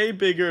it's way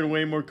bigger and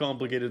way more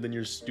complicated than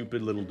your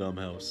stupid little dumb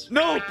house.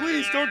 No,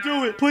 please don't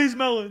do it. Please,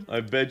 Melon.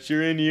 I bet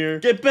you're in here.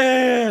 Get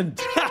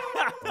banned!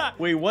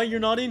 Wait, what? You're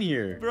not in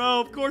here.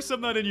 Bro, of course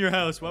I'm not in your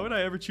house. Why would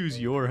I ever choose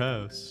your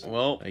house?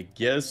 Well, I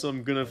guess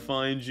I'm gonna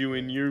find you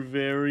in your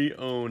very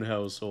own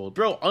household.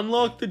 Bro,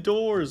 unlock the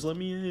doors. Let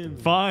me in.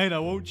 Fine, I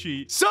won't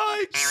cheat.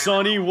 Psych!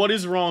 Sonny, what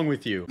is wrong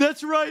with you?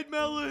 That's right,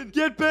 Melon.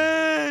 Get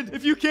banned.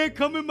 If you can't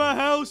come in my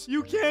house,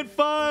 you can't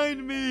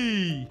find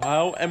me.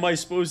 How am I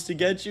supposed to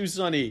get you,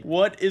 Sonny?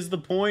 What is the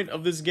point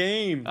of this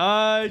game?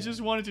 I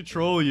just wanted to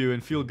troll you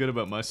and feel good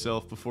about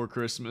myself before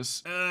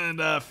Christmas.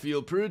 And I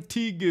feel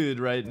pretty good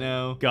right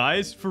now.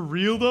 Guys, for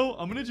real though,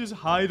 I'm gonna just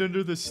hide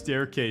under the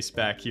staircase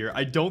back here.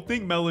 I don't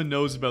think Melon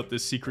knows about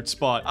this secret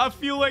spot. I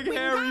feel like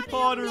Harry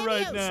Potter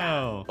right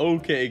now.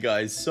 Okay,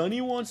 guys,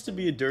 Sonny wants to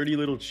be a dirty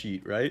little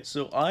cheat, right?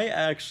 So I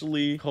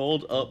actually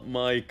called up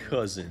my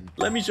cousin.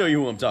 Let me show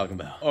you who I'm talking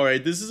about. All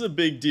right, this is a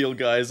big deal,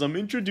 guys. I'm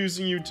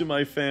introducing you to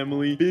my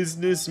family,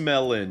 Business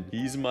Melon.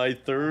 He's my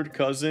 3rd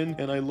cousin,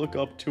 and I look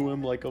up to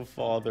him like a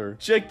father.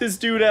 Check this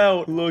dude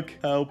out. Look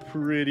how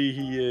pretty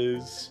he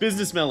is.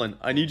 Business Melon,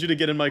 I need you to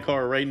get in my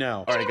car right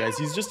now. All right, guys,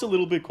 he's just a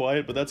little bit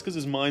quiet, but that's because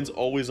his mind's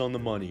always on the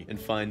money and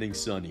finding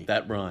Sunny.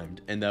 That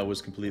rhymed, and that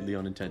was completely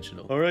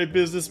unintentional. All right,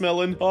 Business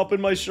Melon, hop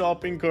in my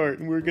shopping cart,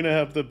 and we're gonna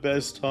have the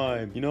best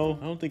time. You know,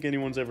 I don't think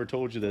anyone's ever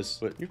told you this,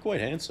 but you're quite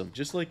handsome,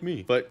 just like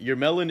me. But your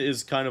melon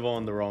is kind of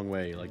on the wrong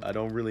way. Like, I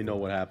don't really know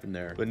what happened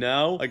there. But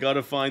now, I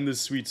gotta find the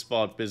sweet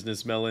spot,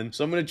 Business Melon.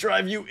 So I'm gonna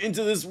drive you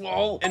into this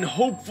wall, and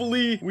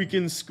hopefully, we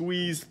can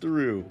squeeze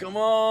through. Come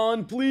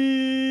on,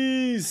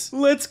 please!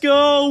 Let's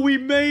go! We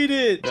made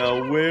it!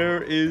 Now,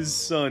 where is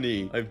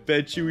Sunny? I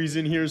bet you he's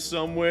in here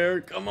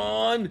somewhere. Come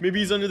on! Maybe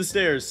he's under the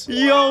stairs.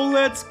 Yo,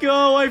 let's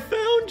go! I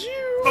found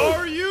you!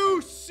 Are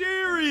you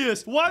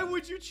serious? Why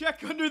would you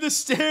check under the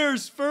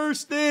stairs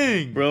first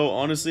thing? Bro,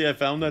 honestly, I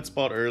found that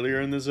spot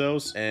earlier in this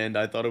house, and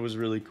I thought it was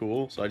really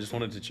cool, so I just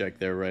wanted to check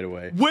there right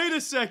away. Wait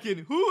a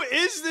second. Who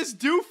is this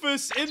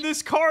doofus in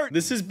this cart?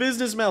 This is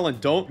Business Melon.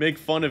 Don't make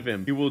fun of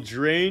him. He will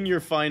drain your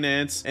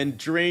finance and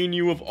drain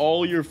you of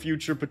all your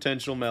future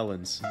potential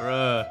melons.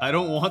 Bruh, I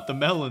don't want the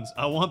melons.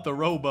 I want the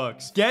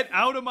Robux. Get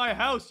out of my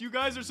house. You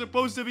guys are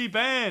supposed to be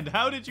banned.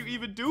 How did you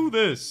even do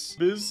this?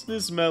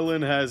 Business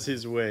Melon has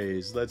his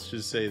ways. Let's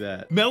just say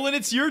that. Melon,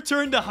 it's your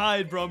turn to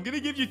hide, bro. I'm gonna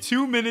give you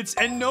 2 minutes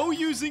and no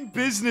using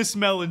Business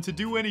Melon to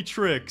do any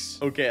tricks.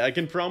 Okay, I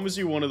can promise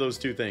you one of those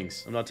 2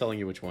 things. I'm not telling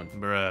you which one.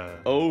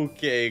 Bruh.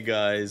 Okay,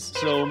 guys.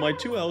 So my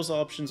 2 house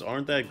options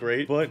aren't that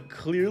great, but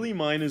clearly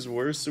mine is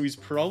worse, so he's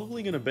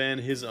probably gonna ban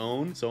his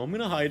own. So I'm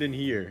gonna hide in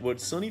here. What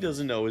Sunny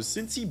doesn't know is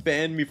since he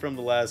banned me from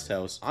the last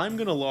house, I'm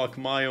gonna lock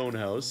my own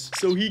house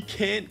so he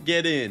can't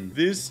get in.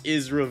 This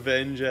is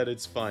revenge at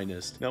its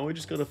finest. Now I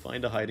just gotta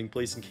find a hiding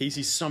place in case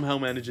he somehow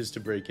manages to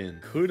break in.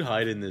 Could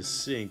hide in this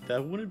sink.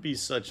 That wouldn't be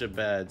such a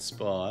bad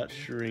spot.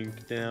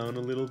 Shrink down a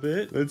little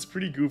bit. That's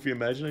pretty goofy.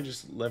 Imagine I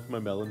just left my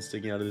melon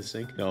sticking out of the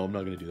sink. No, I'm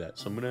not gonna do that.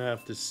 So I'm gonna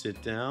have to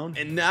sit down.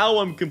 And now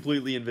I'm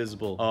completely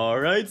invisible. All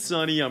right,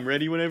 Sonny, I'm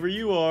ready whenever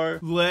you are.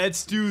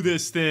 Let's do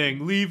this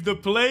thing. Leave the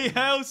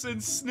playhouse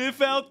and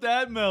sniff out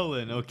that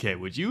melon. Okay,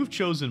 would you have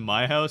chosen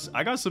my house?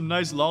 I got some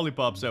nice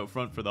lollipops out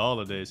front for the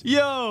holidays.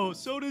 Yo,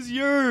 so does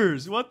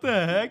yours. What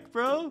the heck,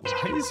 bro?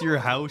 Why is your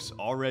house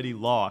already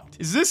locked?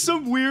 Is this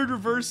some weird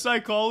reverse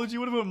psychology?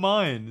 What about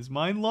mine? Is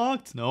mine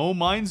locked? No,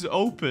 mine's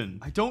open.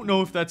 I don't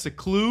know if that's a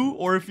clue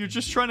or if you're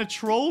just trying to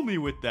troll me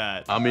with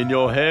that. I'm in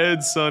your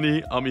head,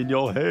 Sonny. I'm in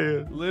your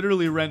head.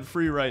 Literally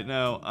rent-free right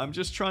now. I'm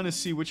just trying to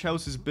see which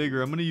house is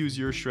bigger. I'm gonna use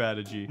your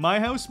strategy. My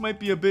house might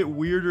be a bit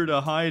weirder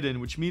to hide in,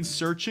 which means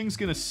searching's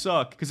gonna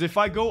suck. Because if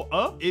I go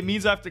up, it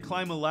means I have to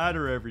climb a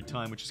ladder every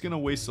time, which is gonna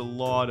waste a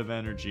lot of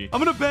energy. I'm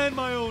gonna ban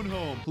my own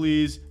home.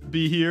 Please,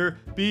 be here.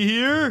 Be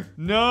here?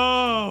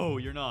 No,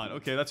 you're not.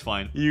 Okay, that's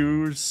fine.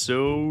 You're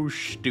so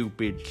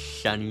stupid,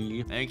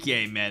 Sonny.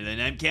 Okay, Melon,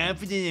 I'm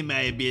confident in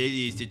my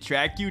abilities to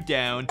track you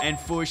down and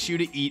force you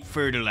to eat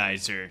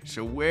fertilizer.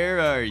 So where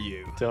are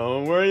you?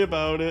 Don't worry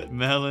about it.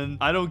 Melon,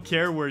 I don't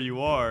care where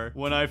you are.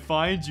 When I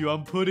find you,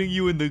 I'm putting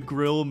you in the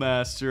grill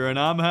master and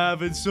I'm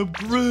having some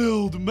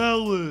grilled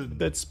melon.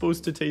 That's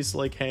supposed to taste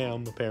like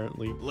ham,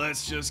 apparently.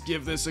 Let's just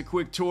give this a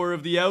quick tour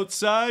of the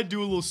outside,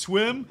 do a little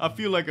swim. I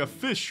feel like a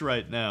fish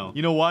right now.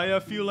 You know why I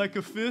feel like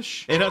a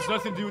fish? It has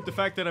nothing to do with the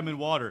fact that I'm in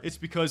water. It's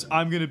because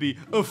I'm gonna be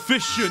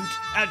efficient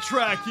at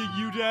tracking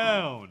you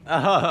down.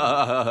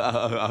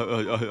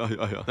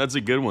 That's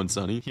a good one,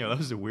 Sonny. Yeah, that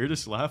was the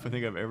weirdest laugh I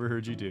think I've ever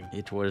heard you do.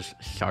 It was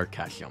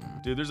sarcasm.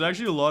 Dude, there's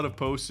actually a lot of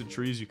posts and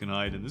trees you can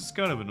hide in. This is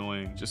kind of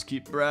annoying. Just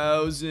keep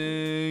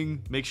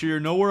browsing. Make sure you're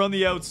nowhere on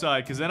the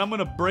outside, because then I'm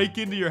gonna break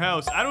into your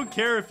house. I don't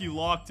care if you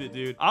locked it,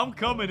 dude. I'm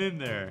coming in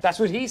there. That's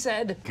what he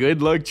said.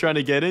 Good luck trying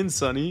to get in,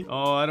 Sonny.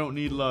 Oh, I don't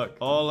need luck.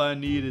 All I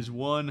need is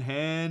one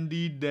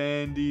handy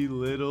dandy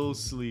little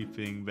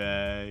sleeping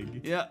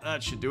bag. Yeah,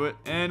 that should do it.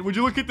 And would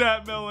you look at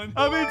that, Melon?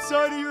 I'm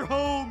inside of your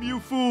home, you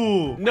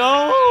fool.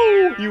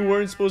 No! You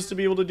weren't supposed to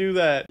be able to do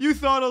that. You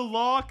thought a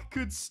lock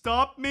could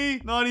stop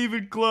me? Not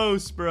even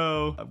close,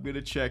 bro. I'm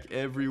gonna check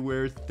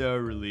everywhere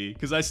thoroughly,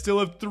 because I still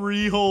have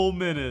 3 whole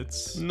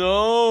minutes.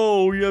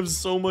 No, you have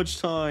so much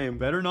time.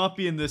 Better not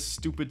be in this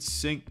stupid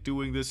sink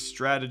doing this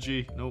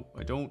strategy. Nope,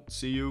 I don't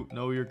see you.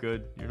 No, you're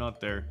good. You're not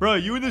there. Bro,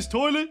 you in this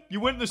toilet? You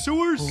went in the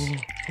sewers?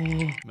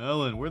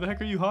 Melon, where the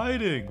heck are you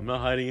hiding? I'm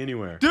not hiding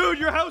anywhere. Dude,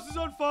 your house is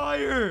on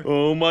fire!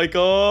 Oh my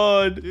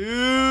god.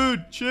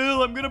 Dude,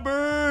 chill, I'm gonna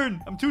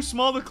burn. I'm too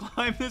small to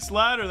climb this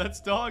ladder. That's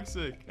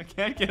toxic. I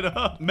can't get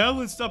up.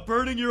 Melon, stop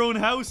burning your own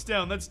house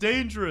down. That's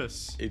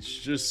dangerous. It's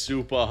just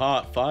super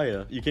hot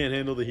fire. You can't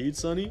handle the heat,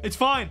 Sonny? It's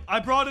fine. I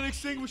brought an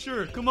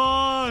extinguisher. Come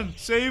on.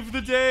 Save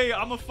the day.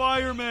 I'm a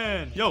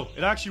fireman. Yo,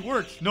 it actually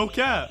worked. No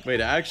cap.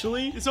 Wait,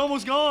 actually? It's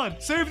almost gone.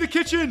 Save the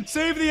kitchen.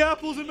 Save the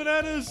apples and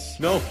bananas.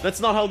 No, that's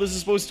not how this is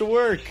supposed to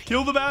work.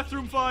 Kill the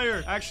bathroom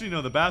fire. Actually,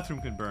 no, the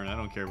bathroom can burn. I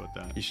don't care about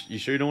that. You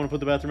sure you don't want to put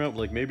the bathroom out?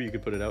 Like, maybe you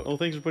could put it out. Oh,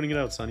 thanks for putting it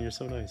out, Sonny. You're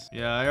so nice.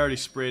 Yeah, I already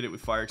sprayed it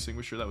with fire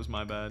extinguisher. That was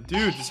my bad.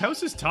 Dude, this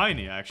house is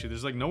tiny, actually.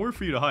 There's like nowhere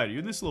for you to hide. Are you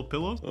in this little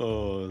pillow?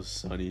 Oh,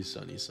 Sonny,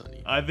 Sonny,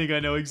 Sonny. I think I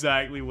know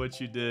exactly what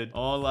you did.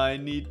 All I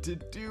need to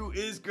do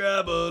is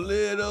grab a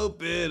little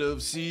bit of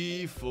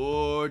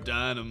C4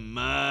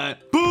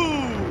 dynamite.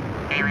 Boom!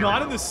 You're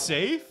not in the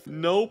safe?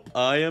 Nope,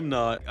 I am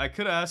not. I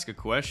could ask a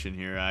question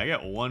here. I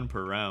get 1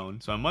 per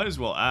round, so I might as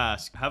well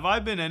ask. Have I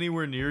been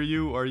anywhere near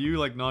you, or are you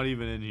like not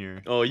even in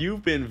here? Oh,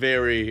 you've been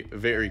very,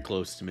 very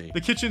close to me.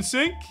 The kitchen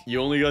sink? You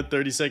only got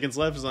 30 seconds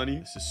left, Sonny.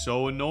 This is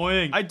so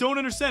annoying. I don't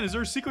understand. Is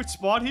there a secret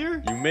spot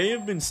here? You may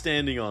have been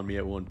standing on me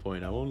at one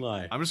point. I won't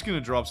lie. I'm just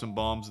gonna drop some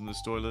bombs in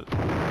this toilet.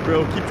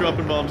 Bro, keep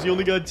dropping bombs. You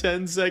only got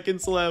 10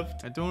 seconds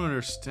left. I don't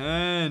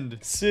understand.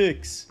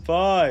 6,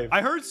 5.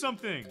 I heard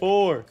something.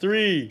 4,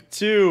 3,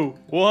 2,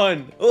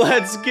 1.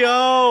 Let's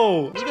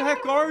go. Where the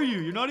heck are you?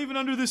 You're not even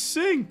under the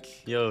sink.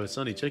 Yo,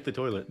 Sonny, check the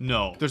toilet.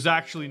 No, there's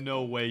actually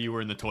no way you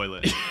were in the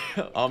toilet.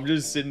 I'm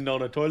just sitting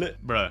on a toilet.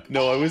 Bruh.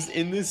 No, I was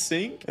in this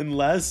sink, and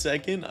last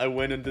second, I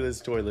went into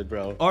this toilet,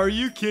 bro. Are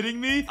you kidding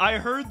me? I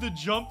heard the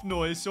jump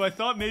noise, so I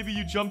thought maybe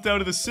you jumped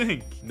out of the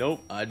sink.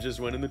 Nope, I just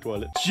went in the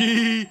toilet.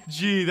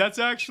 GG, that's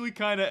actually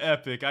kind of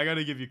epic. I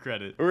gotta give you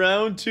credit.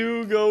 Round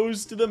 2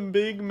 goes to the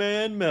big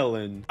man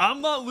Melon.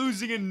 I'm not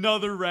losing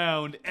another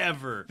round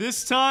ever.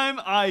 This time,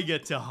 I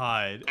get to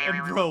hide.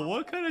 And bro,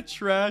 what kind of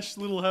trash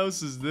little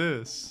house is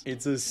this?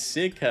 It's a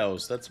sick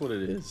house, that's what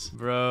it is.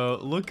 Bro,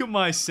 look at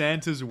my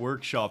Santa's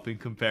workshop in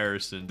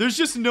comparison. There's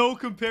just no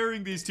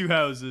comparing these two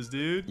houses,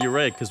 dude. You're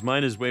right, because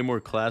mine is way more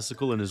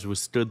classical and has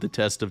withstood the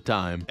test of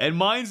time. And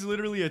mine's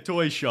literally a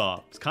toy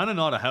shop. It's kind of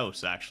not a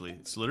house, actually.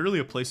 It's literally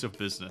a place of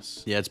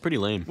business. Yeah, it's pretty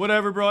lame.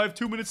 Whatever, bro. I have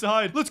 2 minutes to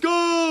hide. Let's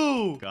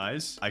go!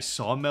 Guys, I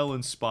saw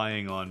Melon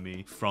spying on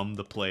me from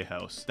the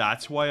playhouse.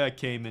 That's why I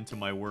came into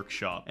my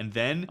workshop. And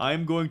then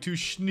I'm going to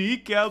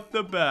sneak out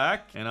the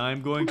back, and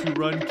I'm going to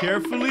run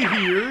carefully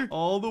here,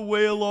 all the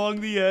way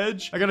along the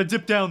edge. I gotta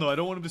dip down, though. I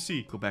don't want him to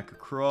see. Go back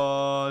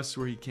across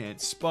where he can't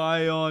spy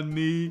eye on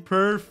me.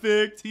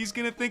 Perfect. He's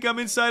gonna think I'm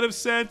inside of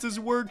Santa's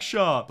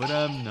workshop, but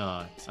I'm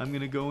not. I'm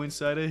gonna go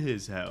inside of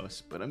his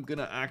house, but I'm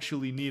gonna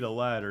actually need a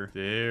ladder.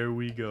 There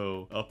we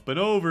go. Up and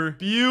over.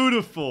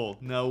 Beautiful.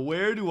 Now,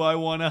 where do I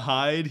want to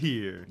hide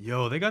here?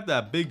 Yo, they got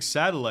that big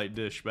satellite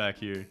dish back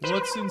here.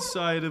 What's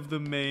inside of the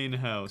main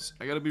house?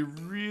 I gotta be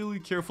really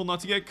careful not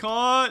to get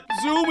caught.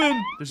 Zoom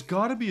in. There's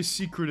gotta be a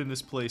secret in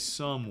this place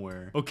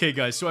somewhere. Okay,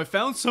 guys, so I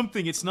found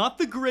something. It's not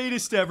the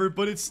greatest ever,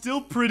 but it's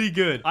still pretty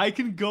good. I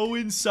can go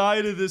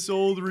inside of this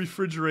old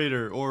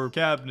refrigerator or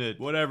cabinet,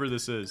 whatever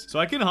this is. So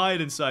I can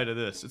hide inside of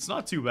this. It's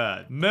not too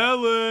bad.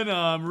 Melon,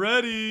 I'm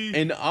ready.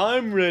 And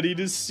I'm ready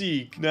to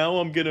seek. Now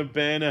I'm gonna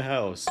ban a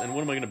house. And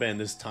what am I gonna ban?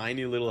 This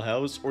tiny little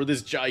house? Or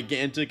this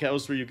gigantic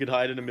house where you could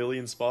hide in a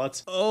million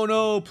spots? Oh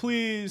no,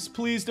 please.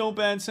 Please don't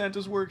ban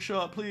Santa's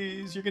workshop,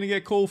 please. You're gonna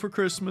get coal for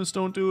Christmas.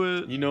 Don't do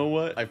it. You know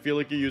what? I feel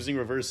like you're using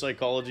reverse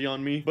psychology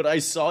on me. But I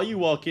saw you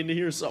walk into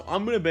here, so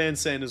I'm gonna ban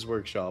Santa's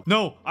workshop.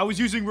 No, I was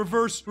using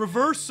reverse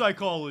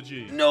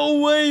psychology. No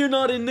way, you're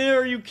not in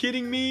there. Are you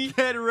kidding me?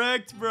 Get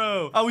wrecked,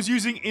 bro. I was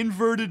using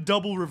inverted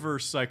double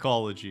reverse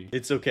psychology.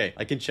 It's okay.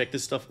 I can check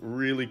this stuff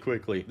really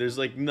quickly. There's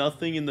like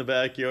nothing in the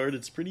backyard.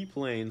 It's pretty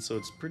plain, so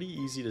it's pretty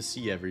easy to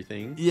see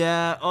everything.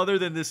 Yeah, other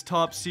than this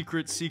top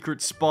secret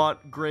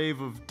spot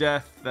grave of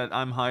death that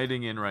I'm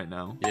hiding in right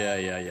now. Yeah.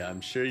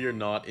 I'm sure you're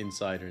not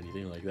inside or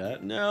anything like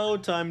that. Now,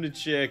 time to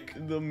check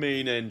the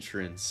main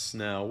entrance.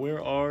 Now,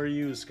 where are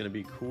you? It's gonna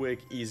be quick,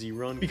 easy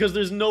run, because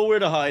there's nowhere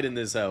to hide in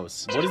this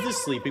house. What is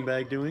this sleeping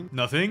bag doing?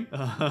 Nothing.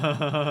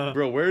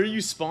 Bro, where are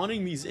you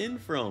spawning these in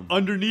from?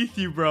 Underneath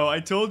you, bro. I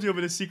told you I'm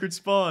in a secret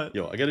spot.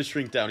 Yo, I gotta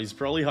shrink down. He's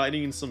probably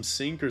hiding in some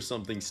sink or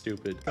something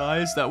stupid.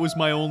 Guys, that was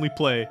my only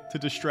play to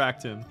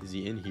distract him. Is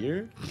he in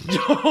here?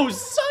 Yo,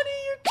 Sonny,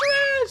 you're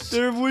trash!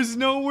 There was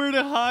nowhere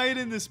to hide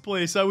in this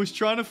place. I was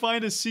trying to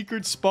find a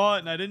secret spot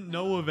and I didn't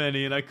know of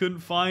any and I couldn't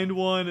find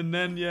one and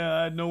then, yeah,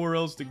 I had nowhere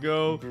else to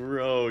go.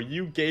 Bro,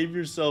 you gave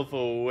yourself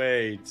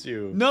away,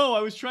 too. No,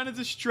 I was trying to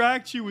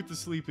distract you with the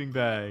sleeping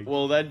bag.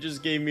 Well, that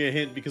just gave me a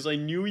hint because I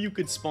knew you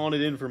could spawn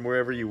it in from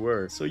wherever you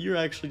were. So you're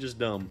actually just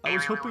dumb. I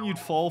was hoping you'd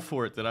fall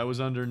for it that I was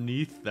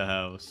underneath the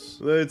house.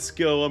 Let's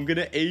go. I'm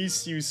gonna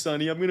ace you,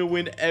 Sonny. I'm gonna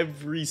win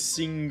every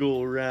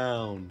single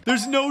round.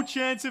 There's no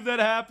chance of that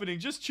happening.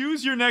 Just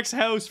choose your next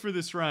house for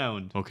this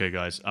round. Okay,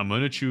 guys, I'm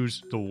gonna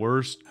choose the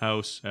worst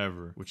house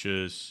ever, which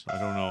is, I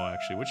don't know,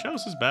 actually. Which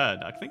house is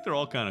bad? I think they're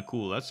all kind of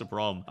cool. That's the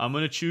problem. I'm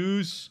gonna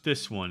choose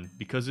this one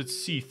because it's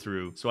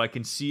see-through, so I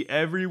can see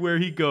everywhere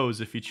he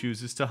goes if he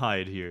chooses to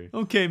hide here.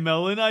 Okay,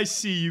 Melon, I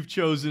see you've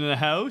chosen a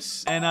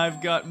house, and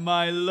I've got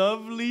my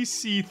lovely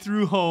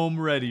see-through home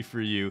ready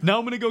for you. Now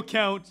I'm gonna go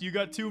count. You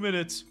got 2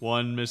 minutes.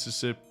 1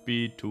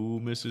 Mississippi, 2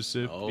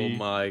 Mississippi. Oh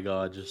my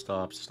god, just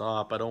stop.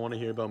 I don't want to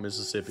hear about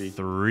Mississippi.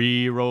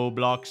 3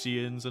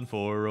 Robloxians and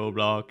 4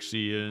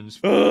 Robloxians.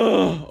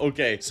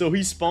 Okay, so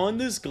he spawned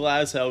this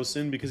glass house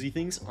in because he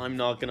thinks I'm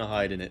not gonna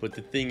hide in it. But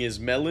the thing is,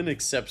 Melon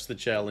accepts the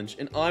challenge,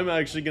 and I'm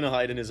actually gonna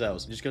hide in his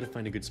house. I just gotta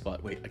find a good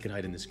spot. Wait, I can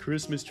hide in this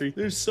Christmas tree.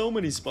 There's so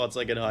many spots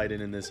I can hide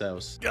in this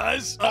house.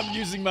 Guys, I'm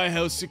using my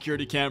house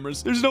security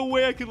cameras. There's no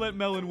way I can let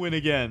Melon win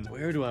again.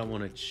 Where do I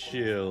want to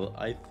chill?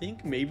 I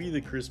think maybe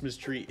the Christmas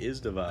tree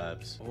is the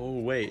vibes. Oh,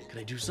 wait. Can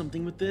I do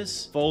something with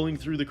this? Falling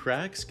through the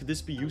cracks? Could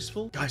this be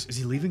useful? Guys, is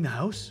he leaving the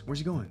house? Where's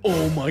he going?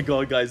 Oh my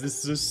god, guys.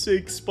 This is a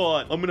sick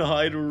spot. I'm gonna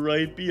hide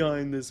right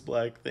behind this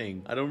black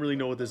thing. I don't really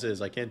know what this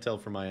is. I can't tell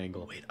from my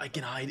angle. Wait, I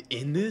can hide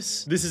in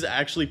this? This is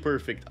actually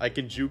perfect. I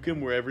can juke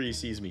him wherever he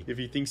sees me. If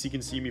he thinks he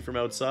can see me from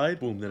outside,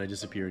 boom, then I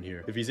disappear in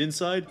here. If he's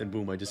inside, then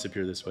boom, I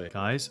disappear this way.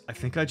 Guys, I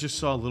think I just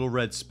saw a little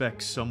red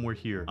speck somewhere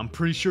here. I'm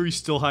pretty sure he's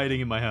still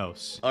hiding in my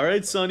house. All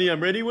right, Sonny,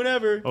 I'm ready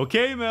whenever.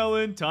 Okay,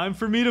 Melon, time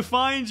for me to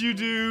find you,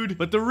 dude.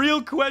 But the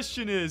real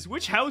question is,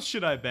 which house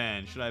should I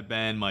ban? Should I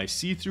ban my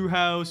see-through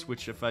house,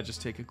 which if I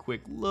just take a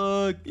quick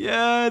look,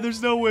 yeah,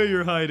 there's no way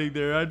you're hiding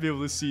there. I'd be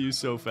able to see you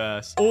so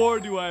fast. Or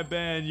do I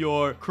ban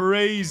your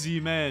crazy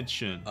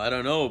mansion? I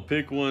don't know.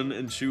 Pick one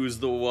and choose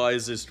the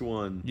wisest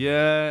one.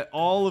 Yeah,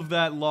 all of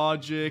that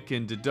logic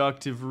and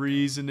deductive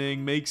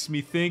reasoning makes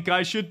me think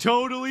I should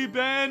totally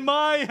ban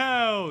my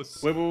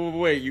house.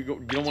 Wait. You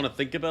don't want to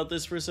think about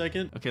this for a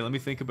second? Okay, let me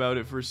think about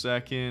it for a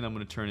second. I'm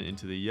gonna turn it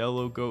into the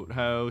yellow goat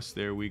house.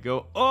 There we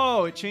go.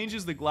 Oh, it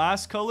changes the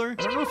glass color.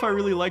 I don't know if I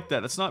really like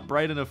that. It's not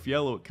bright enough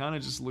yellow. It kind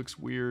of just looks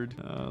weird.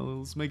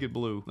 Let's make it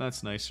blue.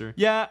 That's nicer.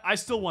 Yeah, I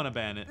still want to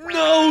ban it.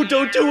 No,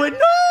 don't do it.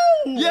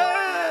 No!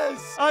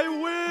 Yes! I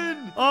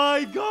win!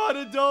 I got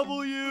a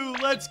W!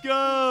 Let's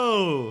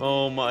go!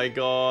 Oh my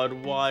god,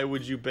 why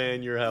would you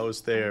ban your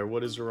house there?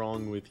 What is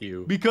wrong with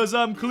you? Because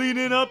I'm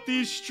cleaning up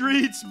these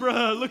streets,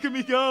 bruh. Look at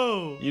me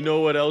go. You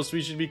know what else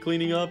we should be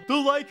cleaning up? The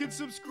like and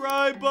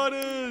subscribe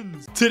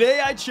buttons.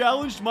 Today I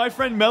challenged my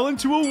friend Melon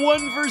to a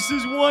 1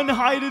 versus 1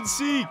 hide and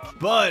seek.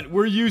 But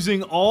we're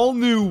using all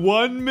new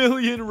 1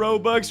 million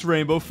Robux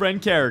Rainbow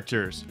Friend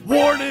characters.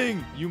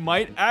 Warning! You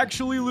might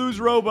actually lose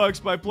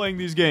Robux by playing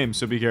these games. game,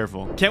 so be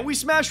careful. Can we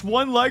smash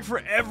 1 like for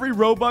every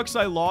Robux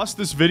I lost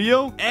this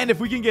video? And if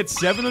we can get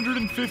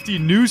 750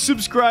 new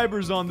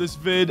subscribers on this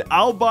vid,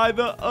 I'll buy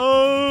the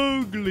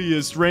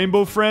ugliest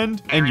rainbow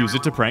friend and use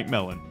it to prank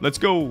Melon. Let's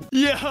go.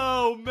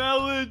 Yo,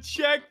 Melon,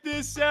 check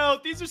this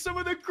out. These are some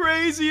of the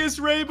craziest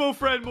rainbow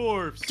friend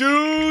morphs.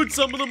 Dude,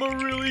 some of them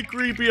are really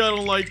creepy. I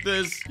don't like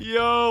this.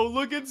 Yo,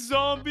 look at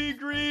Zombie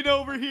Green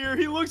over here.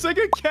 He looks like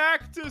a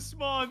cactus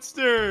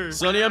monster.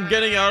 Sonny, I'm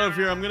getting out of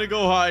here. I'm gonna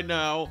go hide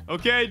now.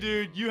 Okay,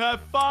 dude, you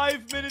have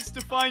 5 minutes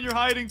to find your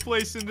hiding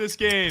place in this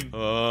game.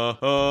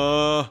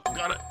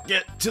 Gotta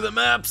get to the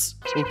maps.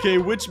 Okay,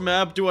 which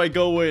map do I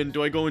go in?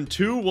 Do I go in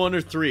 2, 1,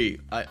 or 3?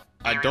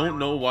 I don't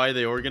know why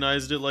they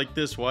organized it like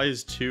this. Why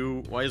is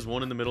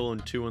 1 in the middle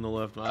and 2 on the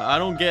left? I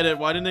don't get it.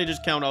 Why didn't they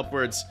just count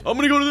upwards? I'm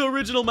gonna go to the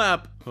original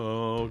map.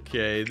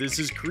 Okay, this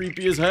is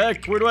creepy as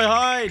heck. Where do I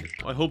hide?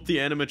 I hope the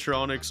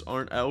animatronics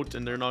aren't out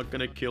and they're not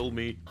gonna kill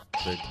me.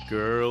 The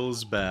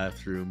girls'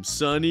 bathroom.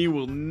 Sonny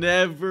will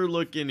never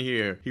look in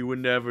here. He would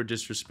never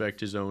disrespect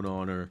his own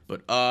honor.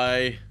 But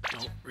I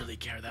don't really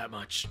care that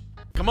much.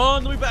 Come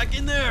on, let me back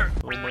in there.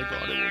 Oh my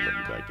god, it won't let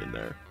me back in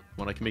there.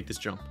 Come on, I can make this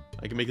jump.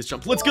 I can make this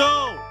jump. Let's go!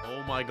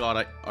 Oh my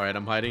god, alright,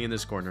 I'm hiding in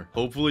this corner.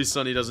 Hopefully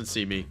Sonny doesn't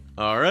see me.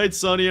 Alright,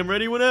 Sonny, I'm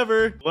ready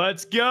whenever.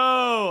 Let's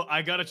go!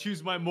 I gotta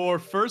choose my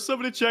morph. First, I'm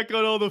gonna check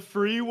out all the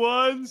free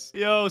ones.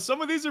 Yo,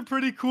 some of these are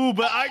pretty cool,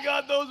 but I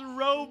got those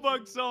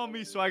Robux on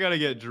me, so I gotta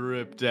get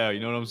dripped out. You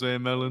know what I'm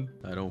saying, Melon?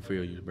 I don't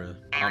feel you, bruh.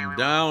 I'm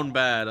down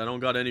bad. I don't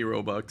got any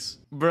Robux.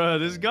 Bruh,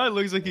 this guy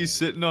looks like he's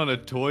sitting on a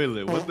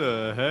toilet. What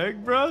the heck,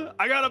 bruh?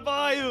 I gotta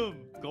buy him!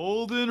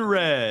 Golden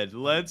red.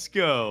 Let's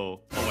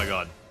go. Oh my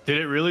god. Did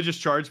it really just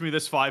charge me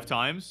this 5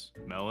 times?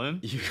 Melon?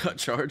 You got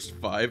charged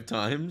 5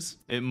 times?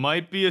 It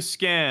might be a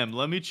scam.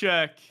 Let me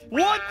check.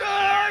 What the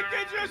heck?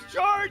 It just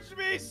charged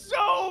me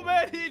so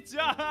many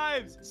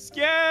times!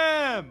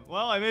 Scam!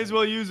 Well, I may as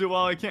well use it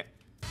while I can.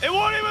 It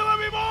won't even let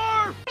me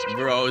morph!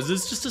 Bro, is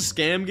this just a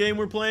scam game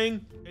we're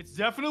playing? It's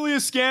definitely a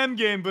scam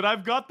game, but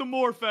I've got the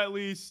morph at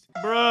least.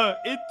 Bruh,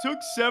 it took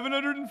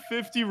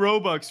 750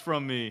 Robux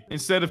from me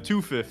instead of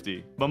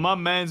 250. But my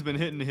man's been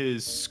hitting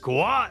his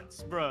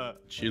squats, bruh.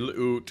 Chill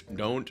out.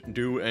 Don't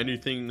do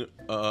anything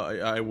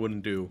I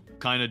wouldn't do.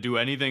 Kinda do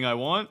anything I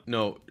want?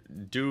 No,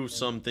 do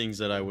some things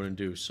that I wouldn't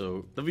do,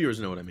 so the viewers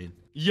know what I mean.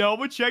 Yo,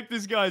 but check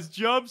this guy's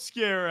jump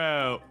scare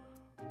out.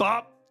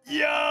 Bop.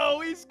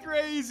 Yo, he's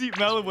crazy.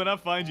 Melon, when I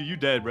find you, you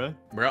dead, bruh.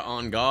 Bruh,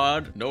 on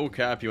God, no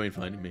cap, you ain't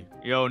finding me.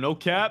 Yo, no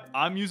cap.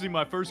 I'm using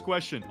my first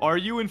question. Are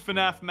you in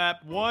FNAF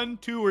map 1,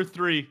 2, or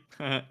 3?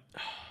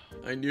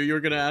 I knew you were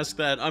gonna ask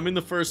that. I'm in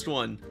the first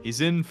one.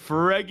 He's in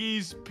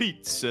Freggy's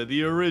Pizza,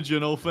 the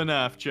original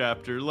FNAF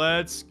chapter.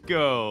 Let's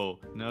go.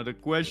 Now the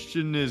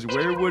question is,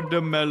 where would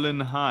the melon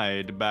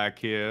hide back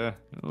here?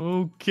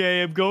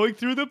 Okay, I'm going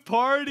through the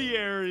party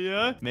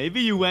area.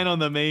 Maybe you went on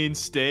the main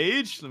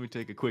stage. Let me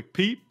take a quick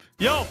peep.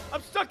 Yo,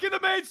 I'm stuck in the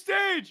main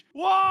stage.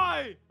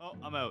 Why? Oh,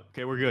 I'm out.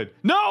 Okay, we're good.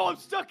 No, I'm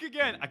stuck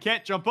again. I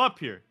can't jump up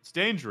here. It's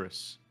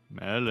dangerous.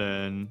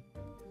 Melon.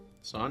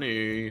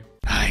 Sonny.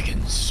 I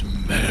can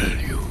smell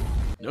you.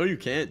 No, you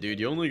can't, dude.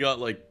 You only got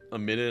like a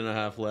minute and a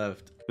half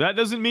left. That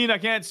doesn't mean I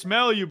can't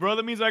smell you, bro.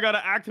 That means I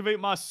gotta activate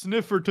my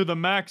sniffer to the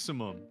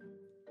maximum.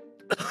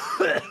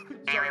 Sorry,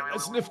 I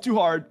sniffed too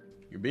hard.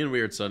 You're being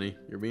weird, Sonny.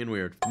 You're being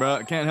weird. Bro,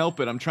 I can't help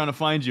it. I'm trying to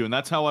find you, and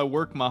that's how I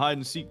work my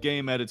hide-and-seek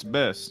game at its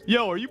best.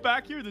 Yo, are you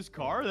back here, this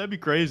car? That'd be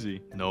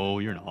crazy. No,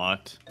 you're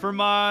not. For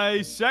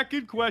my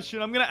second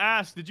question, I'm gonna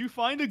ask, did you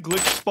find a glitch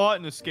spot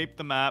and escape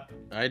the map?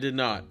 I did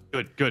not.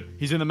 Good, good.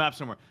 He's in the map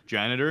somewhere.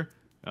 Janitor,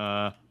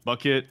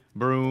 bucket,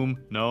 broom,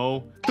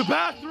 no. The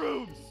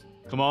bathrooms!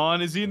 Come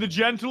on, is he in the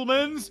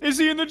gentleman's? Is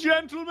he in the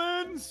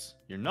gentleman's?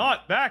 You're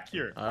not back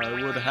here. I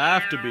would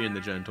have to be in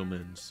the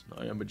gentleman's.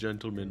 I am a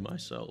gentleman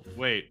myself.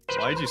 Wait,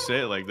 why'd you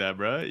say it like that,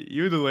 bruh?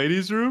 You in the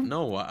ladies' room?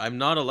 No, I'm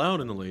not allowed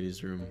in the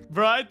ladies' room.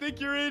 Bruh, I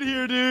think you're in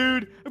here,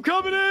 dude. I'm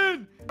coming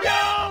in.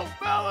 Yo,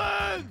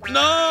 Melon!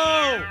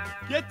 No!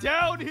 Get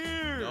down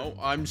here. No,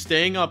 I'm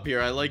staying up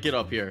here. I like it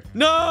up here.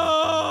 No!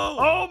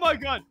 Oh my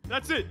god,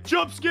 that's it.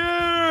 Jump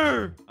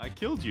scare! I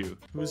killed you.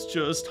 It was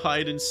just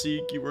hide and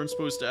seek. You weren't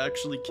supposed to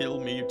actually kill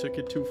me. You took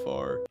it too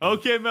far.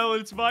 Okay,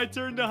 Melon, it's my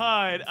turn to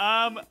hide.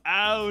 I'm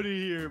out of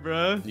here,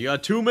 bruh. You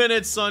got 2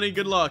 minutes, Sonny.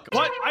 Good luck.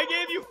 What? I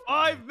gave you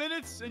 5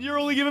 minutes and you're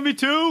only giving me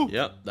 2?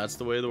 Yep, that's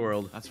the way of the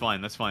world. That's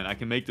fine, that's fine. I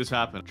can make this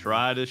happen.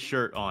 Try this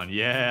shirt on.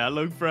 Yeah, I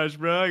look fresh,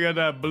 bro. I got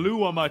that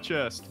blue on my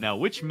chest. Now,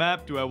 which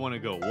map do I want to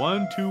go?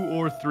 1, 2,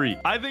 or 3?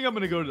 I think I'm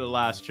gonna go to the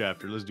last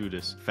chapter. Let's do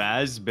this.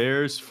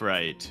 Fazbear's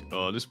Fright.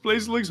 Oh, this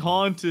place looks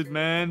haunted,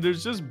 man.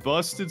 There's just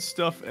busted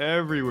stuff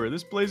everywhere.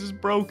 This place is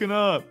broken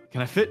up.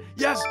 Can I fit?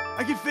 Yes,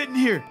 I can fit in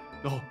here.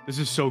 Oh, this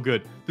is so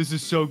good. This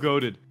is so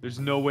goated. There's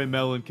no way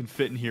Melon can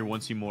fit in here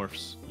once he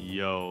morphs.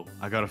 Yo,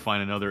 I gotta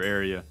find another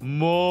area.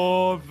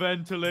 More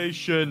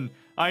ventilation.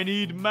 I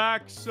need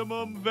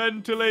maximum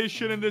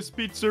ventilation in this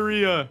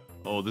pizzeria.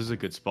 Oh, this is a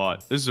good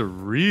spot. This is a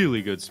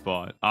really good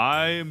spot.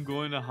 I am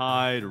going to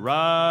hide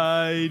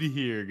right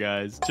here,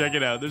 guys. Check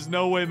it out. There's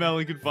no way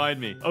Melon can find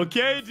me.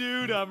 Okay,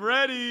 dude, I'm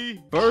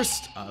ready.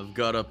 First, I've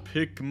gotta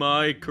pick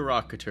my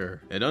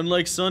character. And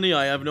unlike Sunny,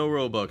 I have no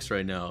Robux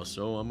right now,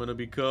 so I'm gonna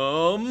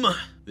become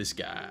this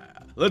guy.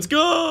 Let's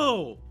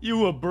go!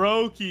 You a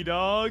brokey,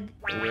 dog.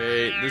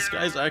 Wait, this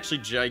guy's actually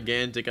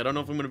gigantic. I don't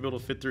know if I'm gonna be able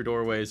to fit through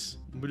doorways.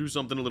 I'm gonna do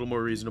something a little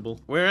more reasonable.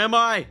 Where am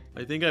I?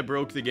 I think I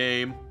broke the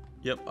game.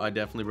 Yep, I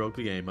definitely broke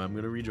the game. I'm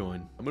gonna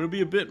rejoin. I'm gonna be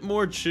a bit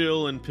more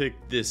chill and pick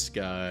this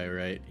guy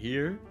right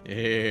here.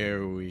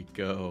 There we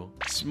go.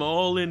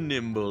 Small and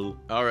nimble.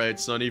 All right,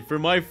 Sunny, for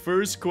my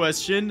first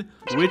question,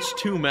 which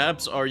 2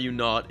 maps are you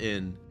not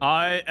in?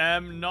 I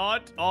am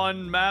not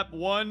on map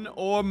 1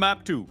 or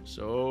map 2.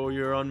 So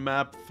you're on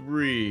map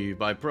 3.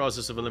 By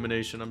process of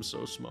elimination, I'm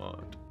so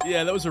smart.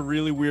 Yeah, that was a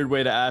really weird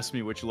way to ask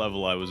me which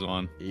level I was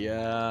on.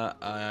 Yeah,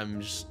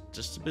 I'm just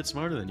a bit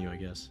smarter than you, I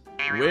guess.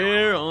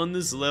 Where on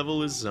this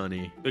level is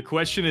Sunny? The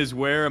question is,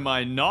 where am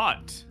I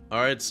not? All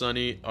right,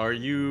 Sunny, are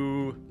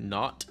you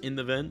not in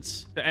the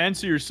vents? To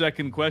answer your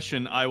second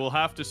question, I will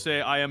have to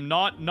say I am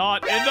not in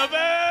the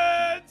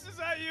vents! Is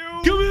that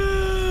you? Come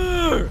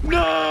here!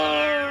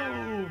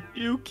 No!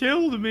 You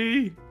killed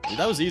me.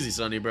 That was easy,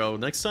 Sunny, bro.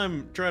 Next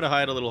time, try to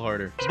hide a little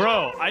harder.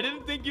 Bro, I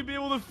didn't think you'd be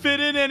able to fit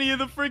in any of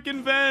the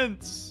freaking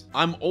vents.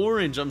 I'm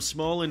orange. I'm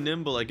small and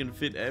nimble. I can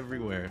fit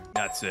everywhere.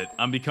 That's it.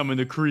 I'm becoming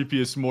the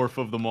creepiest morph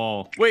of them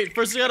all. Wait,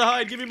 first I gotta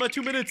hide. Give me my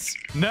 2 minutes.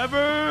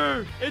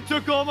 Never! It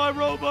took all my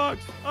Robux.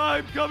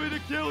 I'm coming to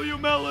kill you,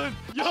 Melon.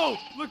 Yo,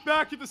 look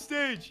back at the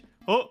stage.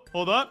 Oh,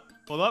 hold up.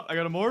 Hold up. I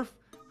got a morph.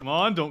 Come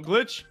on, don't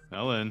glitch.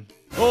 Melon.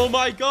 Oh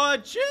my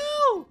god,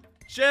 chill!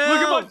 Chill!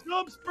 Look at my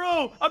jumps,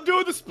 bro. I'm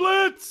doing the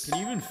splits. Can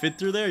you even fit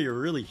through there? You're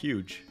really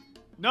huge.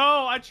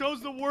 No, I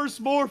chose the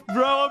worst morph,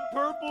 bro. I'm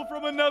purple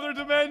from another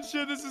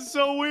dimension. This is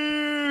so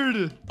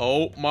weird.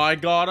 Oh my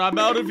god, I'm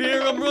out of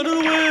here. I'm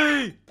running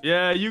away.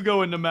 Yeah, you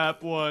go into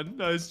map 1.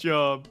 Nice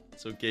job.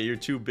 It's okay. You're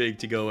too big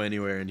to go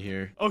anywhere in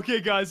here. Okay,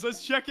 guys,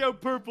 let's check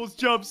out Purple's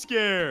jump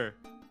scare.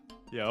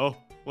 Yo,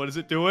 what is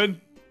it doing?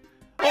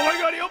 Oh my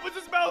god, he opens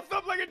his mouth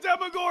up like a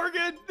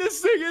Demogorgon. This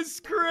thing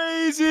is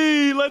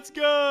crazy. Let's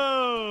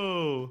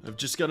go. I've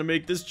just got to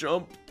make this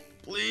jump.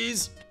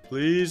 Please.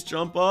 Please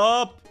jump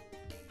up.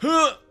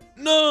 Huh!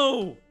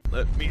 No!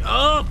 Let me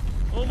up!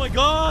 Oh my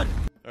god!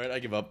 Alright, I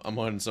give up. I'm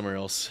on somewhere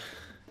else.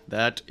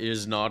 That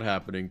is not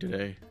happening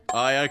today.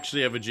 I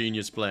actually have a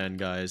genius plan,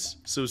 guys.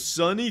 So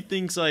Sunny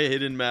thinks I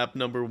hid in map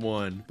number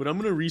 1, but I'm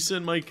gonna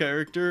reset my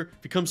character,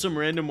 become some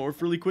random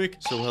morph really quick,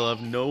 so he'll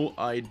have no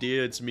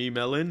idea it's me,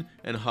 Melon,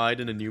 and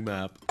hide in a new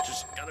map.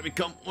 Just gotta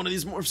become one of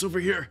these morphs over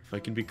here. If I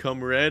can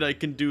become red, I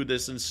can do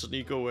this and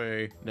sneak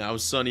away. Now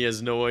Sunny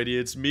has no idea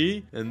it's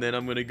me, and then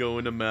I'm gonna go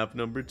into map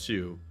number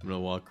 2. I'm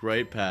gonna walk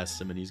right past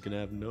him, and he's gonna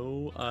have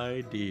no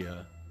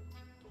idea.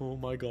 Oh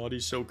my god,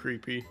 he's so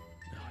creepy.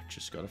 Now I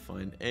just gotta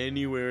find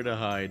anywhere to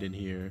hide in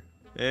here.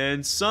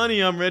 And Sunny,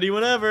 I'm ready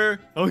whenever.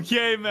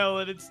 Okay,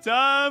 Melon, it's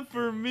time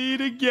for me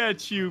to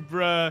get you,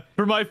 bruh.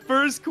 For my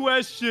first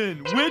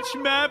question, which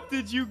map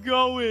did you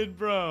go in,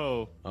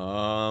 bro?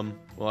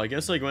 Well, I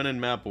guess I went in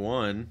map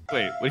 1.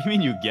 Wait, what do you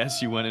mean you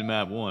guess you went in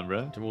map 1,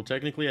 bruh? Well,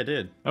 technically I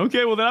did.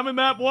 Okay, well then I'm in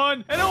map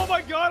 1. And oh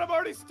my god, I'm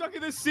already stuck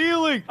in the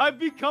ceiling. I've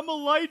become a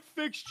light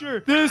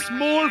fixture. This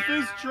morph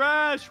is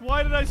trash.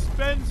 Why did I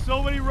spend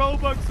so many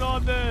Robux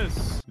on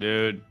this?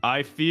 Dude,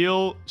 I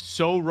feel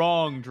so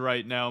wronged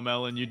right now,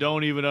 Melon. You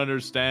don't even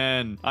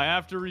understand. I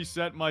have to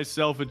reset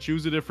myself and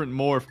choose a different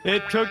morph.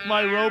 It took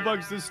my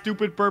Robux, this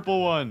stupid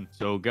purple one.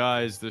 So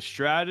guys, the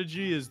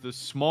strategy is the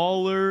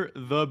smaller,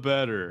 the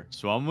better.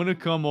 So I'm gonna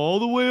come all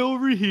the way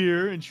over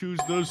here and choose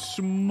the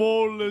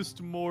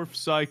smallest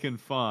morphs I can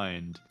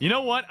find. You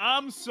know what?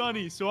 I'm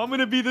Sunny, so I'm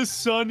gonna be the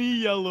Sunny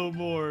yellow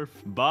morph.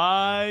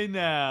 Bye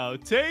now.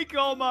 Take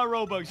all my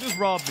Robux. Just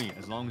rob me.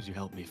 As long as you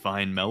help me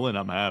find Melon,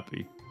 I'm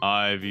happy.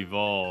 I've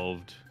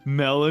evolved.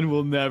 Melon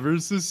will never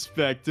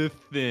suspect a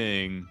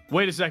thing.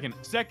 Wait a second.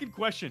 Second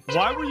question.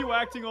 Why were you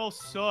acting all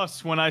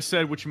sus when I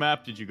said which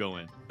map did you go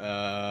in?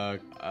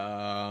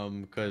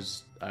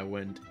 Because I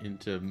went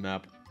into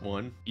map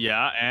 1.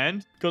 Yeah,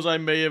 and? Because I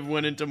may have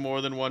went into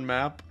more than one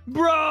map.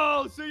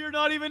 Bro, so you're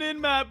not even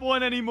in map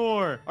 1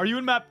 anymore. Are you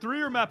in map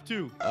 3 or map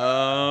 2?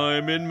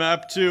 I'm in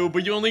map 2,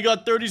 but you only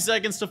got 30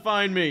 seconds to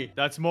find me.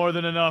 That's more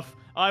than enough.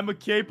 I'm a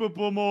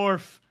capable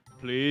morph.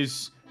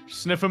 Please.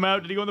 Sniff him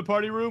out. Did he go in the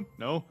party room?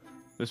 No.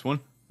 This one?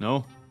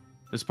 No.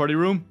 This party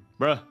room?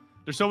 Bruh.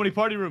 There's so many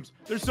party rooms.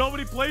 There's so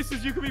many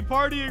places you could be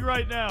partying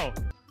right now.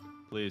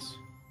 Please.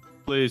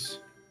 Please.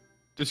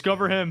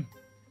 Discover him.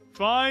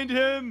 Find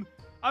him.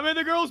 I'm in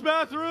the girls'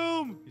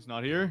 bathroom. He's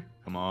not here.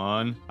 Come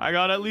on. I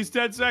got at least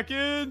 10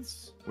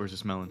 seconds. Where's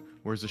the Melon?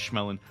 Where's the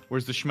Schmelon?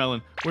 Where's the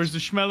Schmelon? Where's the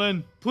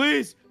Schmelon?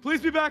 Please.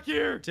 Please be back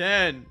here.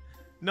 10,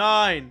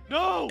 9,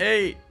 no.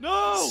 8,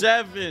 no.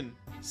 7,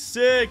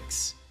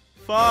 6,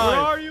 5. Where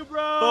are you,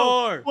 bro?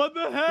 4. What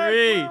the heck?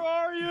 3. Where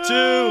are you?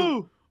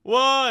 2.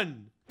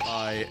 1.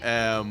 I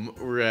am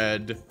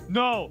red.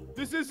 No,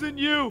 this isn't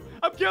you.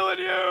 I'm killing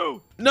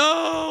you.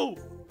 No!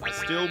 I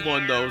still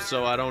won though,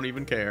 so I don't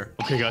even care.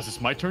 Okay, guys,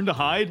 it's my turn to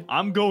hide.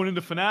 I'm going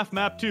into FNAF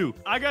map 2.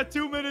 I got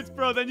 2 minutes,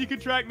 bro. Then you can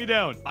track me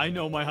down. I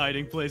know my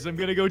hiding place. I'm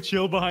gonna go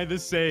chill behind the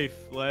safe.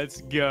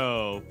 Let's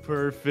go.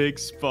 Perfect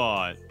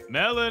spot.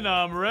 Melon,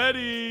 I'm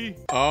ready.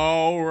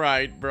 All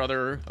right,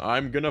 brother.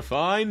 I'm gonna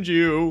find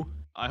you.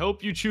 I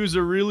hope you choose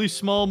a really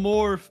small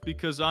morph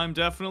because I'm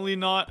definitely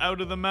not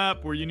out of the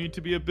map where you need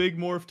to be a big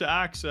morph to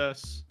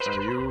access.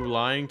 Are you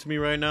lying to me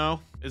right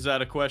now? Is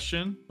that a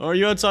question? Are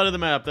you outside of the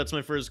map? That's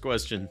my first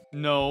question.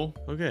 No.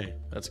 Okay,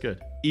 that's good.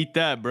 Eat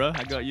that, bruh.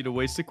 I got you to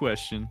waste a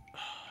question.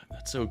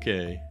 That's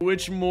okay.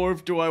 Which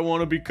morph do I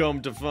want to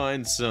become to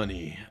find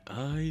Sunny?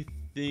 I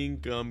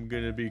think I'm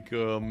gonna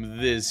become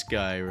this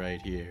guy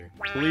right here.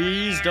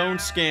 Please don't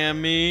scam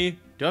me.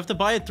 Do I have to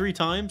buy it 3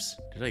 times?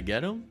 Did I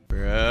get him?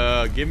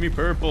 Bruh, give me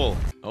purple.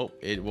 Oh,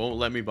 it won't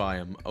let me buy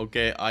him.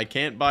 Okay, I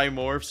can't buy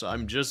morphs.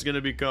 I'm just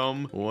gonna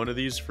become one of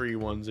these free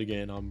ones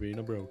again. I'm being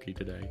a brokey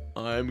today.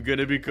 I'm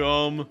gonna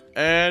become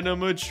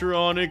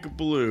animatronic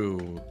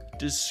blue.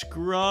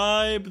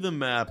 Describe the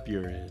map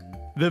you're in.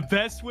 The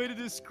best way to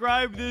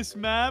describe this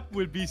map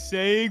would be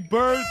saying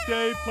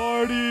birthday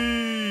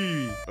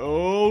party.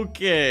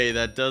 Okay,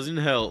 that doesn't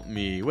help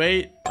me.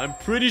 Wait, I'm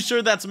pretty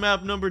sure that's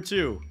map number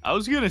 2. I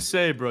was gonna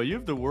say, bro, you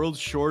have the world's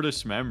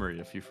shortest memory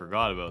if you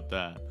forgot about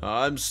that.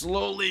 I'm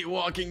slowly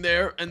walking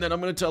there, and then I'm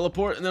gonna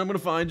teleport, and then I'm gonna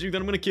find you,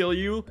 then I'm gonna kill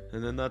you,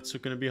 and then that's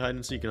gonna be hide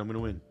and seek, and I'm gonna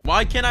win.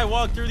 Why can't I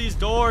walk through these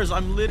doors?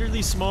 I'm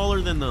literally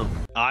smaller than them.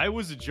 I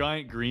was a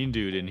giant green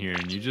dude in here,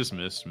 and you just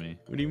missed me.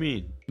 What do you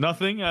mean?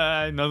 Nothing,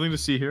 nothing to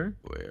see here.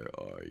 Where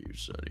are you,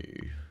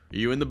 Sonny? Are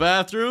you in the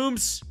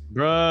bathrooms?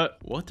 Bruh.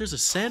 What? There's a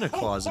Santa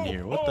Claus in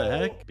here. What the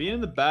heck? Being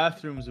in the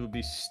bathrooms would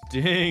be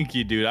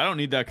stinky, dude. I don't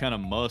need that kind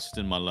of must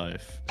in my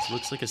life. This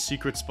looks like a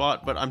secret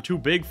spot, but I'm too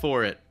big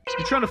for it.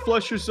 You trying to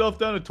flush yourself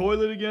down a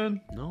toilet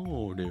again?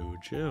 No,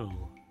 dude,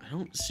 chill. I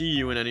don't see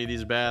you in any of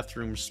these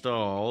bathroom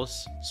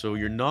stalls. So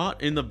you're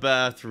not in the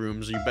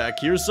bathrooms. Are you back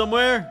here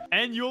somewhere?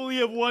 And you only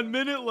have 1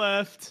 minute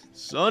left.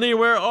 Sonny,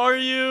 where are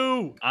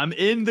you? I'm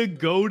in the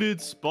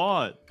goated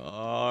spot.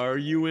 Are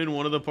you in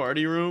one of the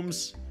party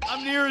rooms?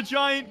 I'm near a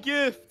giant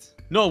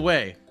gift. No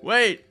way.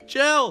 Wait,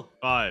 chill.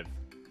 5,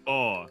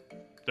 4,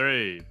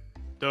 3,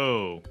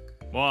 2,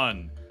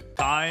 1.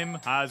 Time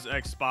has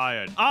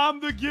expired. I'm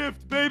the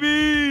gift,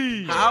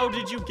 baby! How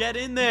did you get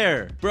in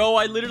there? Bro,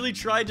 I literally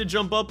tried to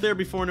jump up there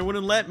before and it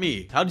wouldn't let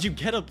me. How did you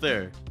get up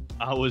there?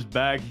 I was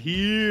back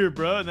here,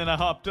 bro, and then I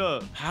hopped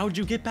up. How'd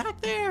you get back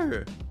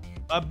there?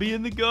 I'm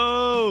being the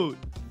goat.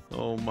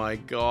 Oh my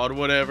god,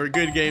 whatever.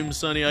 Good game,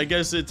 Sonny. I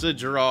guess it's a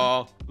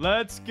draw.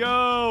 Let's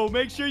go.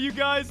 Make sure you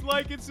guys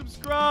like and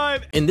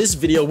subscribe. In this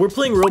video, we're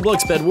playing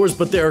Roblox Bed Wars,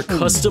 but there are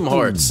custom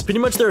hearts.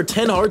 Pretty much there are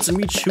 10 hearts and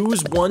we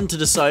choose one to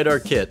decide our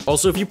kit.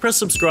 Also, if you press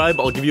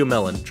subscribe, I'll give you a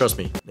melon. Trust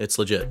me, it's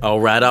legit.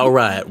 All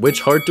right. Which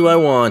heart do I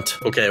want?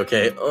 Okay.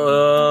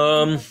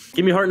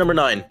 Give me heart number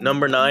 9.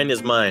 Number 9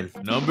 is mine.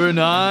 Number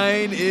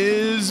 9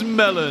 is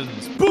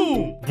melons.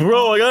 Boom.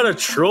 Bro, I got a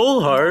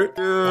troll heart.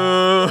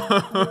 No.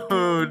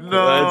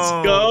 Let's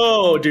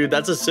go. Dude,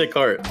 that's a sick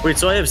heart. Wait,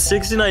 so I have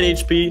 69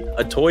 HP,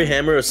 a toy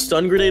hammer, a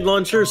stun grenade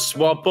launcher,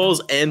 swap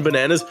balls, and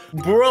bananas.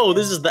 Bro,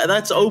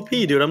 that's OP,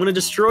 dude. I'm gonna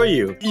destroy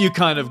you. You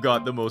kind of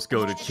got the most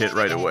goated kit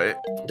right away.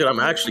 Dude, I'm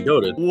actually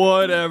goated.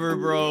 Whatever,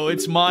 bro.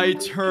 It's my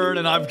turn,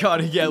 and I've got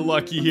to get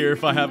lucky here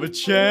if I have a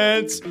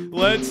chance.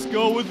 Let's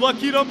go with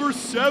lucky number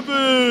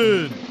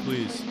 7.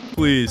 Please.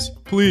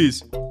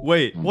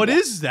 Wait, what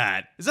is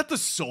that? Is that the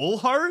soul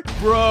heart?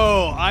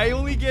 Bro, I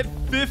only get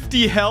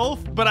 50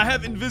 health, but I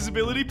have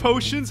invisibility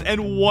potions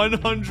and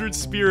 100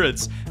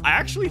 spirits. I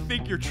actually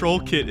think your troll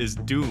kit is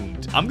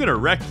doomed. I'm gonna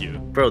wreck you.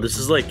 Bro, this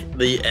is like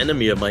the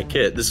enemy of my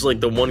kit. This is like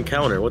the one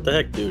counter. What the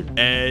heck, dude?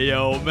 Hey,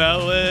 yo,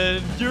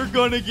 Melon. You're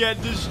gonna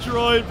get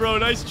destroyed, bro.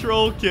 Nice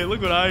troll kit.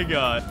 Look what I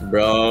got.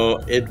 Bro,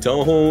 it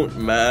don't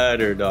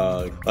matter,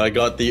 dog. I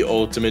got the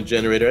ultimate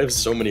generator. I have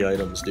so many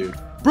items, dude.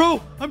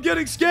 Bro, I'm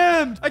getting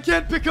scammed. I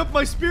can't pick up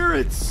my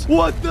spirits.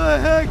 What the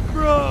heck,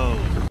 bro?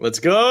 Let's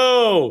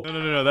go.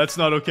 No. That's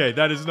not okay.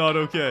 That is not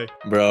okay.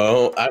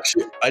 Bro,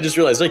 actually, I just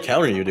realized I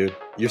counter you, dude.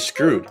 You're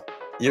screwed.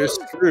 You're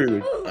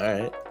screwed. All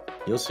right.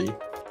 You'll see.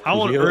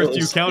 How on earth do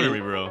you counter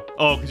me, bro?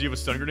 Oh, because you have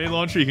a stun grenade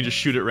launcher? You can just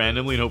shoot it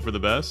randomly and hope for the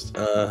best?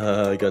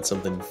 I got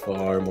something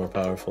far more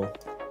powerful.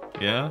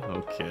 Yeah?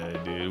 Okay,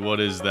 dude. What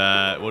is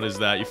that?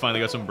 You finally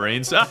got some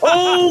brains?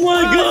 Oh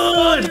my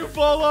god! You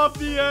fall off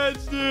the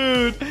edge,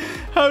 dude!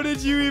 How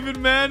did you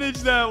even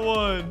manage that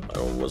one? I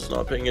was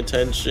not paying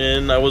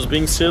attention. I was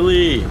being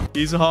silly.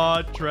 He's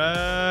hot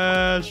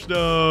trash,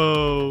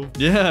 though.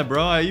 Yeah,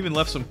 bro. I even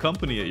left some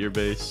company at your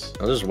base.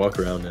 I'll just walk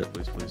around it.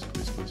 Please.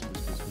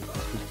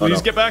 Oh, Please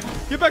no. get back.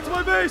 Get back to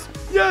my base.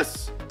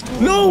 Yes!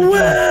 No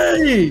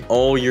way!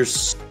 Oh, you're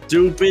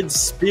stupid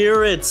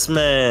spirits,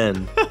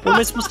 man. What am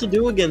I supposed to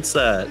do against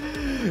that?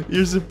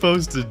 You're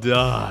supposed to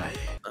die.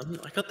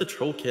 I got the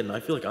troll kit, and I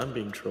feel like I'm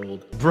being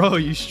trolled. Bro,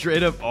 you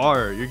straight up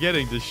are. You're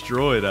getting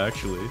destroyed,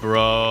 actually.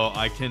 Bro,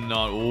 I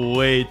cannot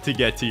wait to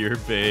get to your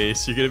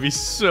base. You're gonna be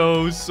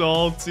so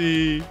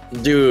salty.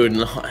 Dude,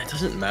 no, it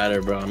doesn't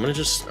matter, bro. I'm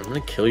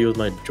gonna kill you with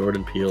my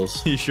Jordan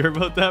Peels. You sure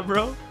about that,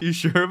 bro? You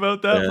sure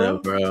about that, Yeah,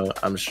 bro.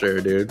 I'm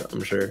sure, dude.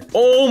 I'm sure.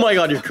 Oh my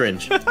god, you're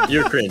cringe.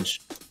 You're cringe.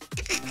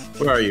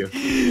 Where are you?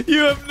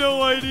 You have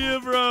no idea,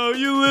 bro.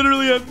 You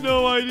literally have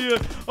no idea.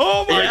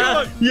 Oh my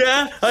god.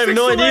 Yeah, I have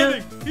no idea.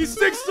 Landing. He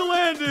sticks to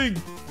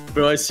landing.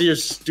 Bro, I see your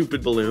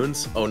stupid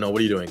balloons. Oh no, what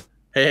are you doing?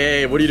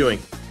 Hey, what are you doing?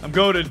 I'm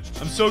goated.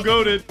 I'm so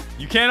goated.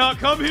 You cannot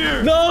come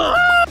here. No!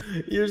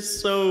 You're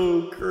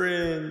so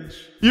cringe.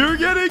 You're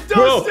getting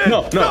Bro,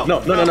 dusted.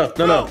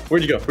 no.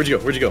 Where'd you go?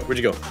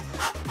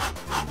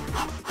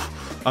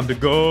 I'm the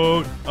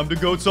goat. I'm the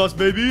goat sauce,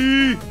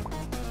 baby.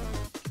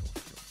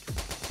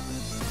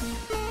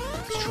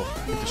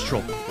 Get this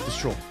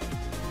troll.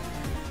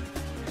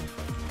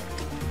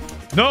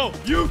 No,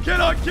 you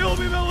cannot kill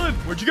me, Melon.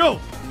 Where'd you go?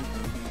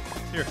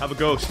 Here, have a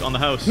ghost on the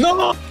house.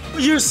 No!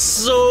 You're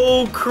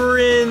so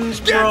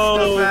cringe, Get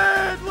bro. the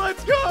bed.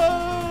 Let's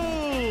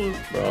go.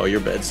 Bro,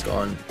 your bed's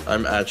gone.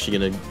 I'm actually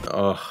gonna...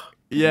 Ugh.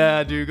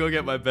 Yeah, dude, go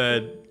get my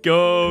bed.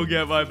 Go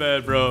get my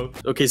bed, bro.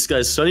 Okay, so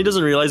guys, Sonny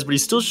doesn't realize, but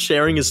he's still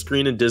sharing his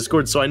screen in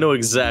Discord, so I know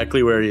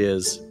exactly where he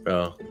is.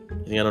 Bro,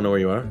 you think I don't know where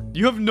you are?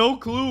 You have no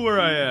clue where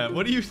I am.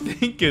 What are you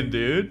thinking,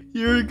 dude?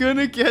 You're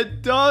gonna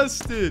get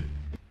dusted.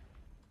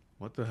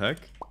 What the heck?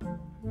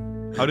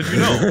 How did you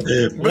know?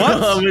 Bro,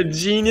 I'm a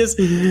genius.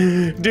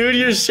 Dude,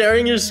 you're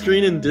sharing your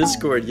screen in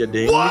Discord, you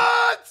ding.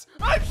 What?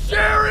 I'm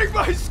sharing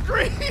my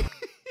screen.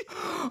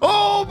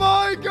 Oh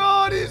my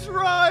god, he's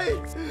right.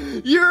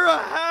 You're a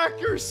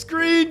hacker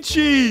screen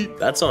cheat.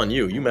 That's on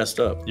you. You messed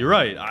up. You're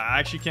right. I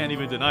actually can't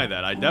even deny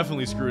that. I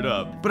definitely screwed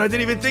up. But I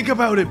didn't even think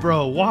about it,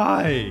 bro.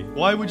 Why?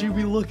 Why would you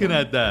be looking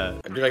at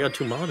that? Dude, I got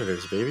 2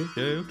 monitors, baby.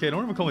 Okay.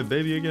 Don't ever call me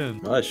baby again.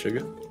 Alright,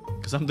 sugar.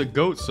 Because I'm the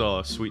goat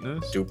sauce,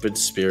 sweetness. Stupid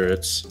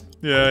spirits.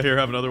 Yeah, here,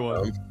 have another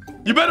one.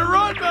 You better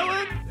run,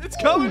 Melon. It's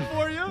coming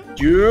for you.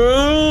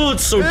 Dude,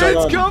 it's so dumb.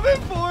 It's coming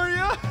for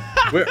you.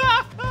 Where?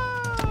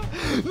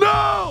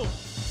 No!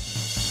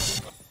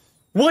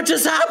 What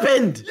just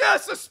happened?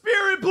 Yes, a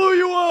spirit blew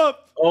you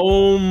up.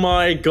 Oh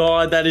my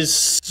god, that is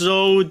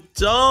so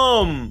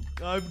dumb.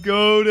 I'm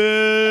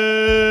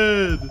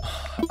goated.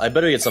 I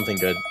better get something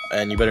good,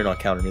 and you better not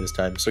counter me this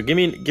time. So give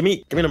me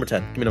number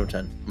 10. Give me number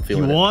 10. I'm He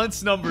feeling it.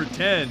 wants number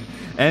 10,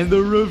 and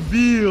the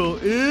reveal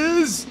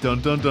is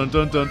dun dun dun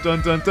dun dun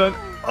dun dun dun.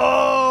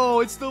 Oh,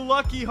 it's the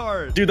lucky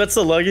heart. Dude, that's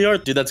the lucky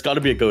heart? Dude, that's gotta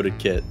be a goated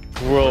kit.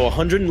 Bro,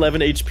 111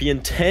 HP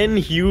and 10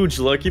 huge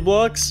lucky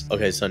blocks?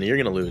 Okay, Sonny, you're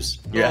gonna lose.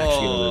 You're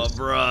actually gonna lose.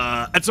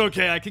 Bruh. It's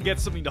okay, I can get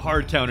something to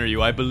hard counter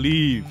you, I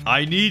believe.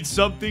 I need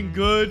something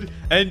good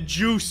and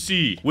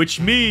juicy,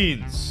 which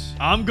means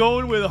I'm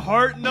going with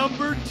heart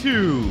number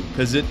 2,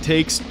 because it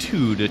takes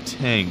 2 to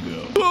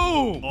tango.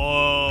 Boom!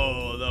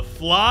 Oh, the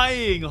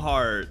flying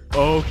heart.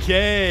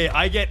 Okay,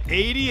 I get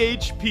 80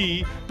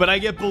 HP, but I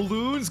get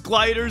balloons,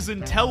 gliders,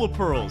 and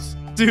telepearls.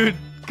 Dude,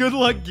 good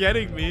luck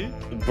getting me.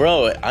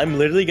 Bro, I'm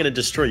literally gonna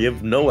destroy you. You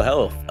have no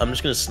health. I'm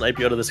just gonna snipe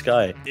you out of the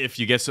sky. If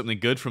you get something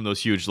good from those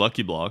huge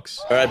lucky blocks.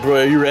 Alright, bro,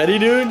 are you ready,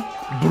 dude?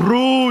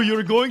 Bro,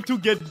 you're going to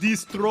get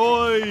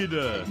destroyed.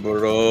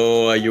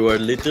 Bro, you are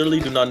literally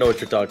do not know what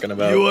you're talking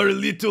about. You are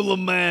little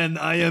man.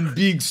 I am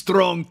big,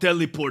 strong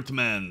teleport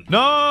man.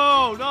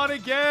 No, not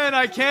again.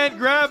 I can't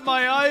grab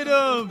my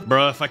item.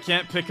 Bro, if I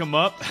can't pick him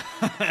up,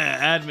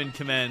 admin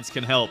commands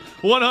can help.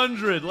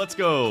 100, let's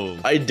go.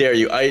 I dare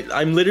you.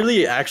 I'm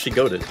literally actually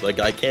goated. Like,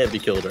 I can't be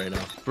killed right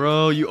now.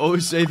 Bro, you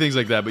always say things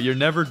like that, but you're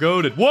never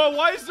goated. Whoa,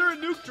 why is there a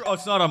nuke? Oh,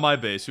 it's not on my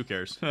base. Who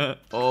cares?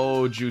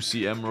 Oh,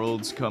 juicy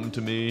emeralds, come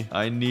to me.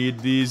 I need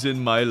these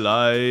in my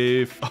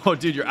life. Oh,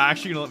 dude, you're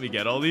actually gonna let me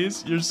get all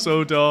these? You're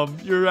so dumb.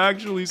 You're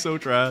actually so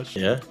trash.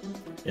 Yeah?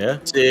 Yeah?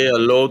 Say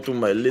hello to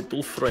my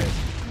little friend.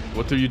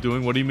 What are you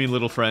doing? What do you mean,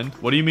 little friend?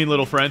 What do you mean,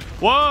 little friend?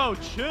 Whoa,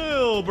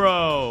 chill,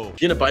 bro.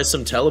 You gonna buy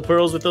some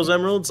telepearls with those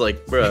emeralds?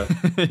 Like, bruh.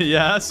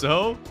 Yeah,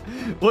 so?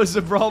 What's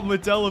the problem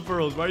with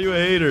telepearls? Why are you a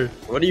hater?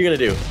 What are you gonna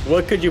do?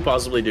 What could you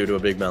possibly do to a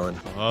big melon?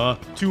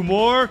 2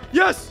 more.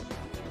 Yes!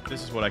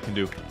 This is what I can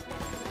do.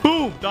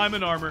 Boom!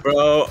 Diamond armor.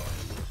 Bro.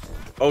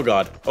 Oh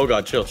god. Oh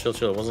god, chill. It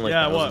wasn't like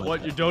Yeah, that. what?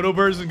 What? Your dodo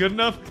bird isn't good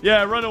enough?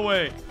 Yeah, run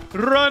away.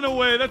 Run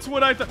away. That's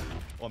what I thought.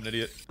 Oh, I'm an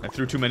idiot. I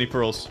threw too many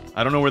pearls.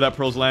 I don't know where that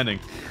pearl's landing.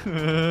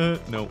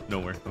 No,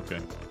 nowhere. Okay.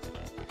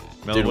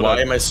 Melon, Dude,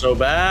 why am I so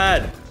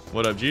bad?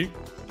 What up, G?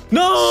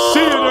 No! See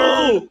you,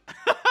 nerd!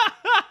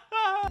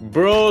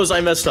 Bros,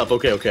 I messed up.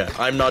 Okay.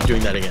 I'm not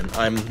doing that again.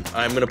 I'm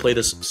gonna play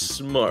this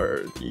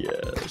smart.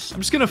 Yes. I'm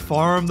just gonna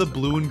farm the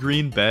blue and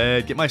green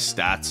bed, get my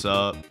stats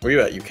up. Where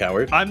you at, you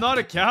coward? I'm not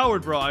a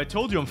coward, bro. I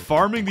told you I'm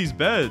farming these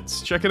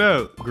beds. Check it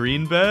out.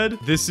 Green bed.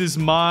 This is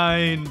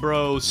mine,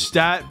 bro.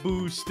 Stat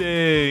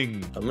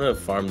boosting. I'm gonna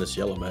farm this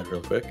yellow bed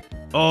real quick.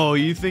 Oh,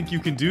 you think you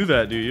can do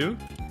that, do you?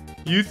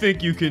 You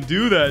think you can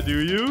do that, do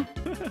you?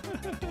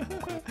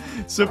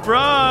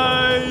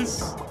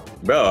 Surprise!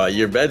 Bro,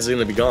 your bed's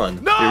gonna be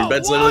gone. No, your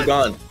bed's literally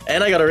gone.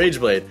 And I got a rage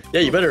blade.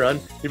 Yeah, you better run.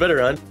 You better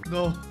run.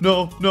 No,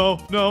 no, no,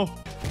 no.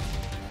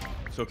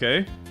 It's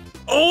okay.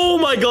 Oh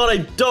my god, I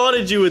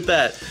dotted you with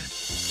that.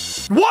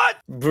 What?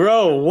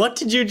 Bro, what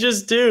did you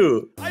just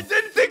do? I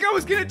didn't think I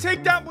was gonna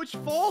take that much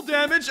fall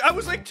damage. I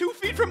was like 2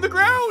 feet from the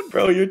ground.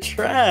 Bro, you're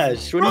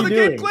trash. What Bro, are you the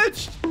doing? game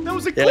glitched. That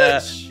was a Yeah,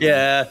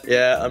 glitch.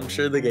 yeah, I'm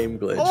sure the game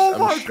glitched. Oh I'm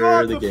my sure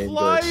god, the the game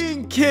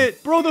flying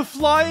kit. Bro, the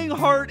flying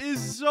heart is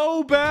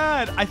so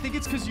bad. I think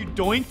it's because you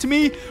doinked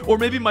me, or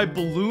maybe my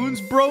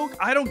balloons broke.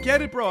 I don't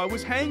get it, bro. I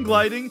was hang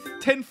gliding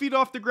 10 feet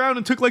off the ground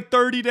and took like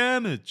 30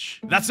 damage.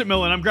 That's it,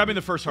 Melon. I'm grabbing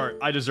the first heart.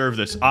 I deserve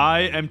this.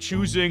 I am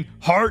choosing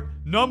heart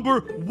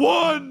number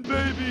 1,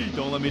 baby.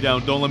 Don't let me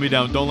down. Don't let me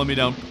down. Don't let me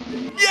down.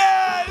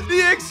 Yeah,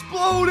 the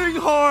exploding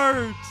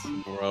heart.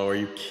 Bro, are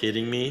you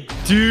kidding me?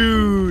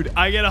 Dude,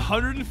 I get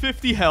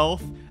 150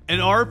 health, an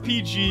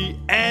RPG,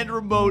 and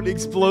remote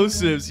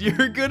explosives.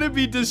 You're gonna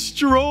be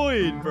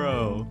destroyed,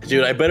 bro.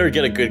 Dude, I better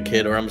get a good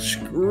kid or I'm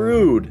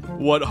screwed.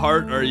 What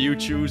heart are you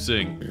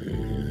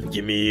choosing?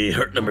 Give me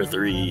heart number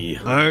 3.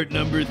 Heart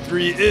number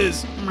 3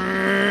 is...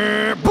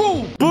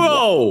 Boom!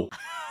 Bro!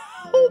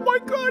 Oh my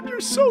god, you're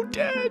so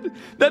dead.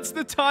 That's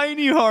the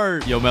tiny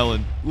heart. Yo,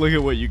 Melon, look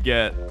at what you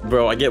get.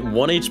 Bro, I get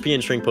 1 HP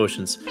and shrink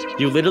potions.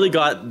 You literally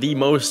got the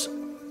most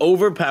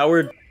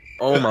overpowered...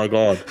 Oh my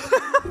god.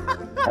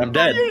 I'm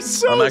dead.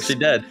 I'm actually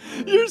dead.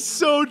 You're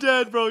so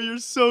dead, bro. You're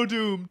so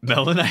doomed.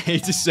 Melon, I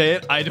hate to say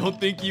it. I don't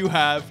think you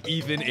have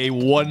even a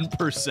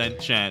 1%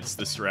 chance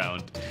this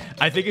round.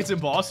 I think it's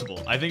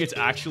impossible. I think it's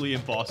actually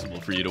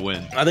impossible for you to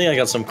win. I think I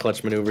got some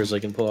clutch maneuvers I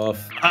can pull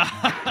off.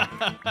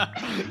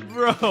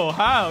 Bro,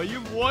 how? You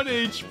have 1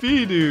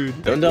 HP,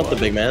 dude. Don't doubt the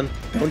big man.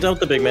 Don't doubt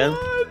the big man.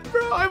 What,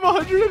 bro? I'm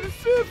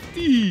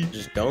 150.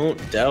 Just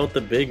don't doubt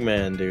the big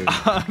man, dude.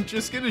 I'm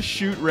just gonna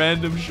shoot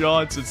random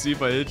shots and see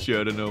if I hit you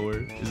out of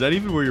nowhere. Is that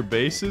even where your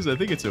base is? I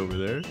think it's over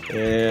there.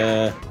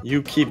 Yeah,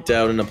 you keep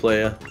doubting the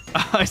player.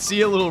 I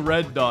see a little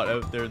red dot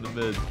out there in the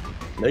mid.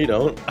 No, you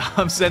don't.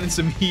 I'm sending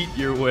some heat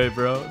your way,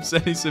 bro. I'm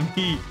sending some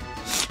heat.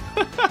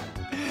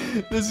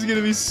 This is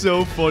gonna be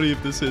so funny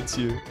if this hits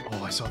you.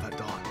 Oh, I saw that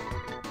dot.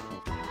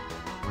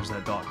 Where's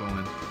that dot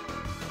going?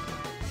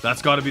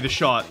 That's gotta be the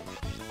shot.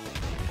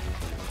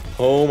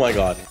 Oh my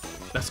god.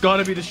 That's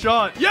gotta be the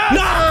shot. Yes!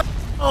 No!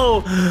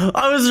 Oh,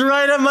 I was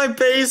right at my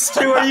base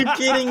too. Are you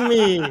kidding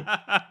me?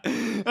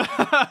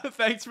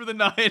 Thanks for the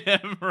 9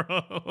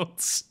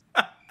 emeralds.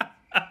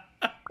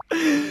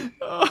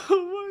 Oh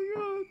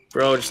my god.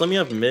 Bro, just let me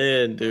have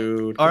mid,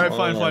 dude. All right, Come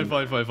on.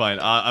 fine.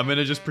 I'm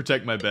gonna just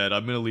protect my bed.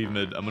 I'm gonna leave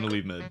mid.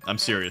 I'm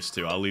serious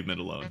too. I'll leave mid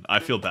alone. I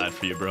feel bad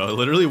for you, bro.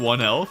 Literally 1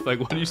 health. Like,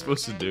 what are you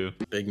supposed to do?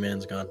 Big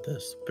man's got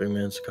this. Big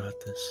man's got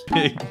this.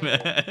 Big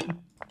man.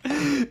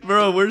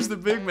 Bro, where's the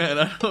big man?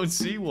 I don't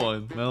see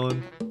one.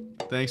 Melon,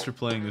 thanks for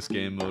playing this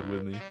game mode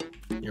with me.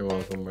 You're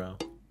welcome, bro.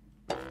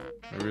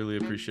 I really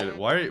appreciate it.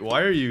 Why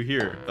are you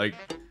here? Like.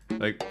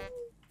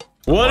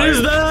 What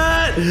is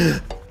that?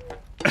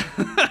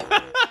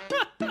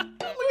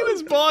 Look at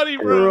his body,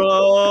 bro.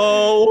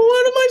 Bro,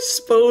 what am I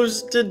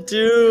supposed to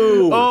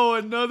do? Oh,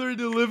 another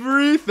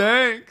delivery?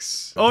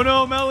 Thanks. Oh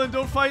no, Melon,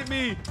 don't fight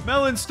me.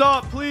 Melon,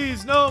 stop,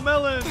 please. No,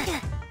 Melon.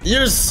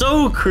 You're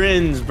so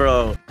cringe,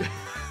 bro.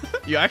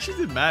 You actually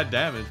did mad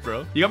damage,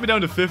 bro. You got me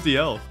down to 50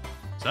 health.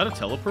 Is that a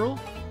telepearl?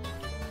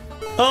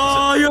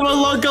 Oh, you have a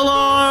luck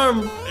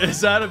alarm.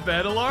 Is that a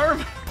bed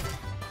alarm?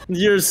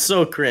 You're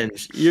so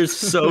cringe. You're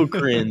so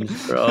cringe,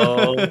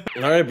 bro.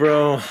 All right,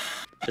 bro.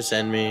 Just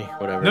end me,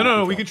 whatever.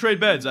 No. We can trade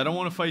beds. I don't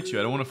want to fight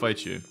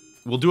you.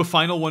 We'll do a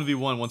final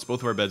 1v1 once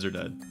both of our beds are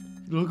dead.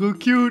 Look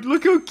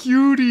how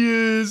cute he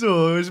is.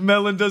 Oh, his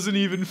melon doesn't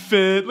even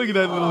fit. Look at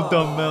that little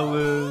dumb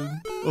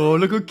melon. Oh,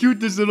 look how cute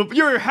this little...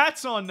 Your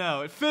hat's on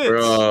now. It fits.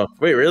 Bro.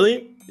 Wait,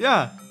 really?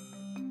 Yeah.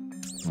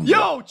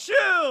 Yo,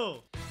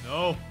 chill.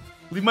 No.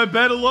 Leave my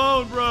bed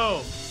alone,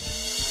 bro.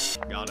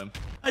 Got him.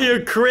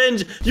 You're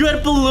cringe. You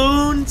had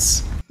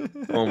balloons.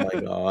 Oh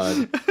my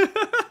god.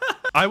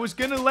 I was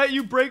gonna let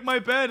you break my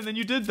bed, and then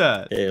you did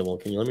that. Hey, well,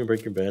 can you let me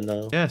break your bed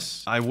now?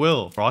 Yes, I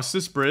will. Cross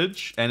this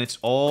bridge, and it's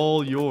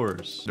all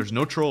yours. There's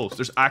no trolls.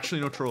 There's actually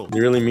no trolls.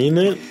 You really mean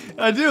it?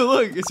 I do.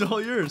 Look, it's all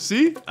yours.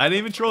 See? I didn't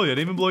even troll you. I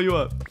didn't even blow you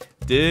up.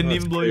 Didn't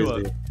even blow you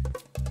up.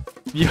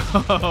 Yo,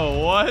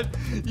 what?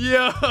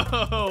 Yo,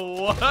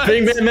 what?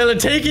 Big man Melon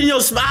taking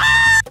your spot.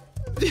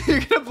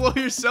 You're gonna blow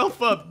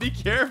yourself up. Be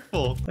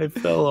careful. I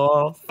fell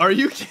off. Are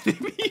you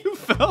kidding me? You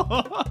fell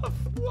off.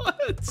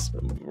 What?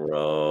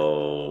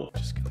 Bro.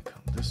 Just gonna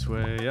come this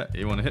way. Yeah,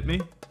 you wanna hit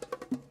me?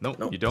 Nope,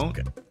 Nope. you don't?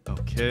 Okay.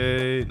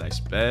 Okay, nice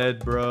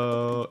bed,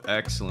 bro.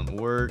 Excellent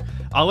work.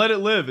 I'll let it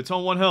live. It's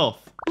on 1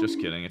 health. Just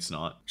kidding, it's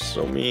not.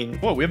 So mean.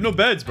 Whoa, we have no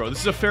beds, bro. This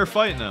is a fair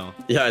fight now.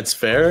 Yeah, it's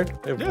fair.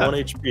 I have Yeah. 1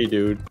 HP,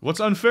 dude. What's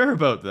unfair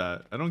about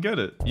that? I don't get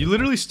it. You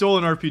literally stole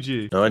an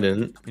RPG, No, I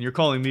didn't. and you're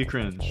calling me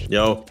cringe.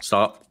 Yo,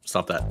 stop.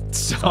 Stop that.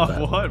 Stop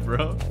that. what,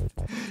 bro?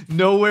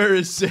 Nowhere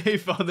is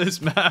safe on this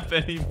map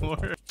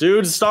anymore.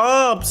 Dude,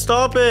 stop.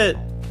 Stop it.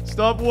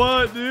 Stop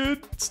what,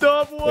 dude?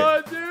 Stop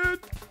what, dude?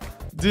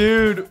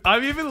 Dude,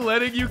 I'm even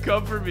letting you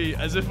come for me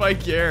as if I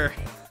care.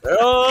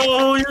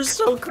 Oh, you're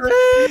so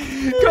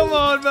crazy. Come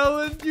on,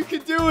 Melon. You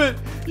can do it.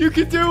 You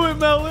can do it,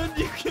 Melon.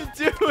 You can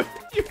do it.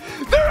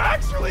 They're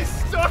actually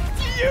stuck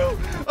to you.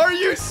 Are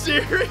you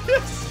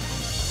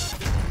serious?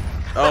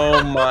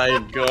 Oh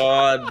my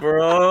god,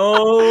 bro.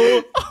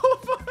 Oh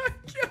my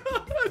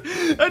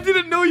god. I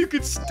didn't know you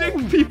could stick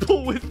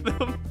people with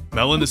them.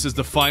 Melon, this is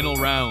the final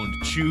round.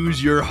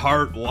 Choose your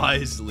heart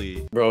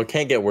wisely. Bro, it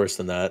can't get worse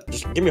than that.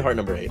 Just give me heart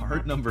number 8.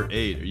 Heart number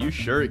 8. Are you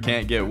sure it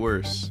can't get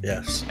worse?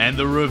 Yes. And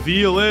the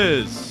reveal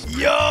is...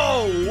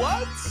 Yo,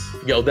 what?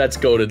 Yo, that's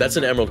goated. That's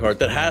an emerald heart.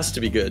 That has to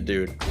be good,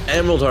 dude.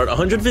 Emerald heart,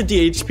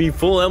 150 HP,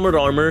 full emerald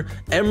armor,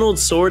 emerald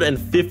sword, and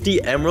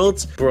 50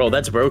 emeralds. Bro,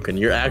 that's broken.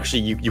 You're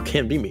actually, you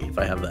can't beat me if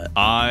I have that.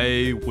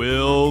 I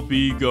will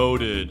be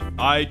goated.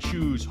 I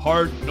choose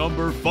heart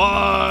number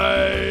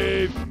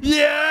 5.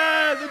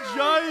 Yeah, the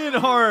giant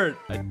heart.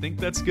 I think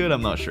that's good.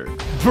 I'm not sure.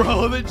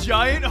 Bro, the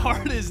giant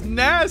heart is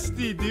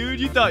nasty, dude.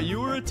 You thought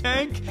you were a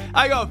tank?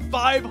 I got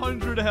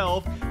 500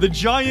 health. The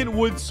giant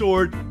wood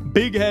sword,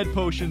 big head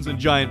potions, and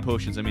giant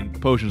potions. I mean,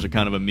 potions are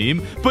kind of a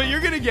meme, but you're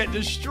gonna get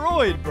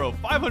destroyed, bro.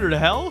 500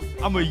 health?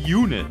 I'm a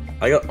unit.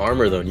 I got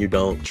armor though, and you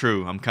don't.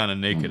 True, I'm kind of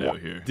naked out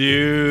here.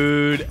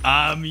 Dude,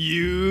 I'm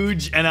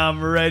huge, and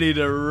I'm ready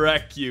to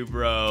wreck you,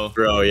 bro.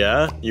 Bro,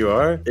 yeah? You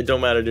are? It don't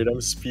matter, dude. I'm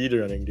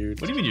speedrunning,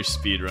 dude. What do you mean you're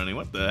speedrunning?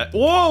 What the heck?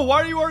 Whoa,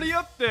 why are you already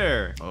up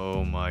there?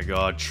 Oh my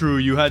god, true,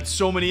 you had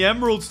so many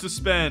emeralds to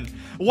spend.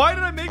 Why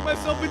did I make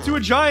myself into a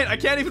giant? I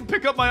can't even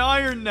pick up my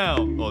iron now.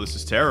 Oh, this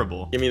is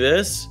terrible. Give me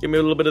this. Give me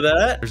a little bit of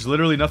that. There's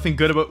literally nothing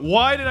good about...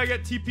 Why did I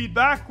get TP'd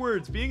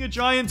backwards? Being a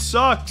giant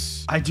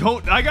sucks. I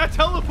got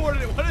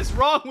teleported. What is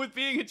wrong with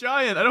being a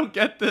giant? I don't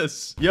get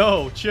this.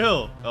 Yo,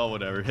 chill. Oh,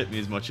 whatever. Hit me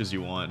as much as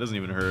you want. It doesn't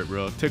even hurt,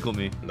 bro. Tickle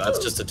me. That's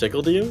just a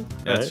tickle to you?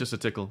 Yeah, it's just a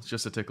tickle. It's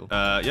just a tickle.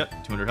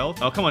 Yep, 200 health.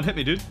 Oh, come on, hit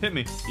me, dude. Hit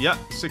me. Yeah,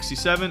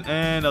 67,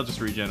 and I'll just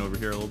regen over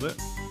here a little bit.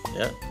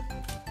 Yeah.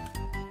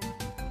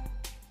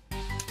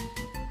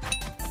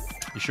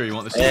 You sure you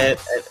want this?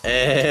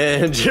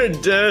 And you're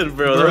dead,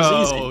 bro. That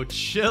was Bro, easy.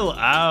 chill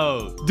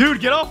out. Dude,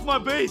 get off my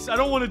base. I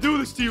don't want to do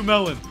this to you,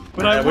 Melon.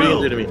 But I will. What are you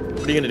gonna do to me?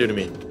 What are you gonna do to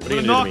me? What are you I'm gonna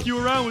gonna do knock to me?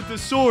 you around with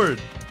this sword.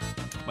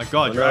 My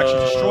god, Oh, you're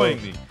actually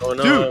destroying me. Oh,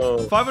 no.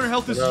 Dude, 500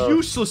 health is No.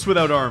 useless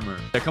without armor.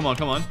 Yeah, come on,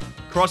 come on.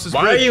 Cross this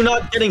Why bridge. are you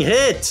not getting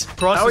hit?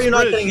 Cross How are this you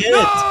not bridge. getting hit?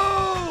 No!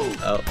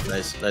 Oh,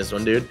 nice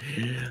one, dude.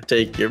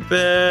 Take your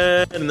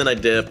bed, and then I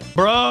dip.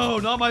 Bro,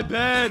 not my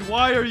bed.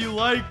 Why are you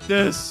like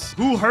this?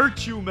 Who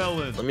hurt you,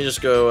 Melon? Let me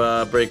just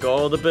go break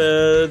all the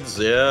beds.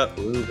 Yeah,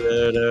 blue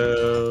bed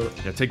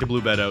out. Yeah, take the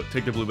blue bed out.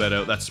 Take the blue bed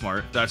out. That's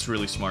smart. That's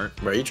really smart.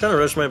 Bro, are you trying to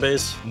rush my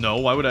base? No,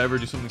 why would I ever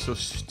do something so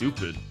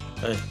stupid?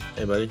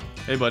 Hey, buddy.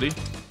 Hey, buddy.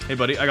 Hey,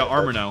 buddy. I got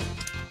armor now.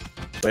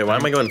 Wait, why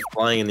am I going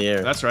flying in the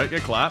air? That's right.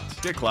 Get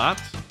clapped. Get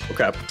clapped. Oh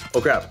crap.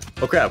 Oh crap.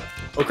 Oh crap.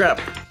 Oh crap.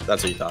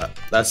 That's what you thought.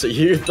 That's what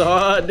you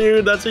thought,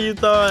 dude. That's what you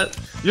thought.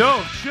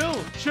 Yo, chill.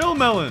 Chill,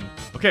 Melon.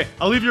 Okay,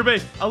 I'll leave your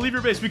base. I'll leave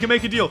your base. We can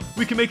make a deal.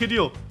 We can make a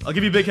deal. I'll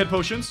give you big head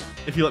potions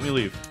if you let me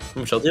leave.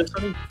 Shall you have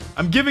something?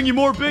 I'm giving you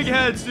more big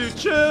heads, dude.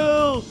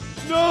 Chill.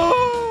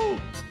 No.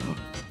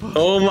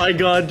 Oh my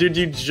god, dude,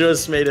 you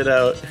just made it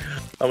out.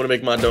 I'm gonna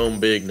make my dome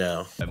big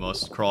now. I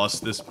must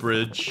cross this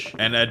bridge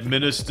and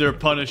administer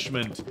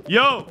punishment.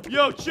 Yo,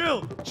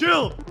 chill,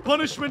 chill.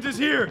 Punishment is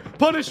here.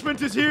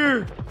 Punishment is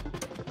here.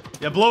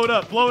 Yeah, blow it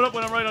up. Blow it up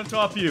when I'm right on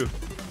top of you.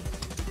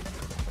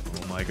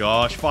 Oh my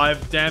gosh,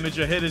 5 damage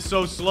a hit is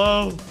so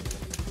slow.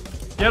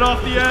 Get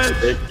off the edge.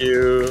 Stick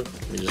you.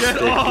 Let me just Get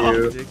stick off.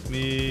 you. Stick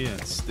me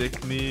and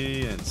stick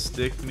me and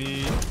stick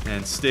me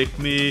and stick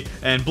me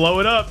and blow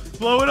it up.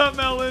 Blow it up,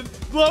 Melon.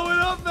 Blow it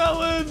up,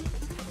 Melon.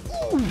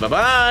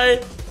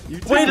 Bye-bye. You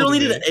Wait, it told only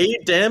me. did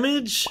 8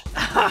 damage?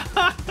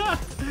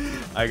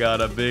 I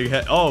got a big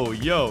head. Oh,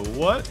 yo,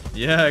 what?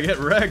 Yeah, get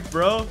wrecked,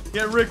 bro.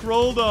 Get Rick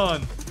rolled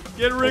on.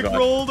 Get Rick God.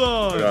 rolled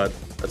on. Oh god.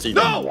 That's what you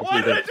No, did.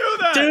 why did I do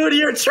that? Dude,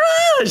 you're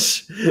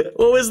trash!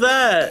 What was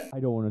that? I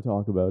don't want to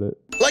talk about it.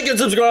 Like and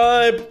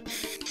subscribe!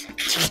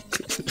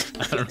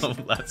 I don't know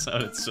if that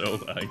sounded so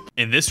like.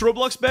 In this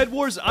Roblox Bed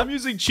Wars, I'm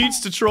using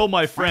cheats to troll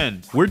my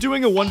friend. We're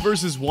doing a 1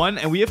 versus 1,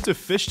 and we have to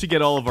fish to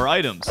get all of our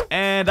items.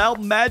 And I'll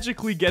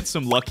magically get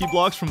some lucky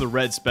blocks from the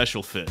red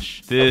special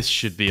fish. This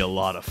should be a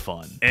lot of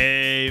fun.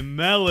 Hey,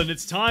 Melon,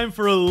 it's time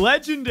for a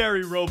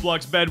legendary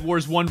Roblox Bed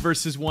Wars 1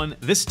 versus 1.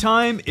 This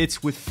time,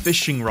 it's with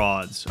fishing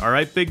rods. All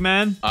right, big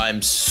man?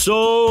 I'm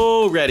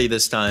so ready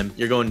this time.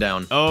 You're going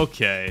down.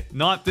 Okay,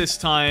 not this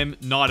time,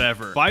 not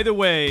ever. By the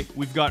way,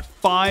 we've got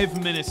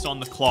 5 minutes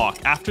on the clock.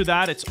 After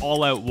that, it's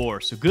all-out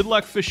war. So good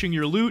luck fishing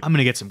your loot. I'm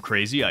gonna get some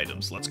crazy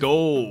items. Let's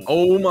go.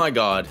 Oh my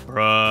god.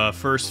 Bruh,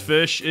 first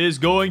fish is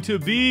going to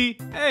be...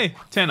 Hey,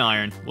 10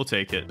 iron. We'll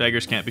take it.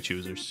 Beggars can't be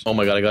choosers. Oh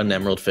my god, I got an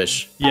emerald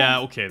fish.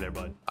 Yeah, okay there,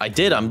 bud. I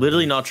did. I'm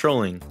literally not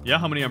trolling. Yeah,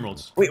 how many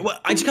emeralds? Wait,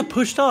 what? I just got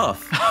pushed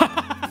off.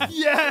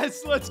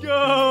 Yes, let's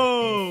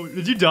go.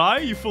 Did you die?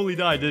 You fully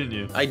died, didn't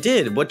you? I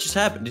did. What just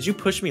happened? Did you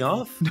push me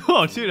off?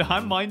 No, dude,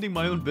 I'm minding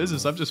my own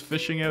business. I'm just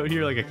fishing out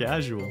here like a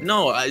casual.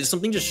 No,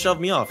 something just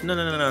shoved me off.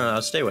 No.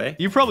 Stay away.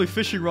 You probably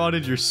fishing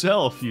rodded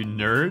yourself, you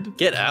nerd.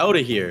 Get out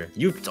of here.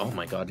 Oh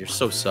my god, you're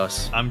so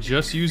sus. I'm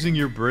just using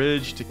your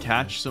bridge to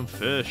catch some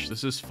fish.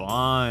 This is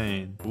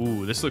fine.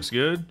 Ooh, this looks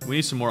good. We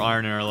need some more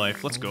iron in our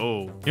life. Let's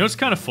go. You know what's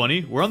kind of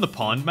funny? We're on the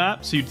pond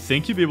map, so you'd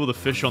think you'd be able to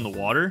fish on the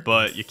water,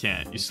 but you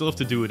can't. You still have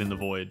to do it in the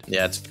void.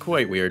 Yeah, it's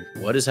quite weird.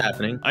 What is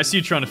happening? I see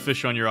you trying to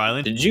fish on your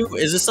island.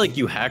 Is this like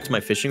you hacked my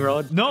fishing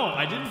rod? No,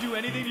 I didn't do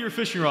anything to your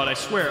fishing rod, I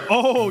swear.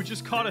 Oh,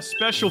 just caught a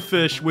special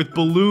fish with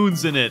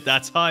balloons in it.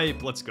 That's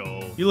hype. Let's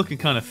go. You're looking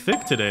kind of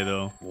thick today,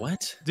 though.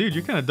 What? Dude,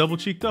 you're kind of double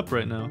cheeked up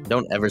right now.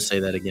 Don't ever say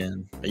that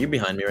again. Are you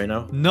behind me right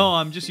now? No,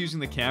 I'm just using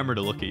the camera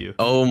to look at you.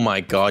 Oh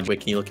my god. Wait,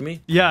 can you look at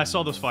me? Yeah, I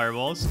saw those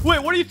fireballs.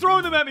 Wait, what are you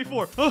throwing them at me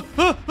for?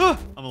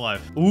 I'm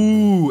alive.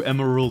 Ooh,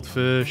 emerald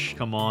fish.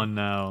 Come on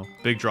now.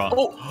 Big drop.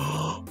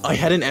 Oh, I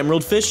had an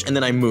emerald fish and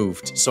then I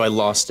moved, so I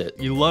lost it.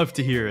 You love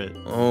to hear it.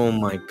 Oh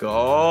my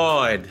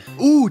god.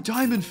 Ooh,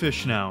 diamond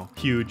fish now.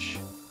 Huge.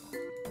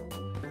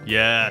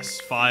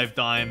 Yes, 5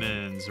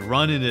 diamonds.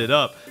 Running it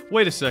up.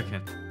 Wait a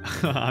second.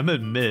 I'm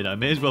at mid. I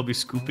may as well be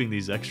scooping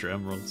these extra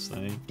emeralds.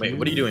 Wait,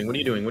 what are you doing? What are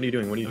you doing? What are you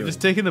doing? What are you I'm doing?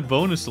 just taking the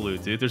bonus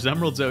loot, dude. There's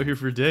emeralds out here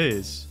for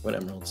days. What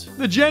emeralds?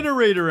 The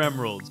generator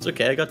emeralds. It's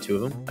okay, I got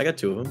 2 of them. I got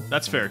 2 of them.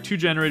 That's fair. 2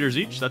 generators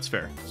each. That's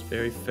fair. It's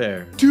very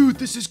fair. Dude,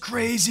 this is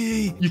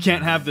crazy. You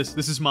can't have this.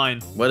 This is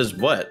mine. What is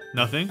what?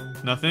 Nothing.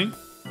 Nothing.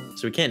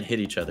 So we can't hit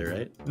each other,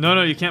 right?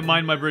 No, you can't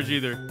mine my bridge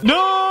either. No!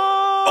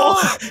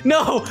 Oh,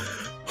 no!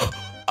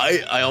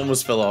 I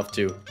almost fell off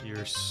too.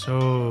 You're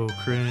so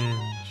cringe.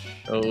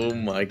 Oh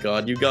my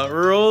god, you got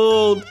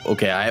rolled.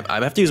 Okay,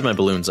 I have to use my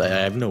balloons. I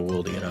have no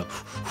wool to get up.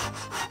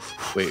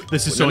 Wait.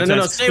 This is so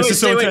intense. No,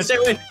 stay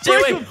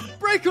away.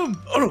 Break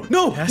him. Oh,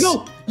 no, Yes.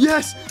 no.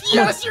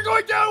 Yes, you're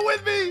going down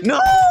with me. No.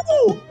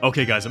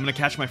 Okay, guys, I'm going to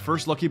catch my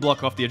first lucky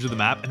block off the edge of the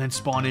map and then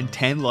spawn in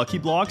 10 lucky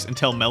blocks and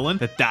tell Melon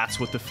that that's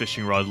what the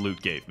fishing rod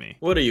loot gave me.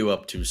 What are you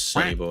up to,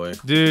 sonny boy?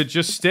 Dude,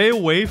 just stay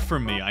away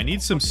from me. I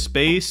need some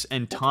space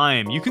and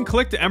time. You can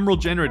collect the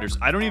emerald generators.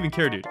 I don't even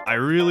care, dude. I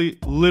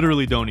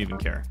literally don't even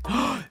care.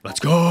 Let's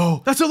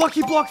go. That's a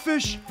lucky block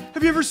fish.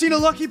 Have you ever seen a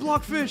lucky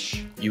block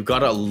fish? You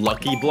got a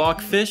lucky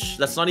block fish?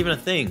 That's not even a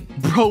thing.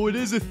 Bro, it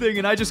is a thing,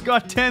 and I just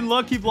got 10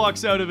 lucky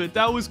blocks out of it.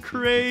 That was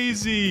crazy.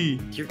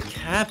 You're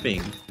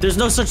capping. There's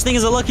no such thing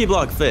as a lucky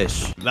block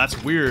fish.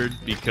 That's weird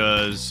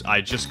because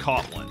I just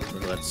caught one. Oh,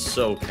 that's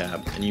so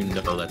cap, and you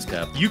know that's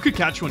cap. You could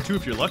catch one too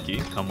if you're lucky.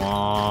 Come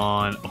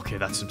on. Okay,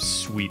 that's some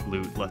sweet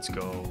loot. Let's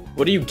go.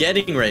 What are you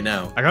getting right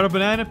now? I got a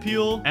banana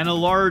peel and a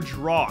large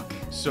rock.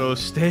 So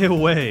stay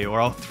away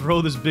or I'll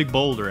throw this big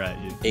boulder at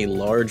you. A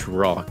large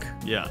rock.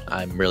 Yeah.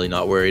 I'm really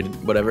not worried.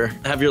 Whatever.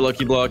 Have your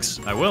lucky blocks.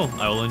 I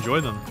will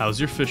enjoy them. How's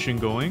your fishing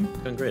going?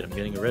 Going great. I'm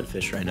getting a red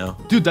fish right now.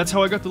 Dude, that's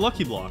how I got the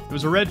lucky block. It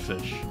was a red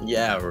fish.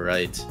 Yeah,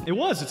 right. It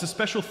was. It's a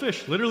special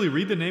fish. Literally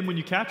read the name when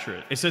you capture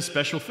it. It says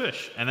special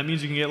fish, and that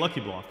means you can get lucky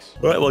blocks.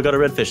 All right, well, I got a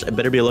red fish. I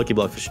better be a lucky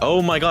block fish.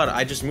 Oh my god,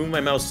 I just moved my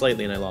mouse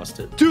slightly and I lost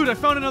it. Dude, I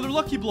found another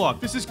lucky block.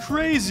 This is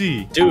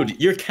crazy. Dude,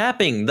 you're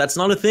capping. That's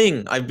not a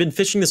thing. I've been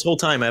fishing this whole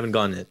time. I haven't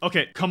gotten it.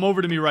 Okay, come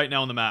over to me right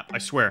now on the map. I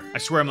swear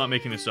I'm not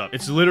making this up.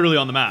 It's literally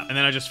on the map. And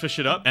then I just fish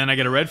it up, and I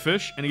get a red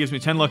fish, and it gives me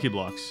 10 lucky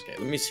blocks. Okay,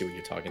 let me see what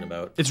you're talking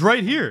about. It's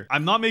right here.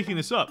 I'm not making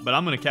this up, but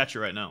I'm gonna catch it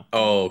right now.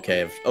 Oh,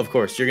 okay. Of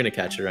course, you're gonna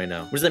catch it right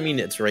now. What does that mean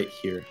it's right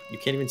here? You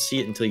can't even see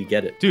it until you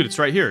get it. Dude, it's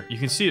right here. You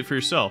can see it for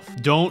yourself.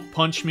 Don't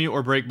punch me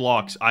or break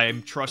blocks. I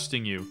am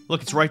trusting you.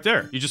 Look, it's right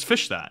there. You just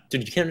fish that.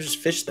 Dude, you can't just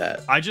fish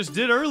that. I just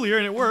did earlier,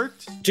 and it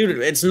worked. Dude,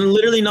 it's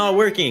literally not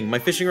working. My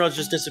fishing rod's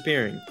just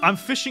disappearing. I'm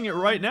fishing it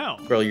right now.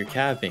 Bro, you're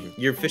capping.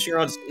 Your fishing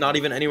rod's not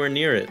even anywhere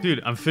near it.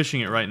 Dude, I'm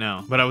fishing it right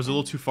now. But I was a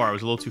little too far.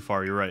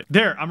 You're right.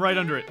 There, I'm right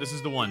under it. This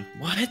is the one.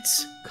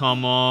 What?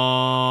 Come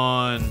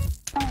on.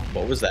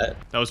 What was that?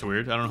 That was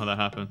weird. I don't know how that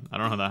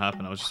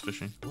happened. I was just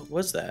fishing. What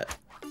was that?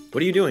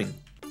 What are you doing?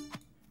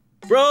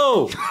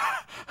 Bro!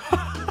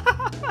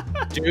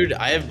 Dude,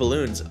 I have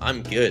balloons.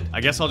 I'm good.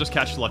 I guess I'll just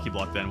catch the lucky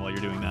block then while you're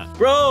doing that.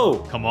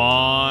 Bro! Come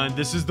on.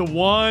 This is the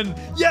one.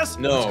 Yes!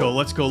 No.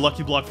 Let's go.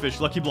 Lucky block fish.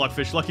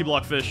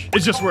 It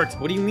just worked.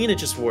 What do you mean it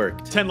just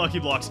worked? 10 lucky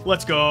blocks.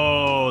 Let's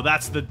go.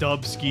 That's the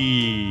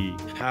dubski.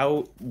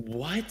 How?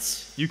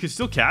 What? You can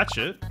still catch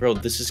it. Bro,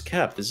 this is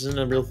cap. This isn't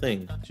a real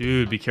thing.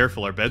 Dude, be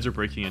careful. Our beds are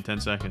breaking in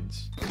 10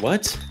 seconds.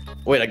 What?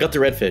 Wait, I got the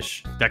red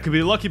fish. That could be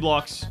the lucky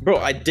blocks. Bro,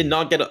 I did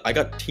not get I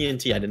got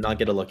TNT. I did not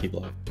get a lucky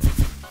block.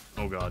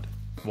 Oh, God.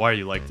 Why are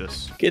you like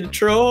this?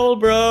 Control,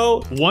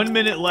 bro. 1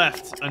 minute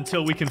left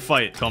until we can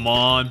fight. Come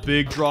on,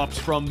 big drops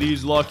from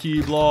these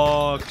lucky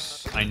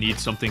blocks. I need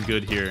something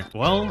good here.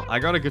 Well, I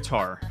got a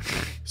guitar.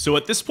 So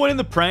at this point in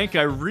the prank,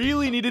 I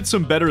really needed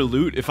some better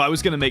loot if I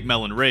was gonna make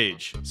Melon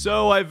rage.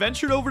 So I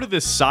ventured over to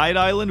this side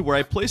island where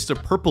I placed a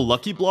purple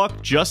lucky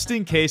block just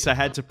in case I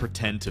had to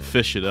pretend to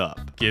fish it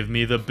up. Give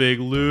me the big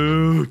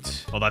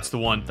loot. Oh, that's the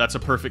one. That's a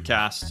perfect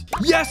cast.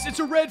 Yes, it's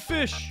a red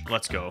fish.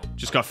 Let's go.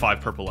 Just got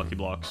 5 purple lucky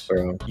blocks.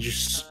 Bro,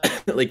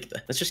 Like,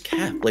 that's just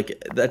cap.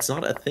 Like, that's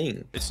not a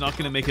thing. It's not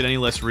gonna make it any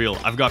less real.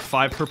 I've got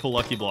 5 purple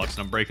lucky blocks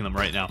and I'm breaking them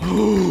right now.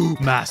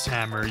 Mass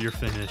hammer, you're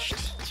finished.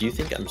 Do you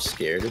think I'm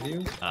scared of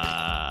you?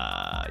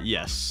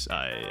 Yes.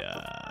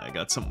 I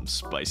got something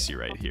spicy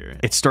right here.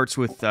 It starts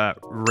with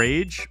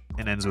rage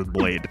and ends with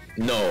blade.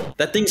 No,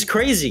 that thing's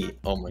crazy.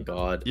 Oh my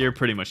god. You're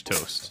pretty much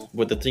toast.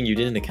 What the thing you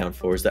didn't account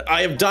for is that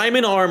I have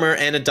diamond armor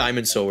and a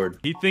diamond sword.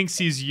 He thinks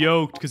he's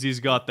yoked because he's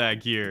got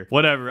that gear.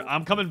 Whatever.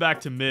 I'm coming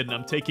back to mid and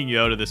I'm taking you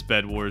out of this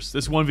bed wars.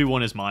 This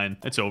 1v1 is mine.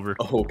 It's over.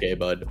 Okay,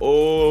 bud.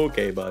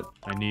 Okay, bud.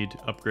 I need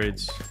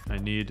upgrades. I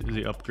need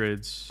the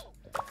upgrades.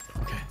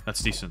 Okay,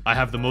 that's decent. I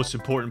have the most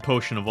important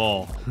potion of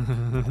all.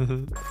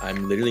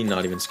 I'm literally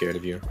not even scared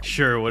of you.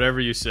 Sure, whatever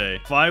you say.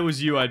 If I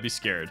was you, I'd be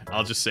scared.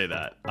 I'll just say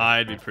that.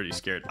 I'd be pretty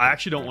scared. I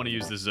actually don't want to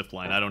use the zip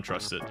line. I don't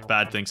trust it.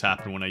 Bad things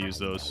happen when I use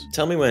those.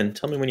 Tell me when.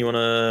 Tell me when you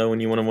wanna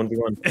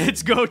 1v1.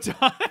 It's go time.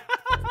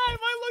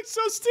 I look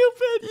so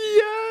stupid.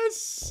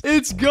 Yes,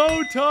 it's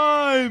go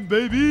time,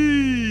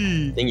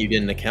 baby. The thing you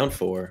didn't account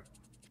for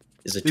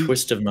is a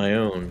twist of my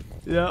own.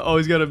 Yeah, oh,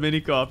 he's got a mini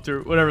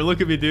copter. Whatever,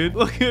 look at me, dude.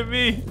 Look at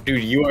me.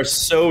 Dude, you are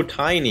so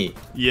tiny.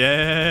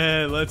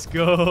 Yeah, let's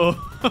go.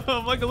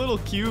 I'm like a little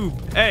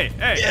cube. Hey.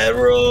 Yeah,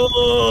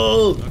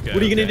 roll! Okay,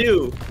 what are you gonna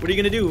do? What are you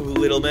gonna do,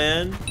 little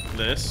man?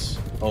 This.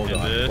 Oh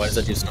god, this, why does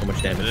that do so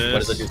much damage? This, Why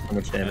does that do so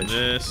much damage?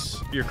 This.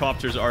 Your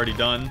copter's already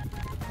done.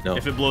 No.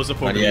 If it blows up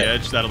over Not the yet.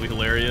 edge, that'll be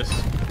hilarious.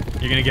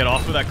 You're gonna get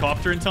off of that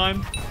copter in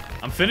time?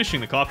 I'm finishing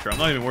the copter. I'm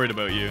not even worried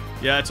about you.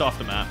 Yeah, it's off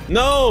the map.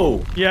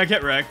 No! Yeah,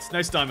 get wrecked.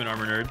 Nice diamond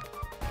armor, nerd.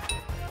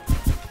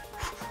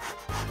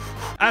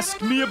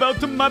 Ask me about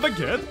my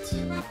baguette.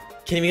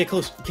 Can't even get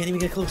close. Can't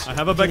even get close. I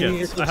have a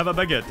baguette. I have a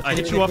baguette. I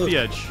hit you off the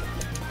edge.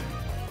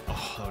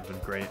 Oh, that would've been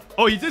great.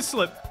 Oh, you did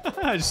slip.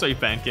 I just saw you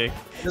pancake.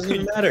 It doesn't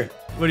even matter.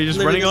 What, are you just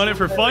Literally running on it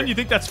for doesn't fun? matter. You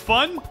think that's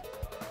fun?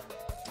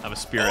 I have a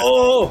spirit.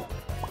 Oh!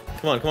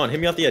 Come on. Hit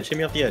me off the edge. Hit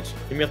me off the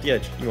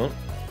edge. You won't.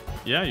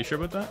 Yeah, you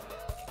sure about that?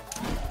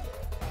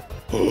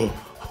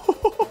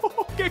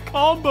 Get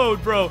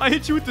comboed, bro. I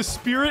hit you with the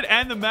spirit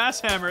and the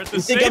mass hammer at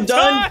the same time. You think I'm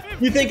done?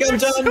 You think I'm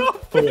done? So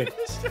finished.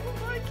 Oh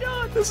my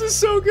god, this is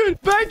so good.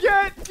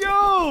 Baguette,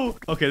 go!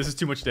 Okay, this is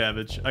too much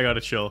damage. I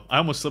gotta chill. I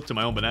almost slipped to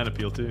my own banana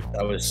peel, too.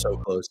 That was so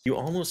close. You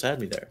almost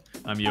had me there.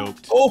 I'm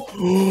yoked.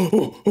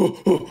 Oh!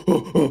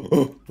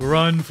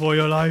 Run for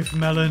your life,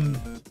 Melon.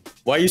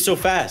 Why are you so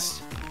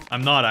fast?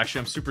 I'm not, actually.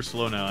 I'm super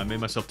slow now. I made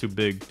myself too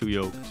big, too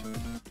yoked.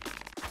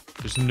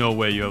 There's no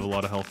way you have a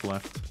lot of health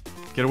left.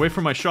 Get away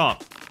from my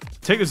shop.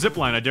 Take the zip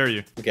line, I dare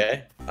you.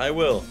 Okay, I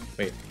will.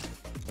 Wait.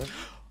 What?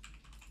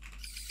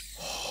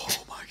 Oh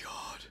my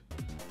god.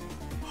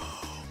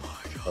 Oh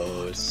my god.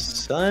 Oh,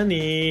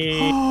 Sunny.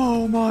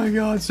 Oh my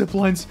god, zip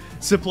lines.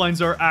 Zip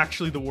lines are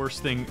actually the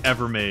worst thing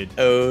ever made.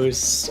 Oh,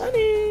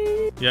 Sunny.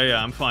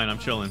 Yeah, I'm fine. I'm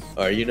chilling.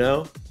 Are you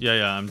now?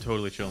 Yeah, I'm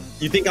totally chilling.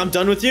 You think I'm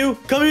done with you?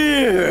 Come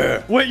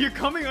here! Wait, you're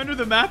coming under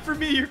the map for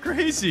me? You're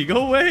crazy.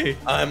 Go away.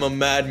 I'm a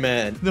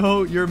madman.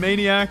 No, you're a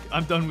maniac.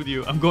 I'm done with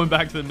you. I'm going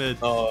back to the mid.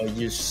 Oh,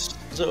 you're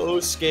so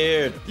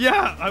scared.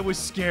 Yeah, I was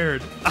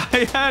scared.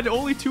 I had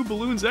only 2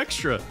 balloons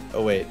extra.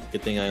 Oh, wait.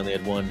 Good thing I only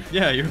had 1.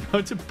 Yeah, you're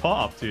about to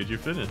pop, dude. You're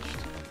finished.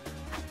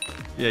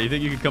 Yeah, you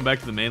think you could come back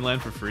to the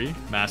mainland for free?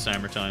 Mass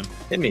hammer time.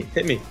 Hit me. You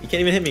can't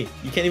even hit me.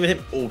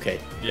 Okay.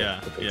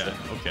 Yeah, Okay.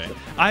 okay.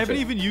 I haven't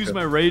even used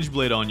my rage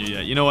blade on you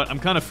yet. You know what? I'm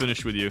kind of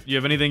finished with you. You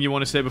have anything you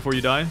want to say before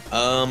you die?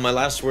 My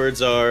last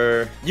words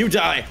are, you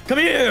die. Come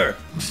here.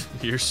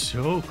 You're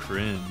so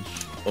cringe.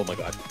 Oh my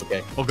god.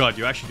 Okay. Oh god,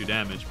 you actually do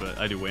damage, but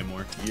I do way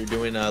more. You're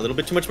doing a little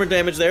bit too much more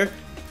damage there.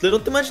 Little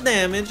too much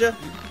damage.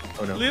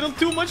 Oh no. Little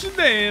too much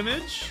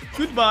damage.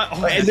 Goodbye.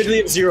 Oh, I literally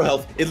have 0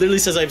 health. It literally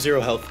says I have 0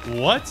 health.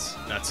 what?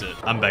 That's it.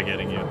 I'm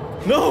baguetting you.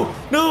 No.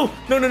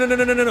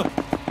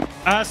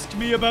 Ask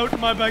me about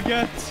my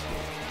baguette.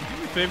 Do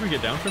me a favor and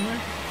get down from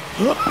there.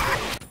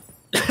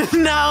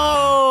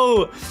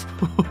 No!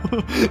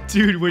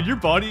 Dude, when your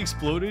body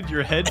exploded,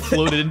 your head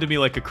floated into me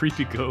like a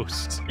creepy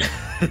ghost.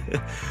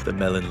 The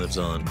melon lives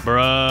on.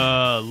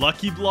 Bruh,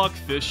 Lucky Block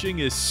fishing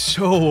is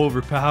so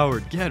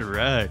overpowered. Get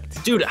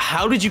wrecked. Dude,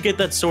 how did you get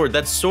that sword?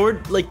 That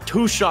sword, like,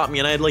 2-shot me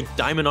and I had, like,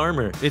 diamond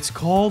armor. It's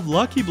called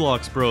Lucky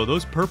Blocks, bro.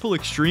 Those purple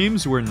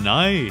extremes were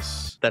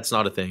nice. That's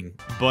not a thing.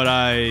 But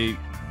I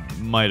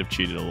might have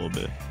cheated a little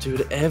bit.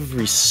 Dude,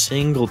 every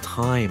single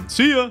time.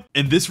 See ya!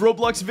 In this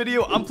Roblox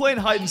video, I'm playing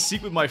hide and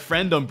seek with my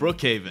friend on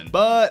Brookhaven,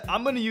 but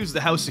I'm gonna use the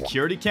house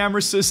security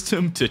camera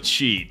system to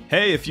cheat.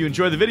 Hey, if you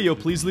enjoyed the video,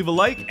 please leave a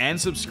like and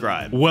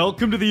subscribe.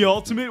 Welcome to the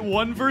ultimate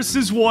 1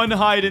 versus 1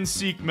 hide and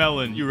seek,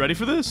 Melon. You ready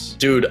for this?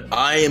 Dude,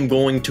 I am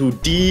going to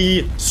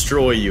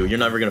destroy you. You're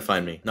never gonna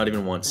find me. Not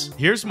even once.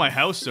 Here's my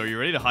house, though. You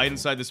ready to hide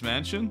inside this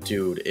mansion?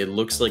 Dude, it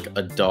looks like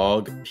a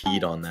dog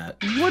peed on that.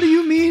 What do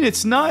you mean?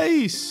 It's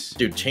nice.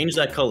 Dude, change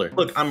change that color.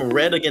 Look, I'm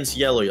red against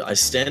yellow. I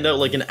stand out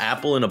like an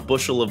apple in a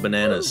bushel of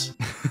bananas.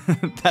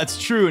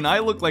 That's true, and I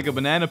look like a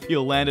banana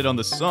peel landed on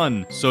the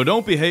sun. So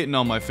don't be hating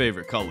on my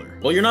favorite color.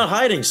 Well, you're not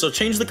hiding, so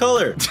change the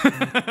color.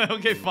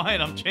 Okay,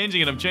 fine. I'm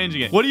changing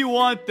it. What do you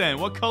want then?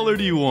 What color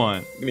do you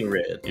want? Give me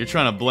red. You're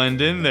trying to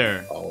blend in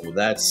there. Oh,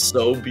 that's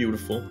so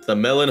beautiful. The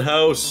melon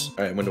house.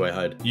 All right, when do I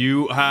hide?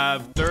 You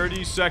have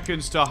 30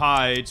 seconds to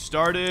hide,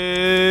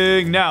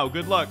 starting now.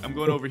 Good luck. I'm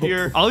going over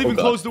here. I'll even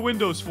close the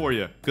windows for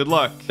you. Good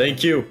luck.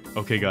 Thank you.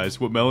 Okay, guys,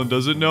 what Melon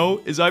doesn't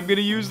know is I'm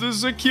gonna use the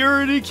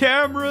security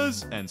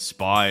cameras and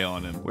spy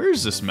on him.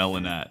 Where's this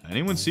Melon at?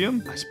 Anyone see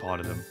him? I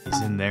spotted him.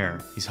 He's in there.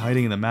 He's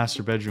hiding in the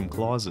master bedroom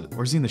closet.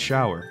 Or is he in the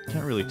shower?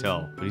 Can't really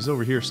tell, but he's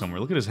over here somewhere.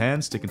 Look at his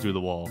hand sticking through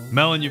the wall.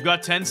 Melon, you've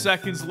got 10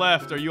 seconds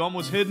left. Are you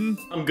almost hidden?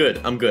 I'm good.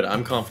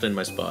 I'm confident in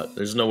my spot.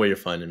 There's no way you're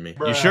finding me.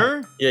 You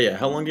sure? Yeah.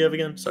 How long do you have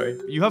again? Sorry.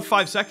 You have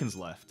 5 seconds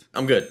left.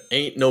 I'm good.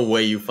 Ain't no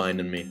way you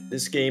finding me.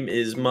 This game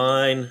is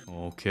mine.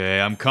 Okay,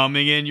 I'm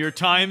coming in. Your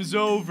time's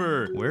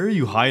over. Where are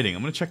you hiding?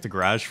 I'm gonna check the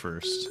garage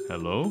first.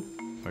 Hello?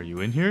 Are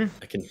you in here?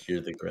 I can hear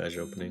the garage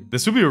opening.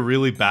 This would be a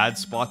really bad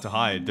spot to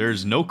hide.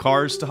 There's no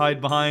cars to hide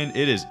behind.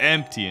 It is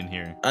empty in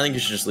here. I think you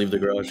should just leave the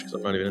garage because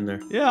I'm not even in there.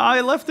 Yeah, I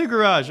left the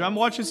garage. I'm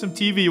watching some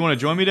TV. You want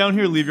to join me down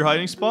here? Leave your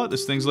hiding spot?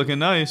 This thing's looking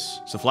nice.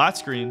 It's a flat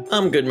screen.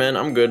 I'm good, man.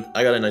 I'm good.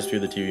 I got a nice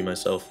view of the TV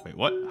myself. Wait,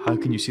 what? How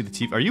can you see the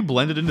TV? Are you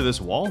blended into this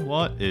wall?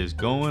 What is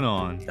going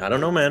on? I don't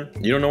know, man.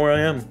 You don't know where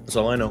I am. That's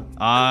all I know.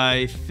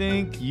 I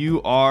think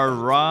you are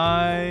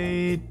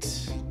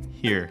right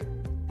here.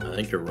 I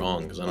think you're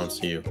wrong because I don't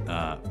see you.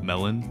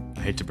 Melon,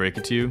 I hate to break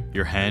it to you.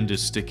 Your hand is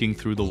sticking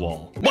through the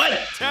wall. What?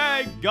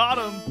 Tag! Got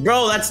him!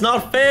 Bro, that's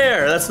not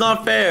fair. That's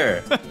not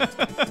fair.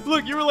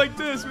 Look, you were like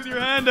this with your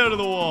hand out of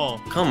the wall.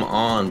 Come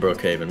on,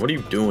 Brookhaven. What are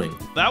you doing?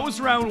 That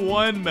was round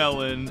 1,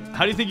 Melon.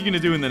 How do you think you're gonna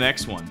do in the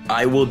next one?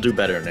 I will do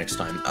better next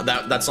time.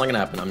 That's not gonna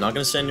happen. I'm not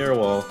gonna stand near a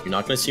wall. You're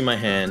not gonna see my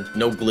hand.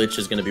 No glitch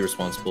is gonna be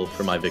responsible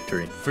for my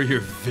victory. For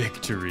your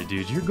victory,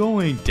 dude. You're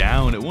going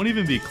down. It won't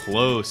even be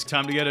close.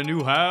 Time to get a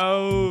new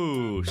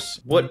house.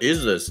 What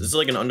is this? Is this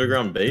like an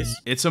underground base?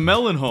 It's a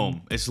melon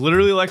home. It's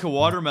literally like a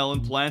watermelon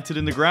planted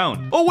in the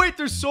ground. Oh wait,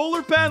 there's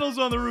solar panels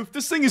on the roof.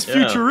 This thing is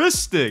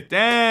futuristic.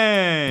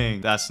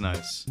 Dang. That's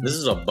nice. This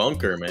is a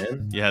bunker,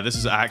 man. Yeah, this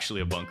is actually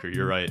a bunker.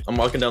 You're right. I'm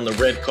walking down the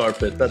red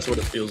carpet. That's what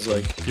it feels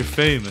like. You're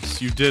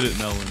famous. You did it,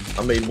 Melon.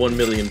 I made 1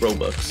 million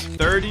Robux.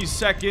 30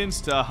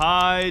 seconds to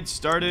hide,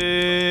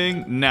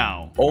 starting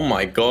now. Oh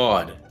my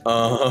god.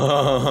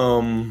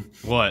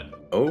 What?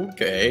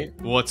 Okay.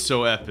 What's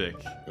so epic?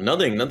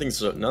 Nothing. Don't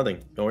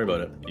worry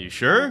about it. You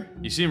sure?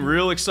 You seem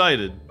real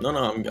excited. No,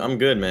 I'm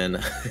good, man.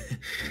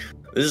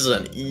 This is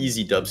an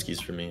easy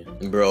dubskis for me.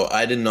 Bro,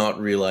 I did not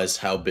realize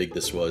how big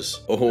this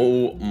was.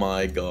 Oh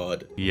my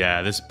god.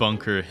 Yeah, this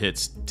bunker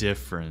hits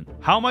different.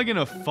 How am I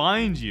gonna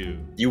find you?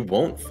 You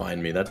won't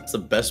find me. That's the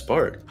best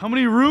part. How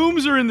many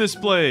rooms are in this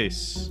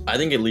place? I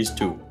think at least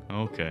 2.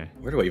 Okay.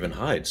 Where do I even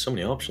hide? So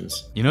many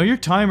options. You know, your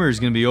timer is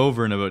gonna be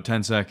over in about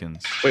 10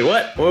 seconds. Wait,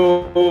 what?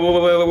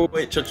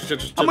 Wait. Chill.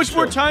 How much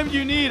more time do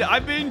you need?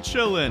 I've been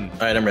chilling. All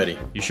right, I'm ready.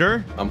 You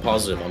sure? I'm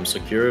positive. I'm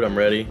secured. I'm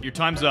ready. Your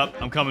time's up.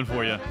 I'm coming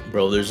for you.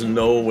 Bro, there's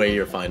no way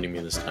you're finding me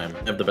this time.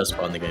 I have the best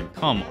spot in the game.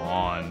 Come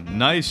on.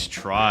 Nice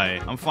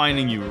try. I'm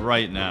finding you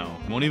right now.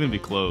 Won't even be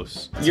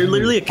close. You're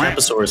literally a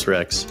Caposaurus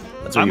Rex.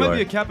 That's what I you might are.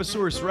 be a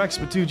Caposaurus Rex,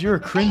 but dude, you're a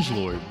cringe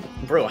lord.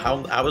 Bro,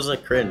 how was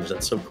that cringe?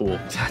 That's so cool.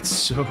 That's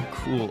so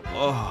cool.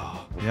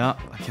 Oh, yeah,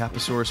 a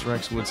Caposaurus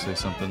Rex would say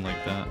something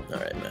like that. All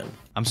right, man.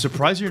 I'm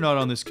surprised you're not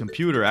on this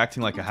computer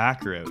acting like a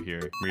hacker out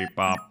here.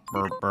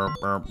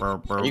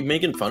 Are you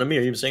making fun of me?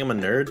 Are you saying I'm a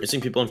nerd? You're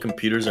saying people on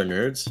computers are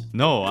nerds?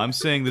 No, I'm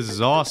saying this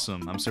is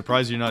awesome. I'm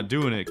surprised you're not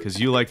doing it because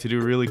you like to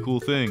do really cool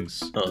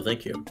things. Oh,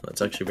 thank you.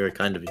 That's actually very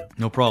kind of you.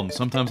 No problem.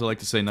 Sometimes I like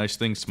to say nice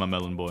things to my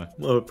melon boy.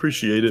 Well,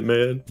 appreciate it,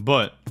 man.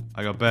 But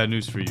I got bad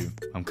news for you.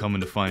 I'm coming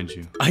to find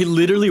you. I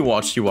literally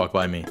watched you walk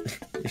by me.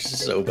 You're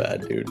so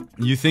bad, dude.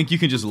 You think you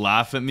can just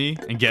laugh at me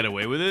and get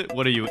away with it?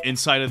 What are you,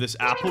 inside of this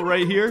apple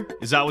right here?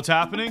 Is that what's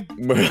happening?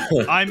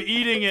 I'm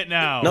eating it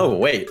now. No,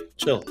 wait.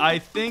 Chill. I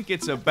think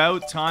it's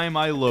about time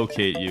I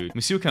locate you. Let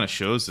me see what kind of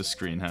shows this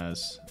screen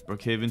has.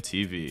 Brookhaven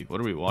TV.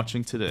 What are we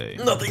watching today?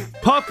 Nothing.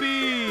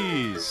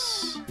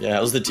 Puppies! Yeah,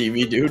 how's the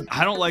TV, dude?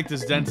 I don't like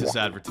this dentist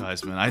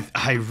advertisement.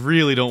 I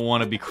really don't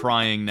want to be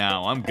crying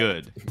now. I'm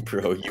good.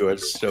 Bro, you are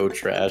so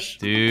trash.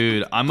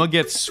 Dude, I'm gonna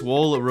get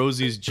swole at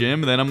Rosie's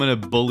gym, then I'm gonna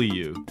bully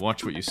you.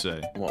 Watch what you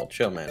say. Well,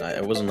 chill, man.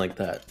 I wasn't like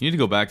that. You need to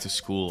go back to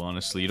school,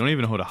 honestly. You don't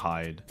even know how to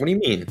hide. What do you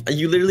mean?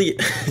 You literally...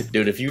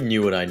 Dude, if you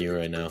knew what I knew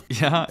right now.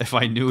 Yeah, if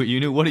I knew what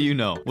you knew, what do you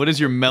know? What does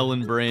your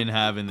melon brain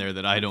have in there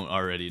that I don't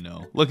already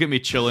know? Look at me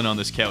chilling on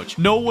this couch couch.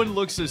 No one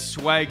looks as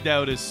swagged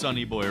out as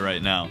Sunny Boy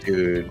right now.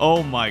 Dude.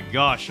 Oh my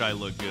gosh, I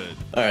look good.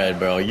 All right,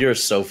 bro. You're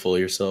so full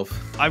of yourself.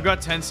 I've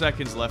got 10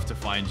 seconds left to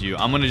find you.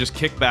 I'm gonna just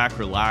kick back,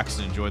 relax,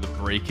 and enjoy the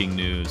breaking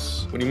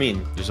news. What do you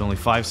mean? There's only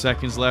 5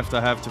 seconds left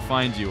I have to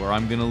find you, or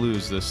I'm gonna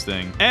lose this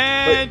thing.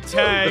 And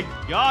tag!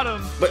 Got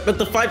him! But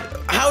the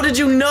 5... How did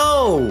you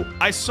know?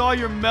 I saw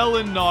your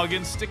melon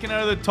noggin sticking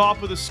out of the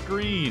top of the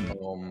screen.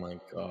 Oh my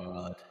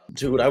god.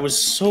 Dude, I was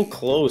so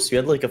close. You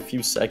had like a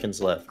few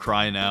seconds left.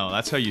 Cry now.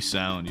 That's how you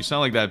sound. You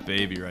sound like that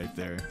baby right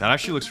there. That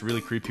actually looks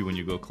really creepy when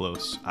you go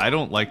close. I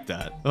don't like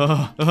that.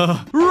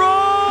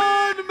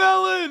 Run,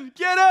 Melon!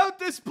 Get out!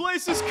 This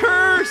place is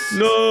cursed!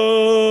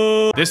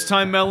 No! This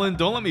time, Melon,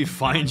 don't let me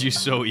find you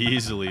so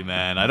easily,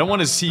 man. I don't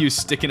want to see you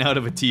sticking out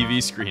of a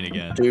TV screen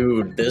again.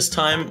 Dude, this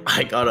time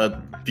I got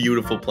a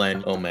beautiful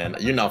plan. Oh man,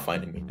 you're not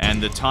finding me.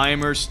 And the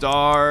timer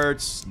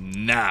starts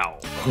now.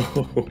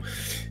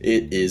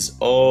 It is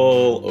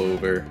all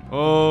over.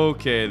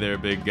 Okay there,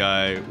 big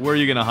guy. Where are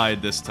you gonna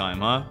hide this time,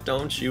 huh?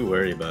 Don't you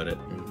worry about it.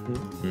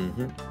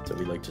 So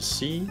we like to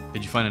see.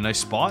 Did you find a nice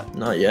spot?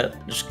 Not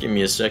yet. Just give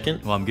me a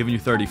second. Well, I'm giving you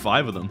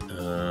 35 of them.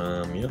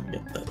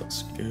 Yep, that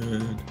looks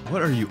good.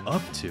 What are you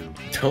up to?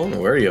 Don't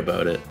worry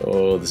about it.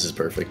 Oh, this is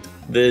perfect.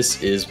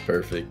 This is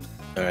perfect.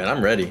 All right,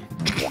 I'm ready.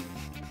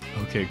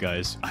 Okay,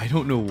 guys, I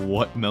don't know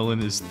what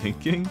Melon is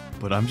thinking,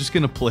 but I'm just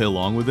gonna play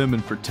along with him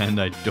and pretend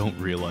I don't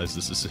realize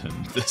this is him.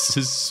 This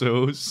is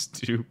so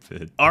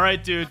stupid. All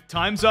right, dude,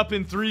 time's up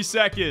in 3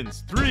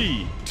 seconds.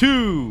 3,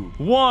 2,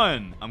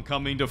 1. I'm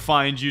coming to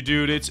find you,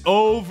 dude. It's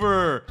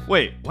over.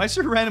 Wait, why is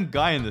there a random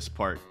guy in this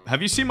part?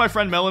 Have you seen my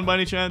friend Melon by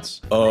any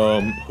chance?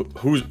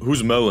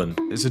 Who's Melon?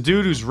 It's a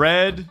dude who's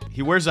red.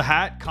 He wears a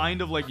hat,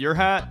 kind of like your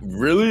hat.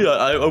 Really?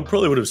 I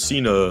probably would have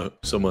seen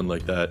someone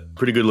like that.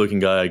 Pretty good looking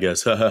guy, I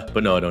guess.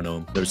 But no, I don't know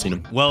him. Never seen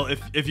him. Well,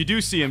 if you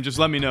do see him, just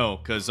let me know,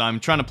 because I'm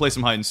trying to play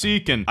some hide and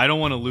seek, and I don't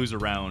want to lose a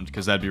round,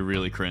 because that'd be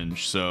really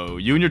cringe. So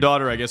you and your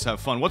daughter, I guess, have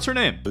fun. What's her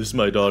name? This is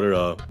my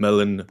daughter,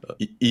 Melon.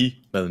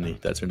 Melanie.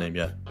 That's her name,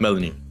 yeah.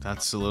 Melanie.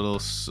 That's a little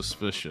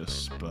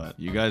suspicious, but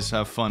you guys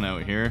have fun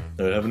out here.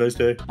 Have a nice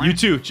day. You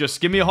too. Just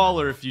give me a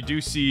holler if you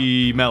do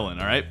see Melon,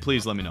 all right?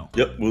 Please let me know.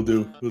 Yep, we'll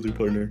do. We'll do,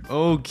 partner.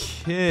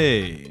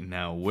 Okay.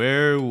 Now,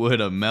 where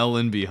would a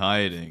Melon be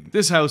hiding?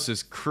 This house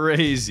is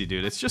crazy,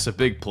 dude. It's just a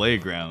big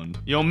playground.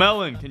 Yo,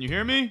 Melon, can you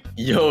hear me?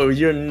 Yo,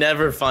 you're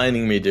never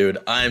finding me, dude.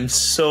 I'm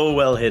so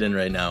well hidden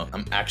right now.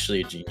 I'm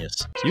actually a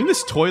genius. You in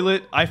this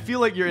toilet? I feel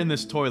like you're in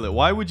this toilet.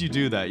 Why would you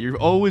do that? You're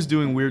always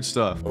doing weird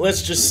stuff.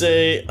 Let's just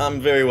say I'm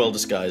very well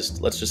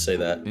disguised. Let's just say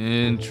that.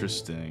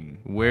 Interesting.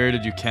 Where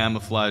did you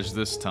camouflage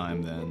this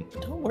time, then?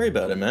 Don't worry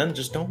about it, man.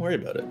 Just don't worry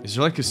about it. Is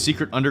there like a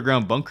secret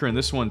underground bunker in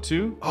this one,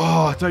 too?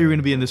 Oh, I thought you were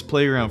gonna be in this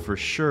playground for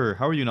sure.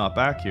 How are you not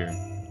back here?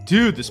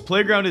 Dude, this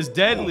playground is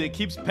deadly. It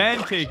keeps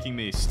pancaking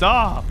me.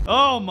 Stop.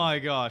 Oh my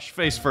gosh.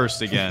 Face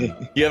first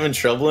again. You having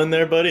trouble in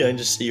there, buddy? I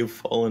just see you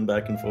falling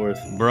back and forth.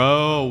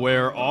 Bro,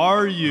 where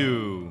are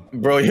you?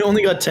 Bro, you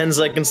only got 10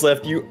 seconds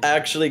left. You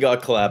actually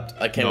got clapped.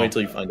 I can't wait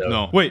till you find out.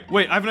 No. Wait,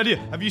 I have an idea.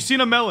 Have you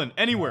seen a Melon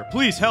anywhere?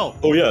 Please help.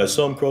 Oh yeah, I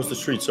saw him cross the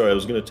street. Sorry, I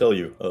was gonna tell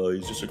you.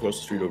 He's just across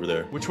the street over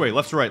there. Which way?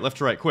 Left to right, left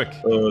to right, quick.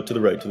 To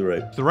the right, to the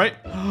right. To the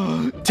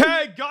right?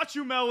 Tag! Got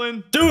you,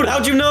 Melon! Dude,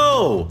 how'd you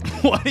know?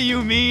 What do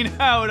you mean,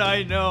 how'd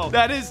I know?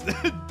 That is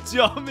the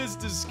dumbest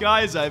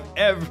disguise I've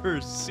ever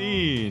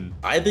seen.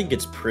 I think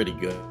it's pretty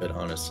good,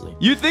 honestly.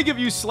 You think if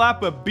you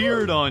slap a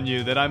beard on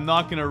you that I'm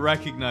not gonna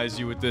recognize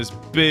you with this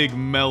big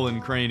melon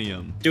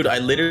cranium? Dude, I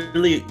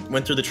literally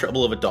went through the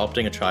trouble of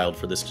adopting a child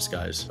for this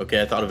disguise.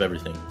 Okay, I thought of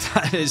everything.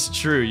 That is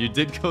true. You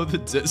did go the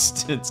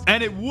distance.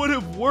 And it would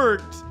have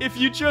worked if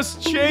you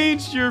just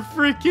changed your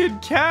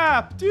freaking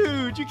cap.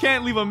 Dude, you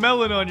can't leave a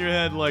melon on your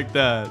head like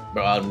that.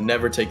 Bro, I'll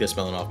never take this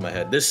melon off my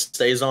head. This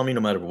stays on me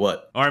no matter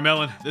what. All right,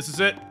 Melon, this is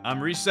it.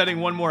 I'm resetting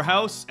one more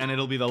house, and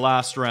it'll be the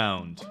last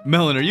round.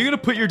 Melon, are you gonna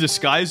put your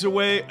disguise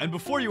away? And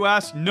before you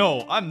ask,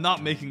 no, I'm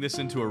not making this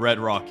into a red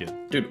rocket.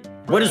 Dude,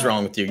 what is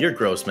wrong with you? You're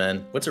gross,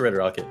 man. What's a red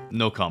rocket?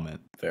 No comment.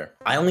 Fair.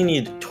 I only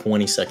need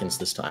 20 seconds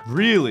this time.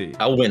 Really?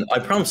 I'll win. I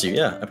promise you.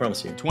 Yeah, I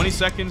promise you. 20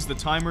 seconds. The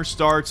timer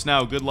starts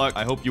now. Good luck.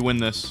 I hope you win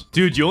this.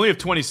 Dude, you only have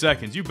 20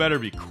 seconds. You better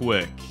be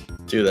quick.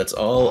 Dude, that's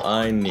all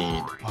I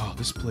need. Oh,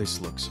 this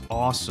place looks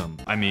awesome.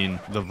 I mean,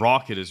 the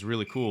rocket is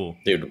really cool.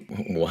 Dude,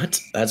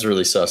 what? That's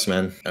really sus,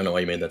 man. I don't know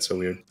why you made that so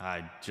weird.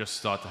 I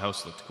just thought the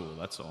house looked cool,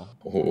 that's all.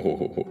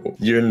 Oh,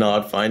 you're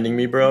not finding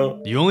me,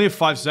 bro? You only have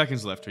 5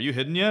 seconds left. Are you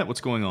hidden yet?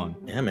 What's going on?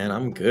 Yeah, man,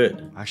 I'm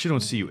good. I actually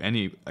don't see you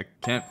any... I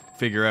can't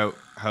figure out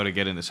how to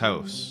get in this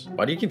house.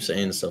 Why do you keep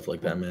saying stuff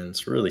like that, man?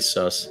 It's really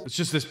sus. It's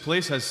just this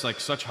place has like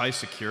such high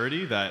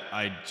security that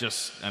I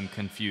just am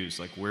confused.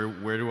 Like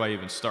where do I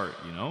even start,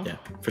 you know? Yeah,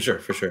 for sure,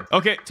 for sure.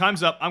 Okay,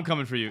 time's up. I'm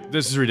coming for you.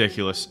 This is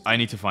ridiculous. I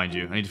need to find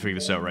you. I need to figure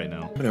this out right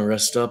now. I'm gonna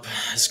rest up.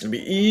 It's gonna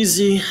be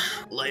easy.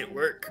 Light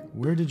work.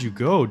 Where did you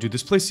go? Dude,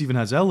 this place even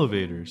has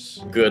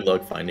elevators. Good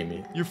luck finding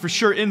me. You're for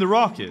sure in the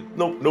rocket.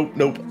 Nope, nope,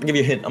 nope. I'll give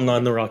you a hint. I'm not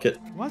in the rocket.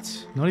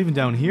 What? Not even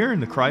down here in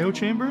the cryo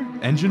chamber?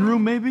 Engine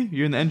room, maybe?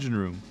 You're in the engine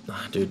room.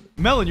 dude.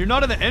 Melon, you're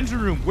not in the engine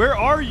room. Where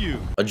are you?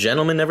 A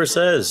gentleman never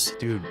says.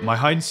 Dude, my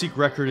hide and seek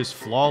record is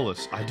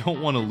flawless. I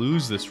don't want to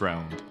lose this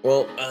round.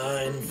 Well,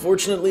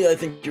 unfortunately, I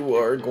think you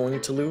are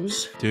going to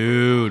lose.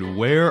 Dude,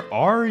 where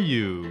are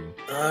you?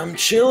 I'm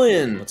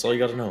chilling. That's all you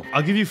gotta know.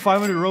 I'll give you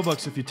 500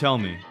 Robux if you tell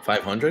me.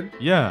 500?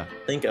 Yeah.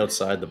 Think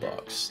outside the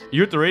box.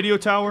 You're at the radio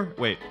tower?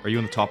 Wait, are you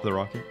on the top of the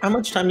rocket? How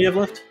much time do you have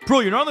left?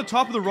 Bro, you're not on the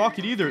top of the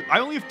rocket either. I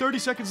only have 30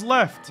 seconds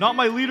left. Not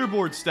my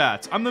leaderboard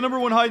stats. I'm the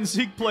 #1 hide and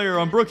seek player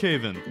on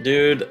Brookhaven.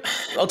 Dude,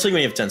 I'll take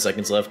when you have 10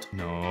 seconds left.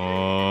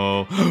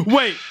 No.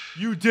 Wait,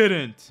 you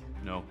didn't.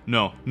 No,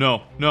 no,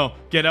 no, no.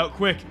 Get out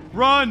quick.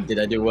 Run. Did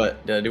I do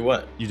what? Did I do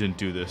what? You didn't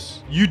do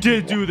this. You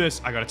did do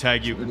this. I gotta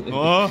tag you.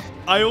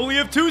 I only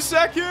have 2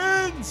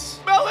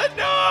 seconds. Melon,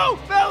 no.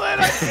 Melon,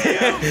 I see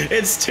you.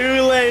 It's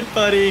too late,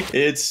 buddy.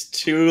 It's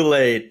too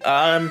late.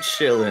 I'm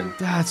chilling.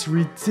 That's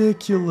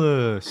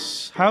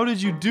ridiculous. How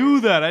did you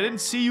do that? I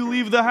didn't see you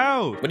leave the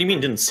house. What do you mean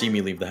didn't see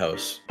me leave the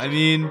house? I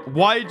mean,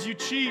 why did you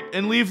cheat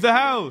and leave the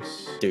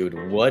house?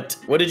 Dude, what?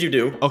 What did you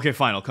do? Okay,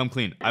 fine, I'll come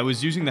clean. I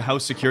was using the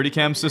house security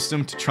cam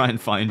system to try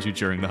and find you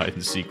during the hide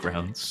and seek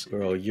rounds.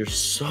 Bro, you're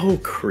so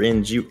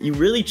cringe. You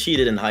really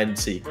cheated in hide and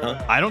seek,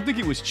 huh? I don't think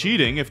it was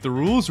cheating if the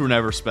rules were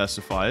never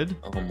specified.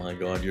 Oh my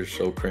god, you're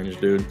so cringe,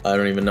 dude. I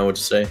don't even know what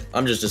to say.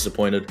 I'm just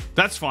disappointed.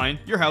 That's fine.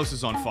 Your house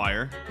is on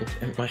fire.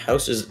 My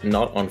house is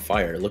not on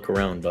fire. Look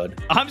around,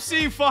 bud. I'm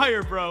seeing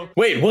fire, bro.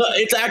 Wait, what?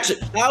 It's actually...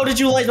 How did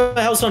you light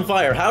my house on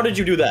fire? How did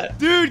you do that?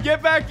 Dude,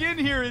 get back in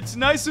here. It's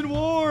nice and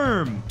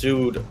warm.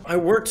 Dude, I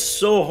worked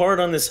so hard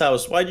on this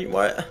house. Why?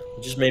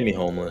 It just made me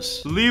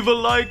homeless. Leave a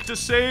like to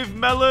save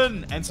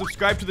Melon and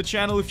subscribe to the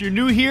channel if you're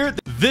new here.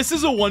 This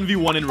is a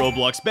 1v1 in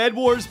Roblox Bed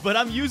Wars, but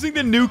I'm using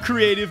the new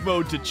creative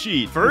mode to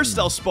cheat. First,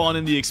 I'll spawn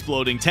in the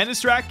exploding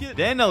tennis racket.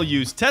 Then I'll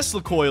use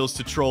Tesla coils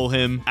to troll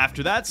him.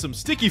 After that, some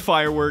sticky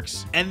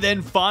fireworks. And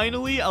then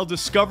finally, I'll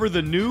discover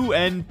the new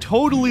and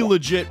totally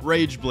legit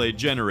Rage Blade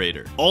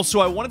generator.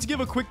 Also, I wanted to give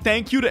a quick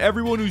thank you to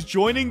everyone who's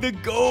joining the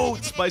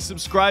GOATs by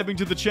subscribing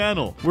to the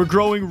channel. We're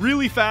growing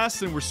really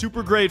fast and we're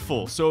super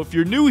grateful. So if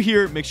you're new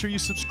here, make sure you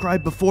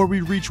subscribe before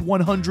we reach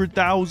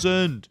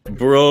 100,000.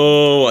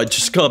 Bro, I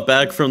just got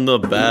back from the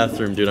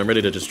bathroom, dude. I'm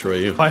ready to destroy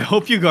you. I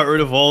hope you got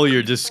rid of all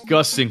your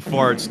disgusting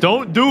farts.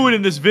 Don't do it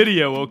in this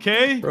video,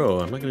 okay? Bro,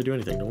 I'm not gonna do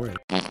anything, don't worry.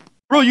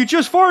 Bro, you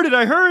just farted,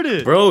 I heard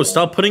it. Bro,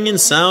 stop putting in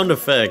sound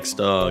effects,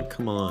 dog.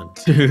 Come on.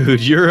 Dude,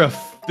 you're a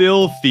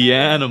filthy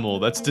animal.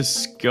 That's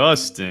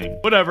disgusting.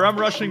 Whatever, I'm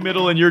rushing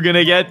middle and you're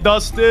gonna get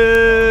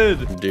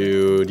dusted.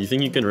 Dude, you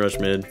think you can rush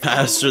mid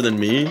faster than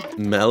me?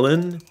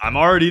 Melon? I'm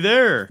already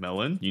there.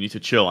 Melon, you need to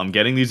chill. I'm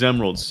getting these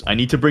emeralds. I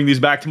need to bring these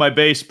back to my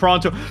base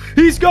pronto.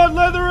 He's got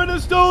leather and a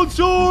stone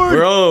sword.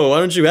 Bro, why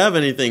don't you have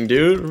anything,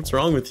 dude? What's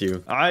wrong with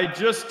you? I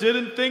just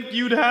didn't think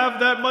you'd have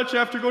that much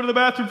after going to the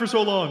bathroom for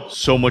so long.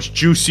 So much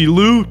juicy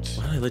loot.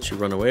 Why did I let you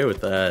run away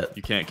with that?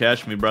 You can't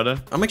catch me,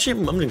 brother. I'm gonna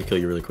kill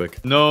you really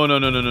quick. No.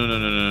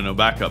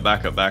 Back up.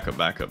 Back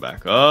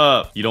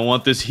up. You don't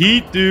want this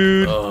heat,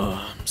 dude. Oh,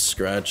 I'm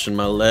scratching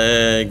my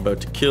leg,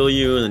 about to kill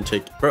you, and then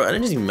take... Bro, it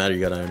doesn't even matter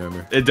you got iron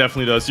armor. It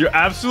definitely does. You're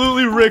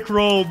absolutely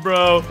rickrolled,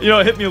 bro. You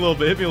know, hit me a little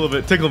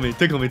bit. Tickle me.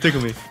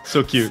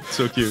 So cute.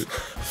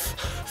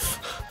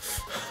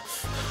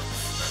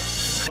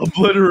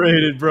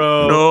 Obliterated,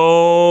 bro.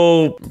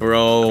 No,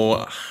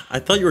 bro. I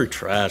thought you were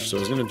trash, so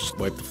I was gonna just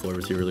wipe the floor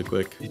with you really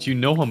quick. Did you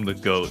know I'm the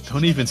GOAT?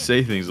 Don't even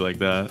say things like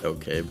that.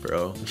 Okay,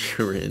 bro.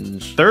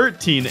 Cringe.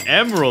 13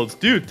 emeralds.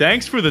 Dude,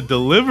 thanks for the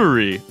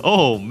delivery.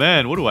 Oh,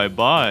 man. What do I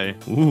buy?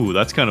 Ooh,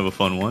 that's kind of a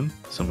fun one.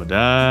 Some of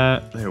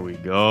that. There we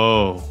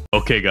go.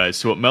 Okay, guys.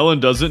 So what Melon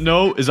doesn't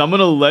know is I'm going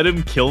to let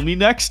him kill me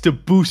next to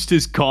boost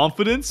his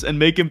confidence and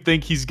make him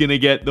think he's going to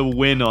get the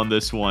win on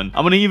this one.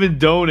 I'm going to even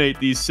donate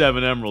these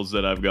 7 emeralds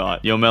that I've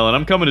got. Yo, Melon,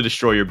 I'm coming to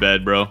destroy your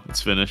bed, bro.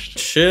 It's finished.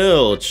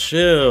 Chill,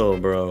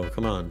 bro.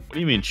 Come on. What do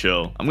you mean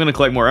chill? I'm going to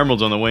collect more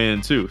emeralds on the way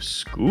in, too.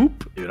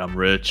 Scoop? Dude, I'm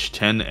rich.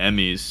 10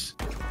 Emmys.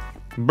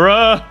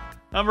 Bruh,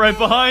 I'm right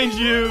behind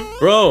you.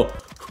 Bro.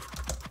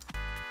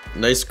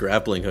 Nice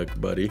grappling hook,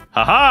 buddy.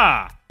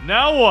 Haha.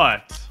 Now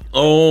what?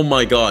 Oh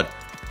my god.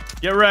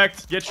 Get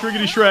wrecked. Get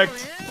shriggity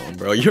shreked. Come on,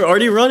 bro. You're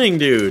already running,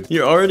 dude.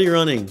 You're already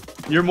running.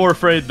 You're more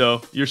afraid,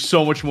 though. You're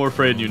so much more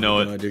afraid, and you know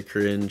it. God, you're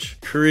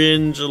cringe.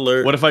 Cringe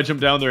alert. What if I jump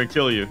down there and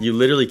kill you? You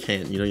literally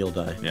can't. You know you'll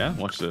die. Yeah,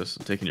 watch this.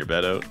 I'm taking your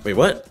bed out. Wait,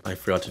 what? I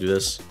forgot to do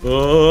this.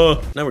 Oh,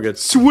 now we're good.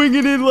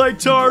 Swinging in like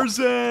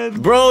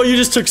Tarzan. Bro, you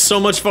just took so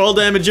much fall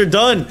damage. You're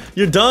done.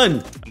 You're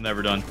done. I'm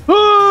never done.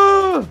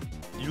 Ah!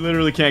 You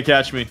literally can't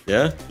catch me.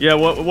 Yeah? Yeah,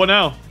 what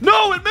now?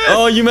 No, it missed!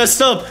 Oh, you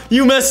messed up.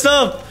 You messed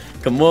up.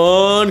 Come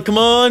on.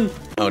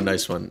 Oh,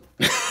 nice one.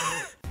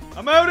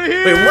 I'm out of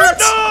here. Wait, what?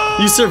 No!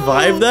 You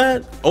survived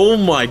that? Oh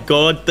my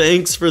god,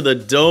 thanks for the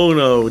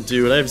dono,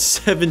 dude. I have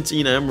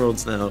 17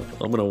 emeralds now.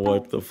 I'm gonna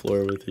wipe the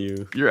floor with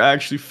you. You're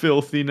actually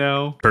filthy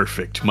now.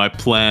 Perfect. My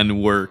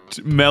plan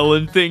worked.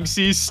 Melon thinks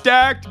he's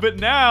stacked, but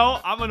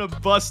now I'm gonna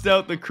bust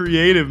out the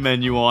creative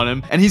menu on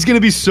him, and he's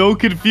gonna be so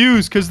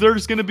confused because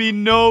there's gonna be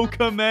no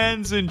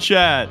commands in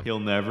chat. He'll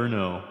never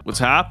know. What's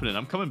happening?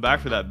 I'm coming back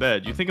for that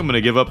bed. You think I'm gonna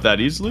give up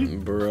that easily?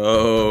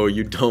 Bro,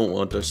 you don't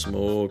want to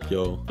smoke,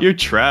 yo. You're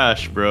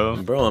trash, bro.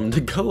 Bro, I'm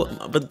the goat,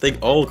 but they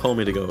all call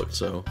me the goat,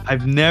 so.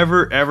 I've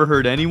never ever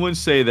heard anyone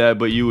say that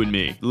but you and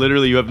me.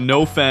 Literally, you have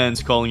no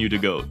fans calling you the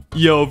GOAT.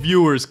 Yo,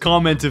 viewers,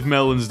 comment if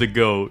Melon's the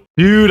GOAT.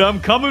 Dude,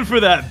 I'm coming for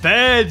that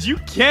bed. You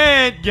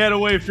can't get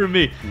away from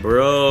me.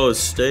 Bro,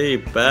 stay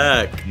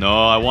back.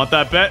 No, I want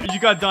that bed. You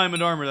got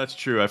diamond armor. That's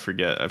true. I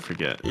forget.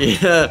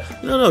 Yeah.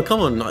 No,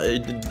 come on.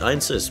 I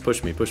insist.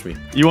 Push me.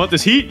 You want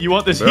this heat? You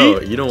want this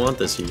Bro, heat? you don't want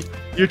this heat.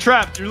 You're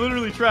trapped. You're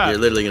literally trapped. You're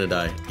literally gonna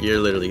die.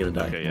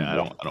 Okay, yeah, I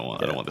don't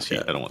want this heat.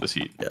 Yeah. I don't want this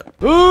heat. Yeah.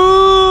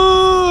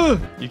 Ooh!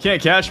 You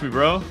can't catch me,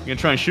 bro. You gonna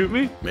try and shoot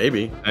me?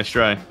 Maybe. Nice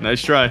try.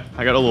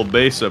 I got a little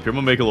base up here. I'm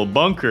gonna make a little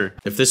bunker.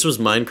 If this was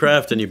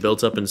Minecraft and you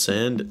built up in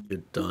sand,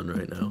 you're done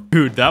right now.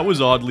 Dude, that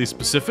was oddly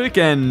specific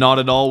and not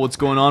at all what's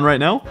going on right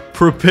now.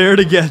 Prepare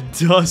to get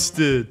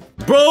dusted.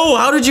 Bro,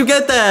 how did you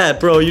get that?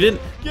 Bro, you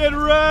didn't... Get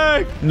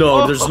wrecked.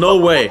 No, there's no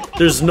way.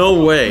 There's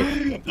no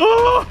way.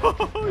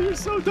 Oh, you're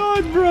so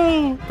done,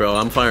 bro. Bro,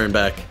 I'm firing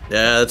back.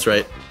 Yeah, that's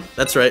right.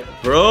 That's right.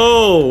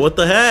 Bro, what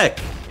the heck?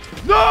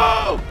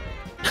 No!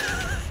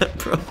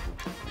 Bro.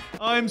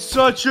 I'm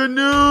such a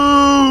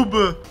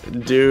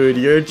noob. Dude,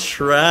 you're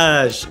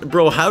trash.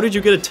 Bro, how did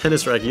you get a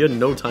tennis racket? You had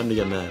no time to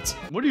get mats.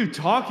 What are you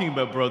talking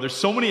about, bro? There's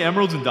so many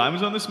emeralds and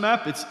diamonds on this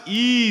map. It's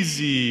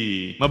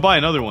easy. Might buy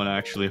another one,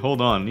 actually. Hold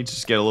on. Need to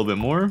just get a little bit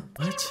more.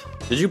 What?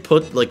 Did you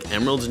put, like,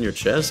 emeralds in your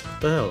chest?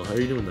 What the hell? How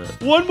are you doing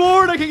that? One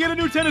more and I can get a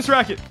new tennis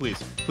racket.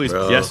 Please. Please.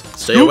 Bro, Yes.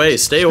 stay away.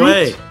 Stay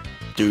away.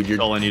 Dude, That's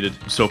all I needed.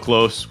 So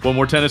close. One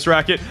more tennis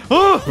racket.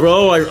 Oh!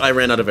 Bro, I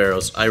ran out of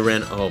arrows.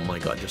 Oh my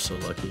god, you're so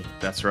lucky.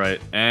 That's right.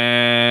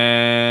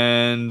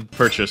 And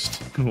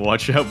purchased.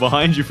 Watch out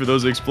behind you for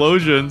those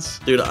explosions.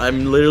 Dude,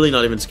 I'm literally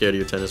not even scared of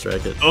your tennis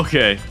racket.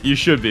 Okay, you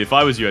should be. If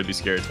I was you, I'd be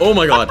scared. Oh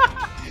my god.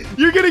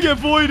 You're gonna get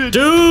voided.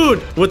 Dude,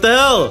 what the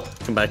hell?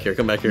 Come back here,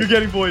 come back here. You're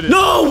getting voided.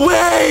 No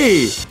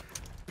way!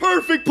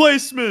 Perfect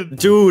placement.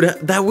 Dude,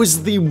 that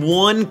was the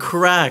one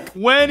crack.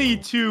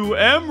 22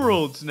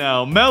 emeralds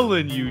now.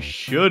 Melon, you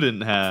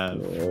shouldn't have.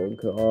 Oh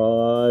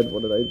god,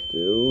 what did I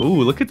do?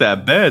 Ooh, look at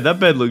that bed. That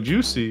bed looked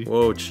juicy.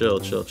 Whoa,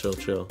 chill.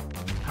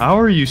 How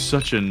are you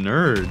such a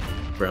nerd?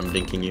 Bro, I'm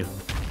dinking you.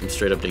 I'm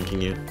straight up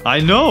dinking you.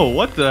 I know.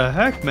 What the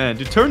heck, man?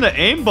 Dude, turn the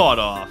aimbot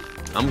off.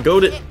 I'm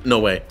goated. No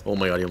way. Oh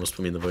my god, you almost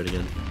put me in the void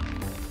again.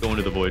 Go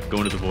into the void. Go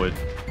into the void.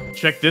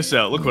 Check this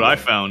out. Look what I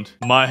found.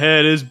 My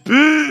head is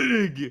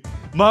big.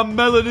 My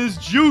melon is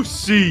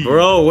juicy.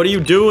 Bro, what are you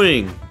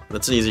doing?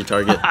 That's an easy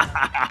target.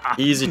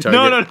 Easy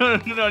target.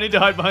 No. I need to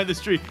hide behind this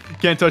tree.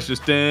 Can't touch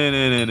this.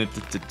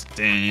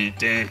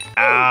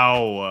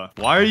 Ow.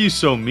 Why are you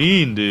so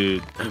mean,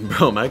 dude?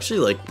 Bro, I'm actually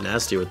like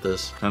nasty with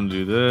this. Time to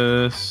do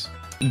this.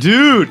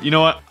 Dude, you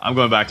know what? I'm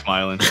going back to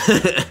my island.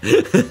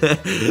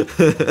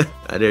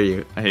 I dare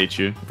you. I hate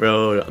you.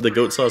 Bro, the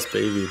goat sauce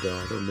baby,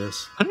 dog. Don't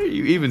miss. What are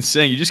you even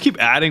saying? You just keep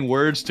adding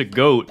words to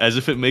goat as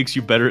if it makes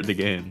you better at the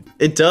game.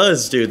 It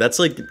does, dude. That's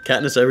like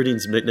Katniss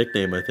Everdeen's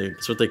nickname, I think.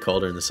 That's what they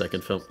called her in the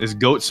second film. Is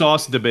goat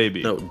sauce the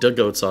baby? No, the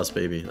goat sauce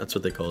baby. That's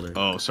what they called her.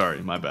 Oh,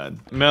 sorry. My bad.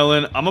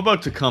 Melon, I'm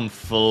about to come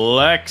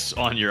flex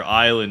on your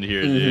island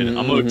here, dude.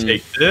 I'm going to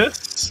take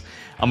this.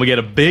 I'm going to get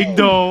a big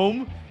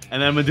dome.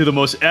 And then I'm gonna do the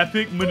most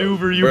epic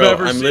maneuver you've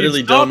ever seen. I'm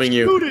literally Stop doming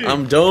you. shooting.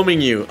 I'm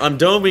doming you. I'm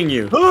doming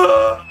you.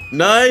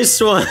 Nice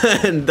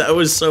one. That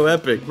was so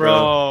epic,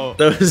 bro.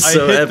 That was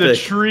so I hit epic. The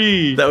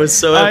tree. That was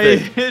so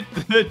epic. I hit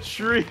the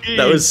tree.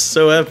 That was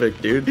so epic,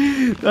 dude.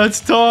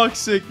 That's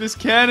toxic. This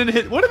cannon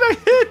hit. What did I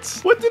hit?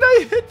 What did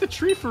I hit? The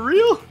tree for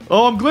real?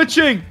 Oh, I'm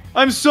glitching.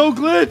 I'm so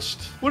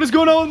glitched. What is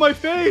going on with my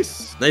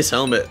face? Nice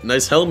helmet.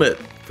 Nice helmet.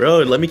 Bro,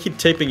 let me keep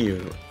taping you.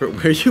 Where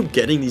are you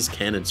getting these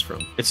cannons from?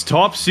 It's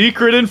top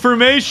secret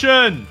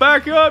information.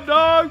 Back up,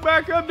 dog.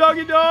 Back up,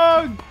 doggy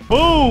dog.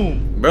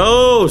 Boom.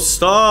 Bro,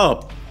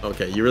 stop.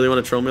 Okay, you really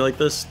want to troll me like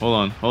this?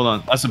 Hold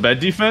on. That's a bed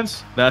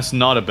defense? That's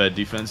not a bed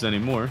defense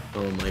anymore.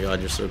 Oh my god,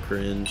 you're so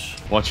cringe.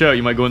 Watch out,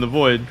 you might go in the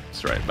void.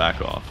 That's right,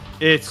 back off.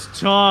 It's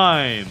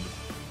time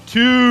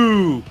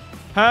to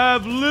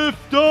have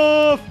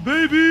liftoff,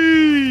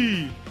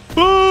 baby.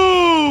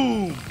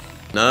 Boom.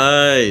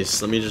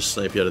 Nice. Let me just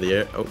snipe you out of the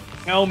air. Oh,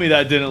 Tell me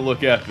that didn't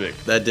look epic.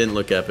 that didn't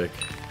look epic.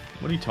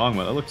 What are you talking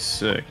about? That looks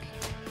sick.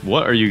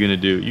 What are you gonna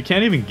do? You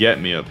can't even get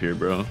me up here,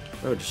 bro.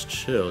 Bro, just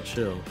chill.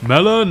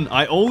 Melon,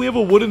 I only have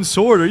a wooden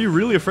sword. Are you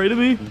really afraid of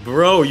me?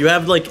 Bro, you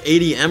have like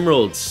 80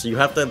 emeralds. You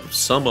have to have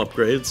some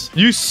upgrades.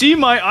 You see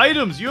my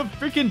items. You have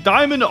freaking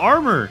diamond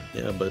armor.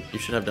 Yeah, but you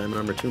should have diamond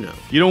armor too now.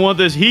 You don't want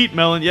this heat,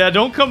 Melon. Yeah,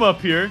 don't come up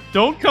here.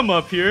 Don't come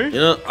up here. You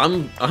know,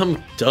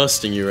 I'm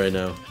dusting you right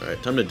now. All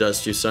right, time to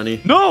dust you,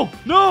 Sonny. No.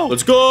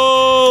 Let's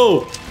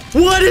go!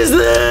 What is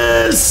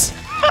this?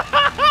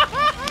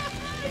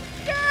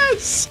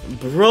 Yes!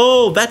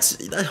 Bro,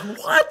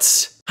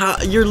 what?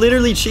 You're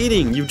literally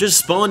cheating. You just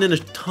spawned in a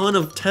ton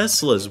of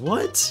Teslas.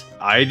 What?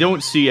 I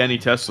don't see any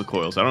Tesla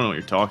coils. I don't know what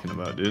you're talking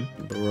about, dude.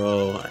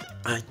 Bro,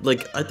 I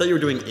thought you were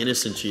doing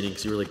innocent cheating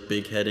because you were like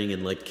big heading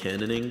and like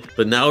cannoning.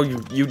 But now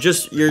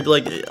you're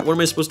like, what am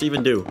I supposed to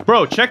even do?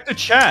 Bro, check the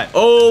chat.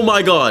 Oh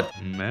my god.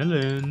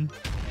 Melon.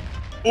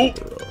 Oh.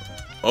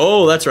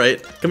 Oh, that's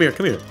right. Come here.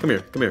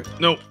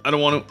 No, I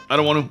don't want to. I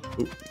don't want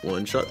to. Ooh,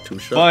 1 shot, 2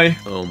 shot. Bye.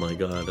 Oh my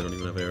god, I don't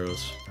even have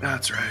arrows.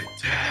 That's right.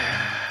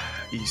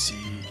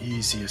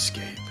 Easy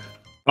escape.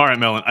 All right,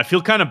 Melon, I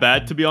feel kind of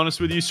bad, to be honest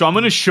with you, so I'm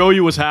going to show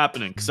you what's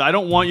happening, because I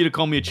don't want you to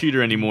call me a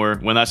cheater anymore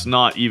when that's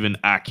not even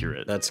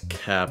accurate. That's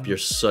cap. You're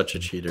such a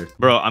cheater.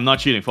 Bro, I'm not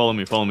cheating. Follow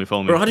me. Bro,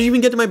 how did you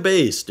even get to my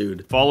base,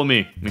 dude? Follow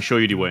me. Let me show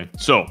you the way.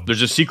 So,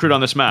 there's a secret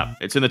on this map.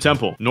 It's in the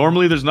temple.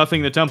 Normally, there's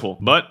nothing in the temple,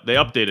 but they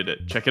updated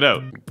it. Check it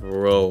out.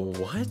 Bro,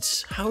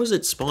 what? How is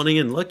it spawning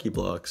in Lucky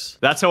Blocks?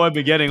 That's how I've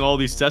been getting all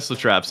these Tesla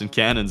traps and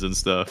cannons and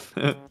stuff.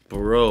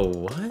 Bro,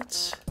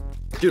 what?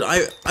 Dude,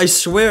 I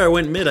swear I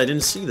went mid. I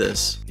didn't see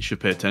this. You should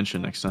pay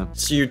attention next time.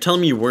 So you're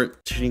telling me you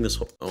weren't cheating this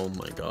whole... Oh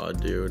my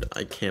god, dude.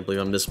 I can't believe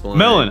I'm this blind.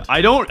 Melon,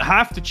 I don't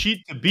have to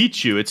cheat to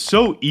beat you. It's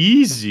so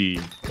easy.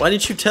 Why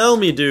didn't you tell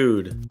me,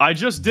 dude? I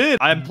just did.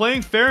 I'm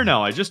playing fair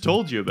now. I just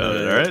told you about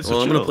it, alright? So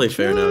well, I'm gonna play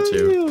fair now,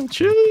 too.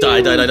 Chill. Die.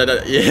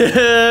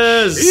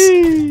 Yes!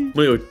 I'm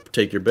gonna go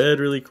take your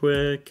bed really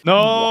quick.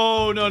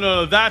 No.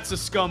 That's a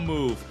scum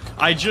move.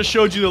 I just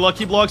showed you the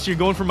lucky blocks. You're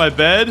going for my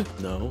bed?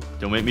 No.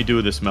 Don't make me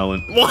do this,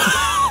 Melon. What?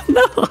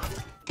 No.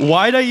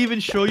 Why'd I even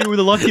show you where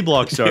the lucky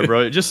blocks are,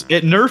 bro? It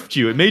nerfed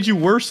you. It made you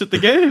worse at the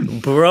game.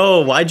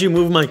 Bro, why'd you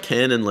move my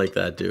cannon like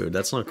that, dude?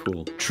 That's not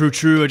cool.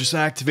 True. I just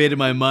activated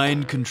my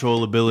mind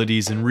control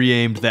abilities and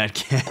re-aimed that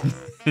cannon.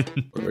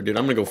 Whatever, dude,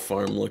 I'm gonna go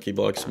farm Lucky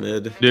Blocks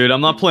mid. Dude,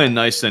 I'm not playing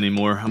nice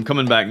anymore. I'm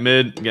coming back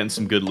mid, getting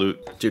some good loot.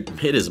 Dude,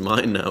 mid is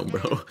mine now,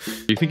 bro.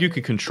 Do you think you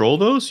can control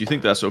those? You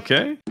think that's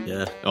okay?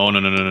 Yeah. Oh, no.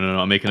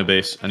 I'm making a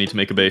base. I need to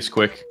make a base,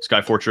 quick. Sky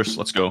Fortress,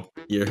 let's go.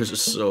 You're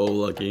so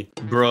lucky.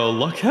 Bro,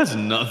 luck has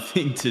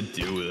nothing to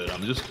do with it.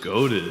 I'm just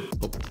goated.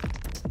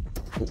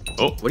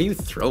 Oh. What are you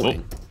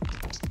throwing?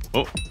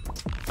 Oh.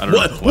 I don't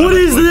know. What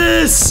is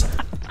this?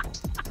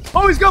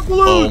 Oh, he's got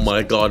balloons! Oh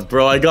my god,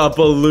 bro, I got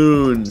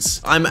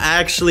balloons. I'm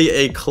actually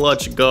a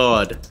clutch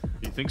god.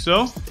 You think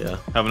so? Yeah.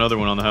 Have another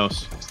one on the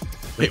house.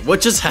 Wait,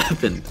 what just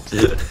happened?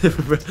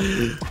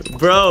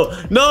 Bro,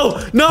 no!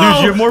 Dude,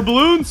 you have more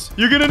balloons?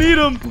 You're gonna need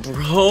them.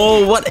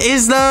 Bro, what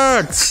is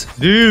that?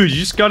 Dude, you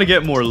just gotta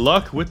get more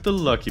luck with the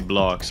lucky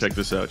blocks. Check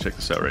this out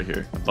right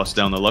here. Bust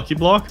down the lucky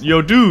block.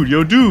 Yo, dude.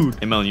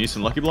 Hey, Melon, you need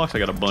some lucky blocks? I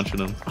got a bunch of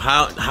them.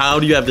 How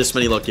do you have this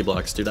many lucky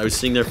blocks, dude? I was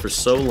sitting there for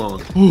so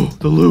long. Ooh,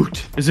 the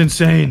loot is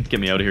insane. Get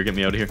me out of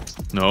here.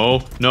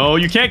 No,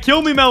 you can't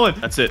kill me, Melon.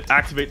 That's it.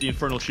 Activate the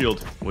infernal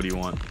shield. What do you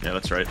want? Yeah,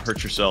 that's right.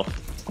 Hurt yourself.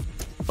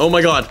 Oh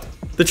my god.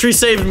 The tree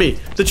saved me.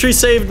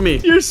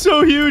 You're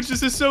so huge.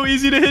 This is so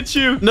easy to hit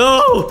you.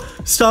 No!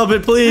 Stop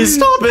it, please.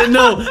 Stop it.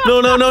 No.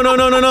 Oh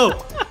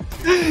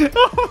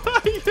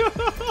my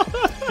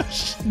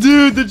gosh.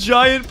 Dude, the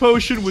giant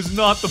potion was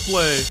not the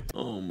play.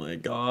 Oh my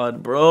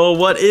god, bro.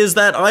 What is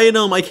that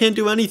item? I can't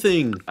do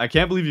anything. I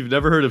can't believe you've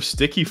never heard of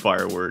sticky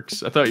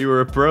fireworks. I thought you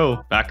were a pro.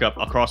 Back up.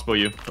 I'll crossbow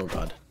you. Oh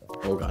god.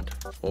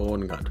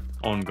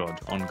 On God.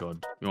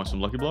 You want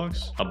some lucky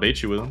blocks? I'll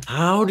bait you with them.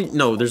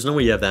 No, there's no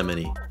way you have that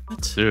many.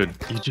 What? Dude,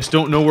 you just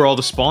don't know where all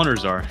the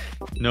spawners are.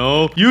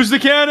 No. Use the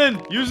cannon,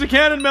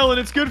 Melon.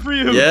 It's good for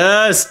you.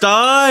 Yes,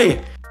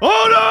 die.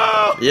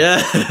 Oh no!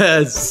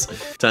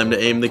 Yes. Time to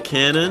aim the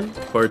cannon.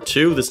 Part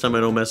 2. This time I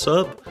don't mess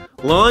up.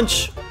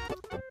 Launch.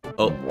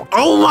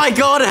 Oh my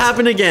god, it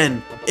happened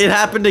again.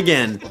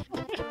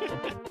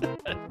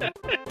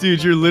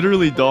 Dude, you're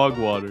literally dog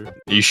water.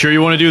 Are you sure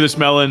you want to do this,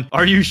 Melon?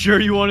 Are you sure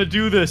you want to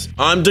do this?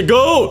 I'm the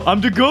goat.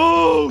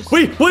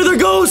 Wait, they're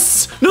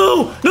ghosts.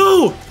 No.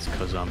 It's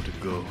because I'm the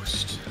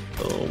ghost.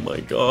 Oh my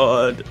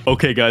god.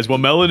 Okay, guys, while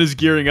Melon is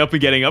gearing up and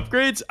getting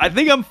upgrades, I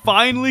think I'm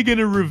finally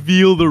gonna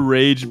reveal the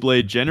Rage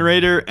Blade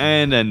generator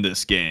and end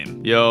this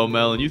game. Yo,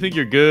 Melon, you think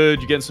you're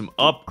good? You getting some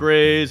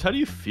upgrades? How do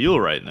you feel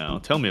right now?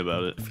 Tell me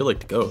about it. I feel like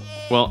the goat.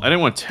 Well, I didn't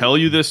want to tell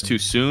you this too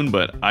soon,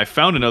 but I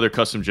found another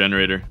custom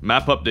generator.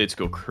 Map updates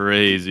go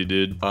crazy,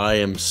 dude. I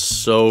am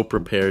so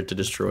prepared to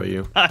destroy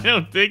you. I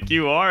don't think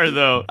you are,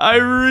 though. I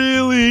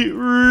really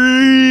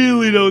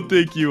don't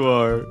think you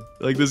are.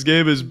 Like, this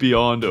game is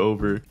beyond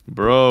over.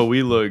 Bro,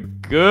 we look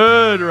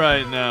good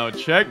right now.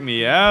 Check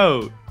me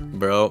out.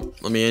 Bro,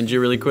 let me end you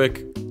really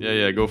quick.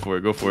 Yeah, go for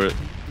it.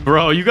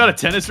 Bro, you got a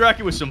tennis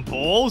racket with some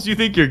balls? You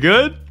think you're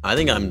good? I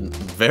think I'm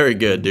very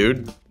good,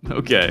 dude.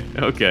 Okay.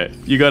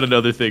 You got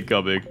another thing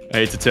coming. I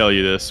hate to tell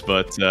you this,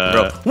 but,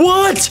 Bro,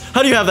 what?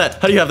 How do you have that?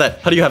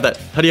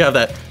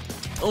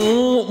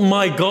 Oh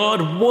my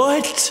god,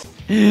 what?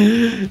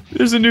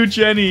 There's a new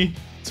Jenny.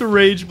 It's a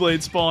Rage Blade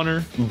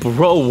spawner.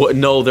 Bro, what?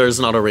 No, there's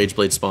not a Rage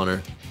Blade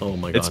spawner. Oh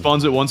my god. It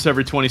spawns it once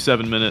every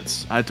 27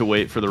 minutes. I had to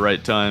wait for the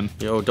right time.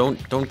 Yo, don't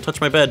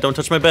touch my bed. Don't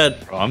touch my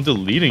bed. Bro, I'm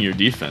deleting your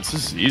defense.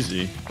 This is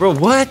easy. Bro,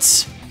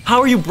 what? How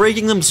are you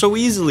breaking them so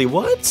easily?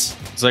 What?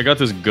 So I got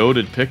this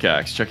goated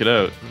pickaxe. Check it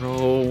out.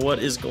 Bro, what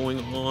is going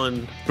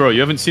on? Bro, you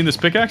haven't seen this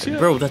pickaxe yet?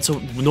 Bro, that's a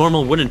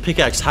normal wooden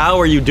pickaxe. How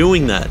are you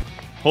doing that?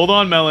 Hold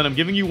on, Melon. I'm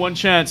giving you one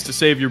chance to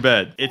save your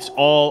bed. It's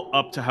all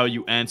up to how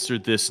you answer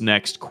this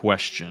next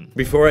question.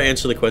 Before I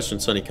answer the question,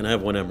 Sonny, can I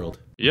have 1 emerald?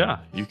 Yeah,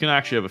 you can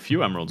actually have a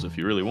few emeralds if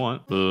you really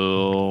want.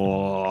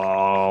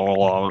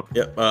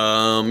 Yep,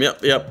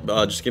 yep.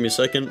 Just give me a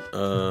second.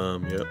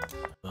 Yep.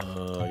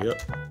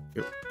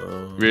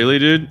 Really,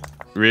 dude?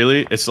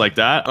 Really? It's like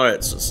that? All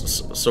right,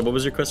 so what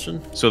was your question?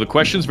 So the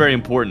question's very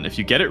important. If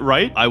you get it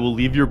right, I will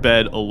leave your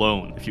bed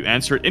alone. If you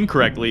answer it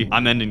incorrectly,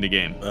 I'm ending the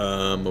game.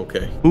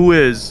 Okay. Who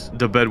is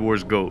the Bed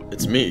Wars GOAT?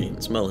 It's me.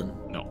 It's Melon.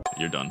 No,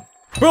 you're done.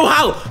 Bro,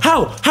 how?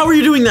 How are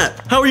you doing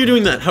that? How are you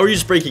doing that? How are you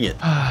just breaking it?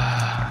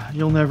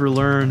 You'll never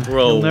learn.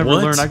 Bro, You'll never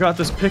what? learn. I got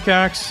this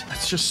pickaxe.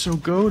 It's just so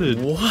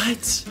goated.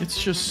 What?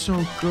 It's just so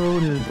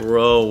goated.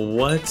 Bro,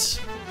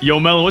 what? Yo,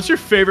 Melon, what's your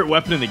favorite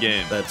weapon in the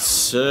game? That's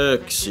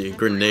sick. See,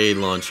 grenade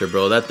launcher,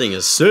 bro. That thing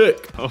is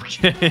sick.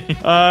 Okay.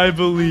 I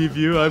believe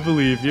you. I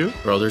believe you.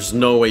 Bro, there's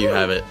no way you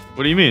have it.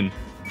 What do you mean?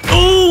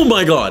 Oh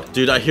my god.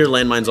 Dude, I hear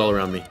landmines all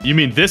around me. You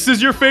mean this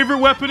is your favorite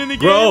weapon in the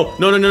game? Bro,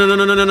 no.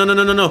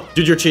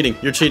 Dude, you're cheating.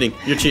 You're cheating.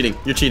 You're cheating.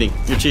 You're cheating.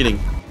 You're cheating.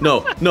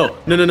 No. You're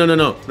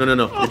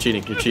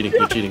cheating. You're cheating.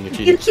 You're cheating. You're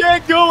cheating. You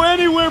can't go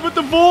anywhere but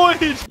the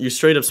void. You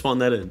straight up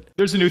spawned that in.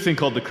 There's a new thing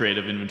called the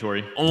creative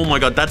inventory. Oh my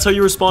god, that's how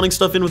you were spawning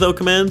stuff in without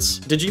commands?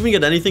 Did you even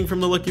get anything from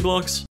the lucky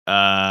blocks? Oh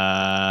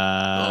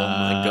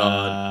my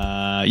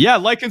god. Yeah,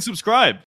 like and subscribe.